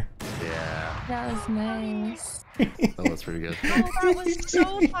clicking her. Yeah. That was nice. That was pretty good. Oh, that was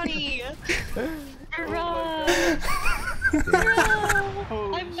so funny. Bro.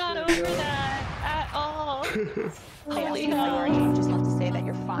 I'm not over that at all. Holy hell. You just have to say that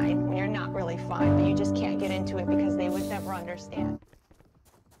you're fine when you're not really fine, but you just can't get into it because they would never understand.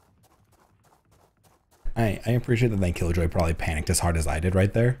 I appreciate that they Killjoy probably panicked as hard as I did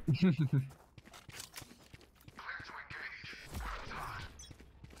right there.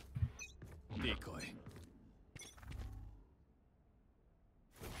 Decoy.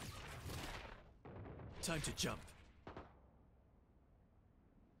 Time to jump.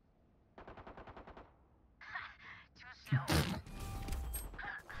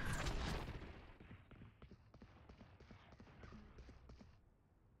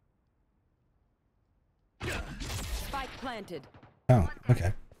 Spike planted. Oh,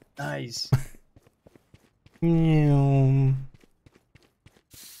 okay. Nice. Meow.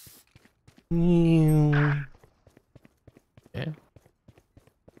 Meow. Yeah.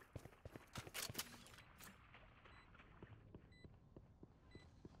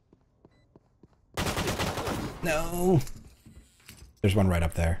 No. There's one right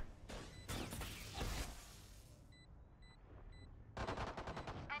up there.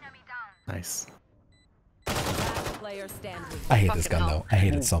 Nice. player standing. I hate this gun though. I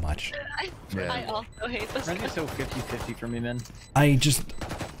hate it so much. I also hate this Frenzy's gun. so 50-50 for me, man.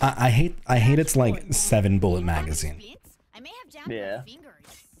 I hate its like 7-bullet magazine. Yeah.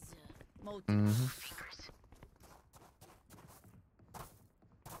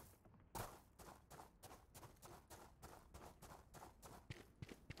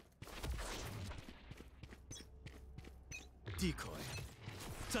 Decoy.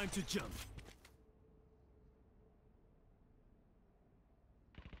 Time to jump.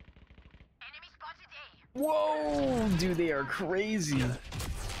 Whoa, dude, they are crazy.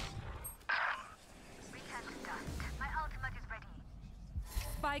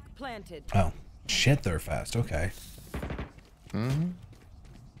 Spike planted. Oh, shit, they're fast. Okay. Mm-hmm.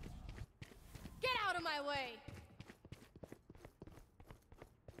 Get out of my way.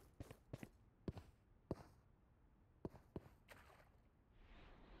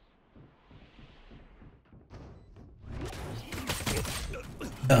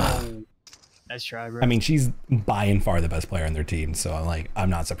 Ugh. Nice try, bro. I mean, she's by and far the best player on their team, so I'm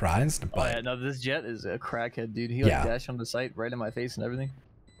not surprised. Oh, But yeah, no, this Jet is a crackhead, dude. He like Yeah. dashed on the site right in my face and everything.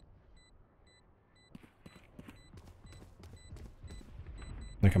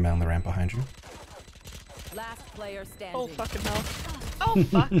 they're coming down the ramp behind you. Last player standing. Oh fucking hell. Oh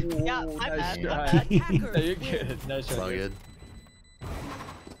fuck. Yeah, my bad. My bad. No, you're good. Nice try. It's all good.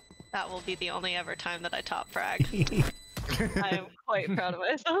 That will be the only ever time that I top frag. I am quite proud of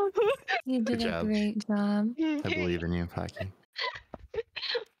myself. You did Good a job. great job. I believe in you, Paki.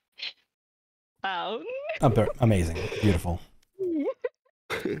 Wow. Amazing, beautiful.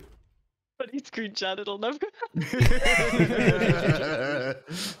 But he screenshot it'll never.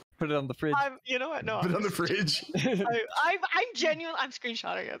 Put it on the fridge. You know what? No. Put it on the fridge. I'm genuine. I'm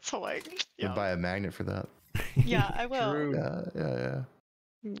screenshotting it. So like, We'll buy a magnet for that. yeah, I will. True.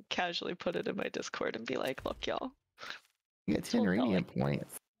 Yeah. Casually put it in my Discord and be like, look, y'all. You get 10 radiant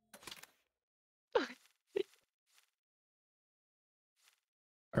points.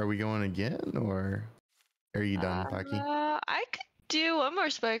 Are we going again, or are you done, Paki? I could do one more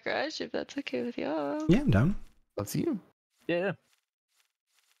Spike Rush if that's okay with y'all. Yeah, I'm down. Let's see you. Yeah.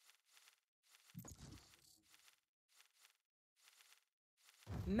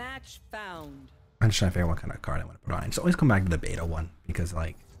 Match found. I'm just trying to figure out what kind of card I want to put on. I just always come back to the beta one because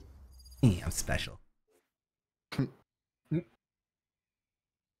like, I'm special.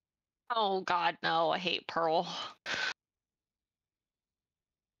 Oh god, no, I hate Pearl.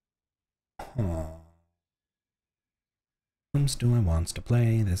 Whom's do I wants to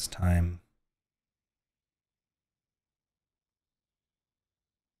play this time?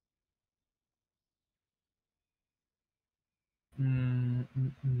 I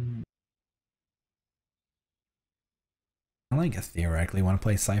like theoretically want to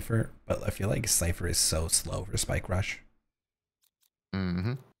play Cypher, but I feel like Cypher is so slow for Spike Rush.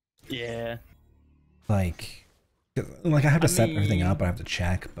 Mm-hmm. Yeah. Like I have to set everything up, I have to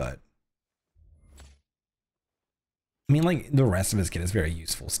check, but I mean, like the rest of his kit is very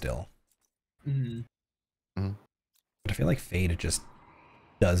useful still. Mm-hmm. But I feel like Fade just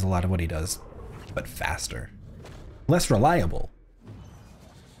does a lot of what he does, but faster, less reliable.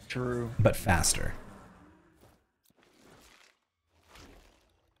 True. But faster.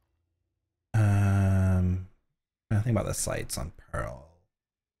 I think about the sights on Pearl.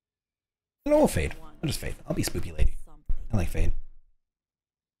 No, we'll Fade. I'll just Fade. I'll be Spoopy Lady. I like Fade.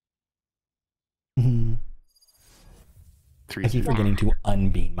 I keep forgetting to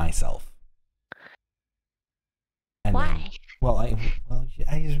unbean myself. And Why?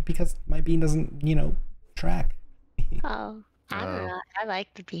 Because my bean doesn't, track. Oh, I don't know. I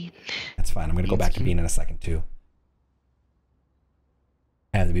like the bean. That's fine. I'm gonna go back to bean in a second too.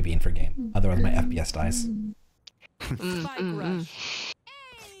 I have to be bean for game. Otherwise my FPS dies. Spike Rush.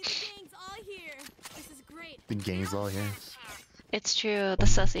 The gang's all here. It's true. The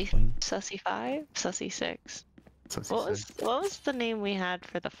Sussy 5, Sussy 6. What was the name we had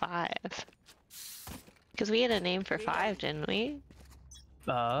for the 5? Because we had a name for 5, didn't we?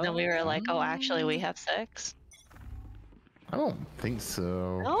 Then we were like, oh, actually, we have 6. I don't think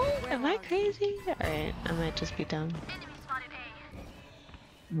so. No, am I crazy? All right, I might just be dumb.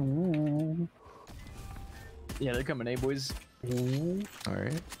 Ooh. Yeah, they're coming, boys. Ooh. All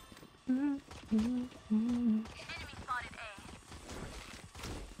right.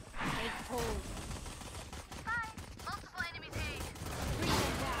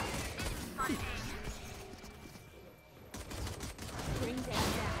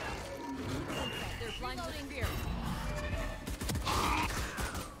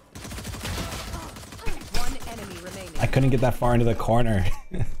 One enemy remaining. I couldn't get that far into the corner.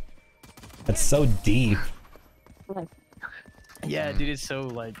 That's so deep. My Yeah, dude, it's so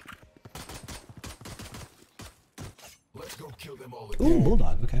like. Let's go kill them all. Ooh,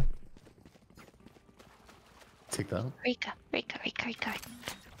 bulldog. Okay. Take that. Rika.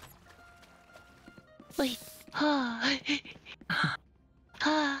 Wait. I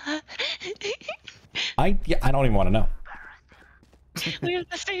don't even want to know. We have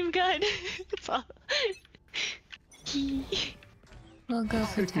the same gun. It's all. We'll go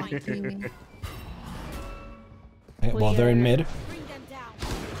protect you. Okay, well, they're in mid. Bring them down.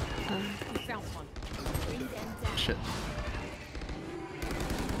 We found one. Bring them down. Shit.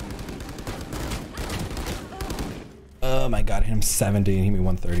 Oh my god, hit him 70 and hit me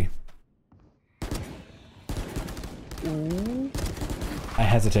 130. Ooh. I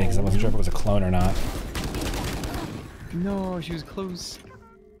hesitated because I wasn't sure if it was a clone or not. No, she was close.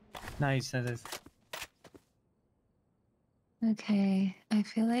 Nice. Okay, I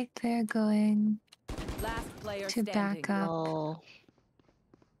feel like they're going Last player to standing. back up. Oh.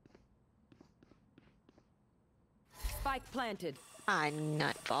 Spike planted. I'm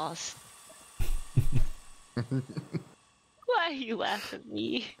nut boss. Why are you laughing at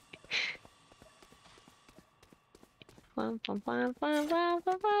me?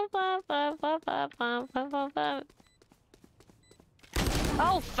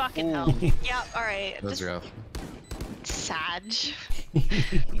 Oh, fucking hell. Yeah, alright. Those are off. Sag.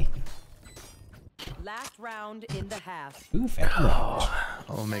 Last round in the half. Ooh, phantom range.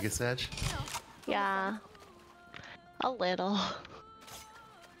 Oh, Mega Sag. Yeah. A little.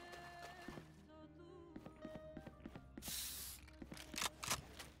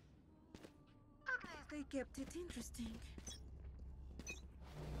 They kept it interesting.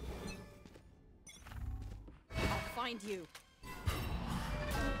 I'll find you.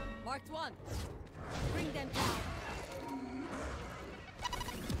 Marked one. Bring them down.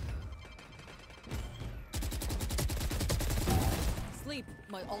 Sleep.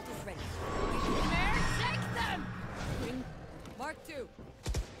 My ult is ready. Bear, take them. Bring. Mark two.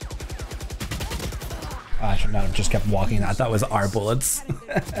 I should not have just kept walking that. That was our bullets.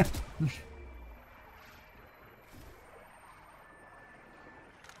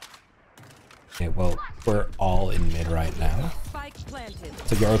 Okay, well, we're all in mid right now. Spike planted.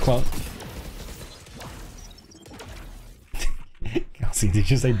 So you're a clone. Kelsey, did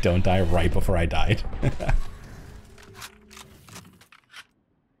you say don't die right before I died?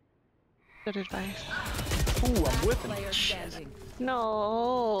 Good advice. Ooh, I'm with him. Player standing.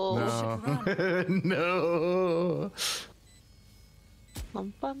 No. No.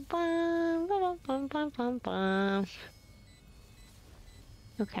 Bum, bum, bum, bum, bum, bum, bum, bum.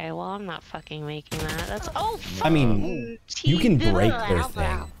 Okay, well, I'm not fucking making that. That's I mean, you can break their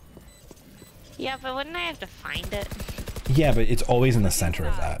thing. Yeah, but wouldn't I have to find it? Yeah, but it's always in the center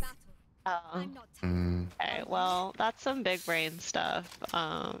of that. Oh. Okay, well, that's some big brain stuff.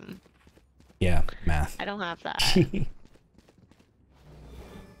 Yeah, math. I don't have that.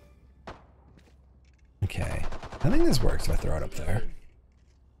 Okay. I think this works if I throw it up there.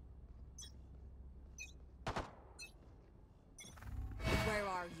 Where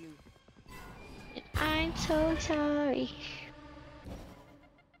are you? I'm so sorry.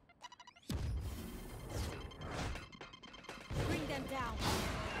 Bring them down.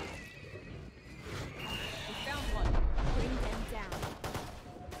 We found one. Bring them down.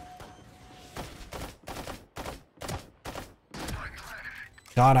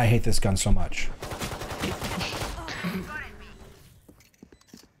 God, I hate this gun so much.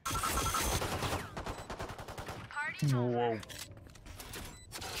 Whoa.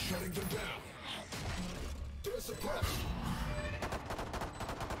 Shutting them down. They're suppressed.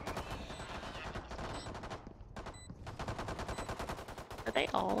 Are they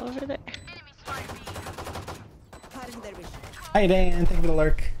all over there? Hi Dan, thank you for the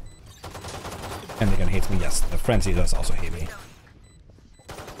lurk. And the gun hates me. Yes, the frenzy does also hate me.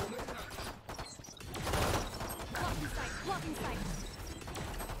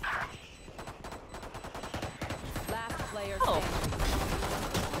 Last player Oh.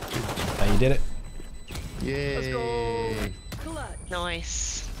 You did it. Yay. Let's go.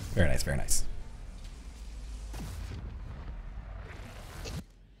 Nice. Very nice, very nice.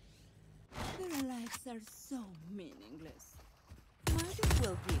 Their lives are so meaningless. Might as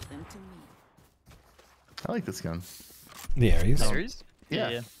well give them to me. I like this gun. The Ares. Ares?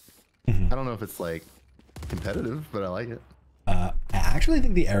 Yeah. Mhm. I don't know if it's like competitive, but I like it. I actually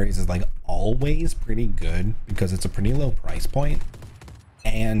think the Ares is like always pretty good because it's a pretty low price point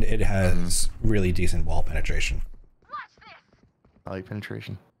and it has really decent wall penetration. I like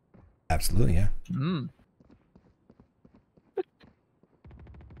penetration. Absolutely, yeah. Mm.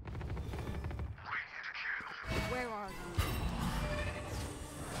 Where are you?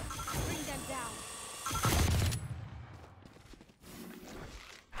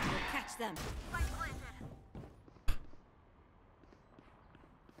 them.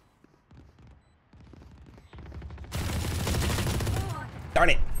 Darn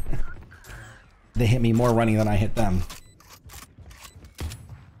it! They hit me more running than I hit them.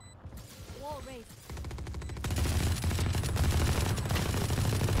 Wall raised.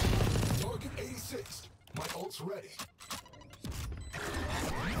 Target 86. My ult's ready.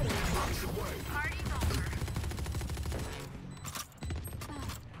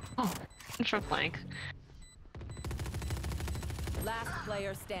 Oh, from flank. Last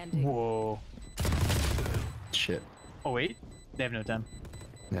player standing. Whoa. Shit. Oh wait, they have no time.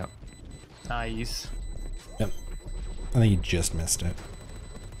 Yep. Nice. Yep. I think you just missed it.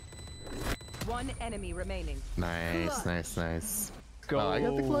 One enemy remaining. Nice, nice, nice. Go. Oh, I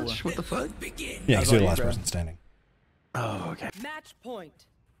got the clutch. What the fuck? Yeah, because you're the last person standing. Oh, okay. Match point.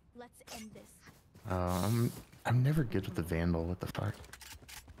 Let's end this. I'm never good with the Vandal. What the fuck?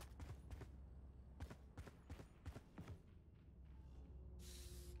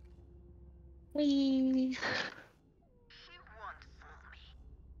 Whee.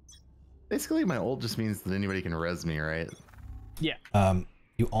 Basically, my ult just means that anybody can res me, right? Yeah.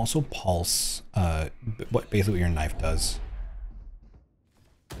 You also pulse. Basically what your knife does.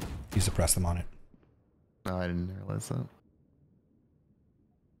 You suppress them on it. No, I didn't realize that.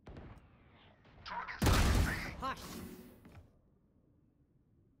 Hush.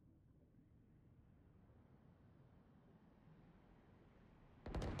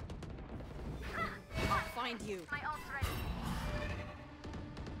 I'll find you. My ult's ready.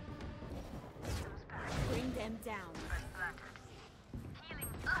 Bring them down.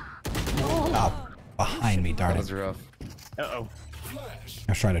 Oh, behind me, darn That it. was rough. Uh-oh.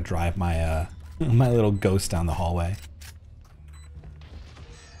 I was trying to drive my my little ghost down the hallway.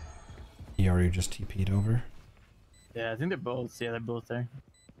 You already just TP'd over. Yeah, I think they're both. Yeah, they're both there.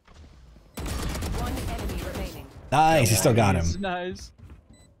 One enemy remaining. Nice, you still got him. Nice.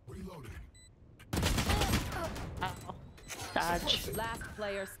 Dodge. Last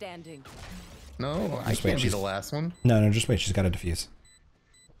player standing. No, I Just wait, can't be she's- the last one. No, just wait. She's got to defuse.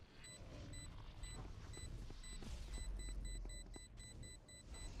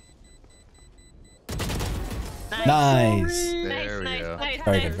 Nice. There we go.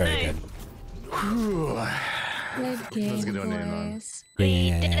 Very good, very good. Whew. Good game, Let's get to an end on. boys.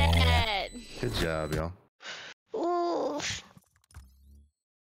 Yeah. Good job, y'all. Oof.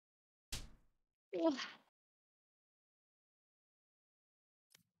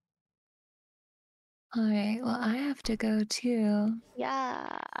 All right, well, I have to go too.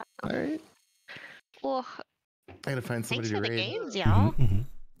 Yeah. All right. Well, I gotta find somebody thanks for to the raid. games, y'all.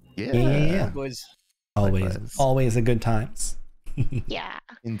 Yeah. Yeah. Boys. Always, Likewise. always a good times. Yeah.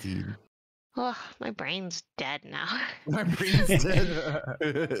 Indeed. Oh, my brain's dead now. My brain's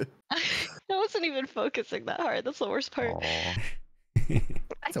dead. I wasn't even focusing that hard. That's the worst part. Aw.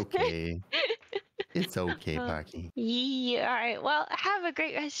 It's okay. It's okay, Pocky. Yeah. All right. Well, have a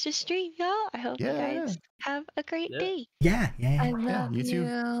great rest of stream, y'all. I hope you guys have a great day. Yeah. I love you too.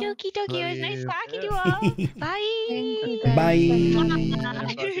 Dokie dokie. It was nice you. talking to you all. Bye. Thank you guys for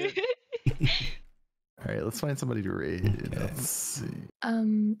having me. All right, let's find somebody to raid. Let's see.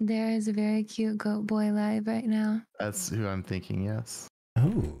 There is a very cute goat boy live right now. That's who I'm thinking. Yes.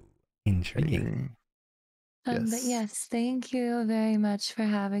 Oh, intriguing. But yes, thank you very much for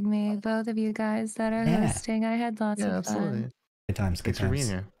having me. Both of you guys that are Yeah. hosting. I had lots Yeah, of absolutely. fun. Good times, good Thanks for being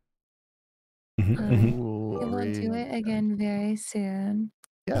times. here. We will do it again very soon.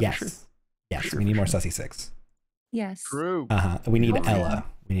 Yeah, yes. for sure. Yes, we need more Sussy 6. Yes. True. We need Okay. Ella.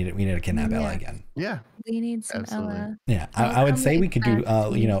 We need to kidnap Ella Yeah. again. Yeah. We need some Absolutely. Ella. Yeah, I'll I would come say we right could do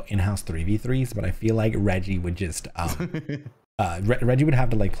back. in-house 3v3s, but I feel like Reggie would just Reggie would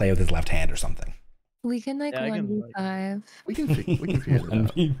have to like play with his left hand or something. We can like Yeah, I can, 1v5. We can figure it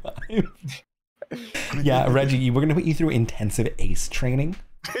out. 1v5. Yeah, Reggie, we're gonna put you through intensive ace training.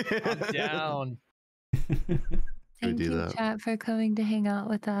 I'm down. Thank do you, that. chat, for coming to hang out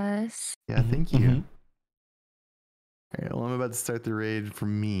with us. Yeah, thank you. All right, well, I'm about to start the raid for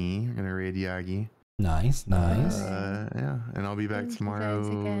me. I'm gonna raid Yagi. Nice, nice. Yeah, and I'll be back Thank you tomorrow guys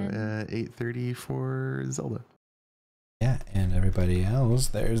again. at 8:30 for Zelda. Yeah, and everybody else,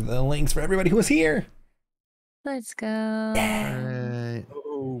 there's the links for everybody who was here. Let's go. All right.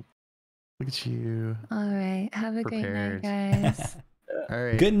 Oh. Look at you. All right. Have a Prepared. great night, guys. All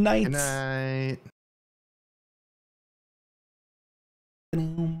right. Good night. Good night.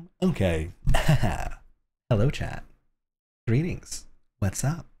 Okay. Hello, chat. Greetings. What's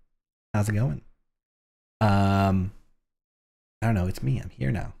up? How's it going? I don't know. It's me. I'm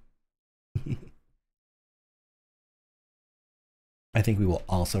here now. I think we will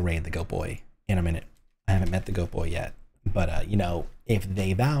also raid the Goat Boy in a minute. I haven't met the Goat Boy yet, but you know, if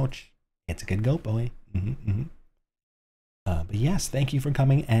they vouch, it's a good Goat Boy. But yes, thank you for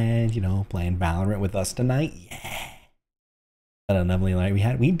coming and, you know, playing Valorant with us tonight. Yeah. What a lovely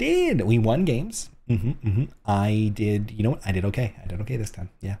night we did. We won games. I did, you know what? I did okay. I did okay this time.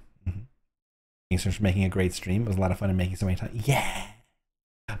 Yeah. Thanks for making a great stream. It was a lot of fun and making so many times. Yeah.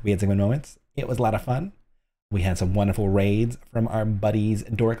 We had some good moments. It was a lot of fun. We had some wonderful raids from our buddies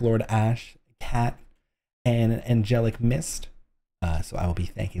Dork Lord Ash, Cat, and Angelic Mist. So I will be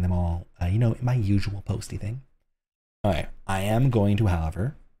thanking them all, you know, in my usual posty thing. All right. I am going to,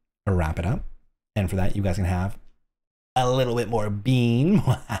 however, wrap it up. And for that, you guys can have a little bit more bean.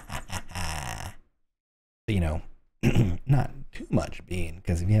 You know, not too much bean,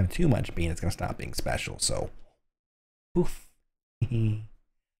 because if you have too much bean, it's going to stop being special. So, poof.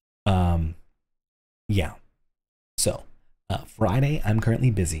 Yeah. So, Friday, I'm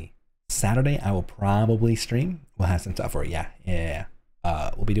currently busy. Saturday, I will probably stream. We'll have some stuff for it. Yeah.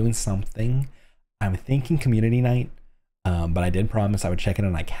 We'll be doing something. I'm thinking community night, but I did promise I would check in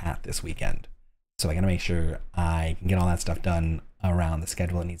on my cat this weekend. So I gotta make sure I can get all that stuff done around the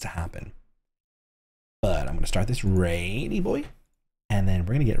schedule that needs to happen. But I'm gonna start this raidy boy, and then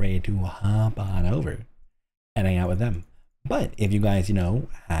we're gonna get ready to hop on over and hang out with them. But if you guys, you know,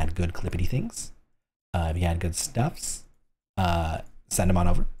 had good clippity things, if you had good stuffs, send them on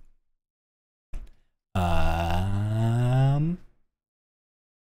over.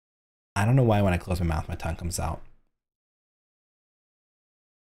 I don't know why when I close my mouth, my tongue comes out.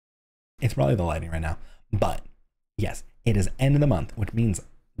 It's probably the lighting right now. But yes, it is end of the month, which means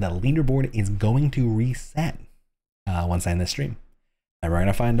the leaderboard is going to reset once I end this stream. And we're going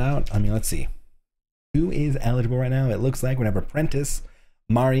to find out. I mean, let's see. Who is eligible right now? It looks like we have Apprentice,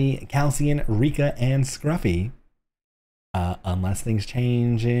 Mari, Calcian, Rika, and Scruffy. Unless things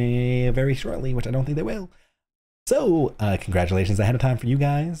change very shortly, which I don't think they will. So, congratulations ahead of time for you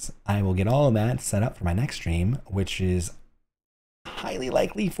guys. I will get all of that set up for my next stream, which is highly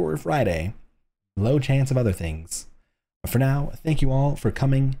likely for Friday. Low chance of other things. But for now, thank you all for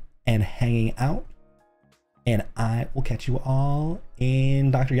coming and hanging out. And I will catch you all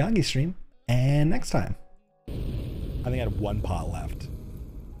in Dr. Yagi's stream and next time. I think I had one pot left.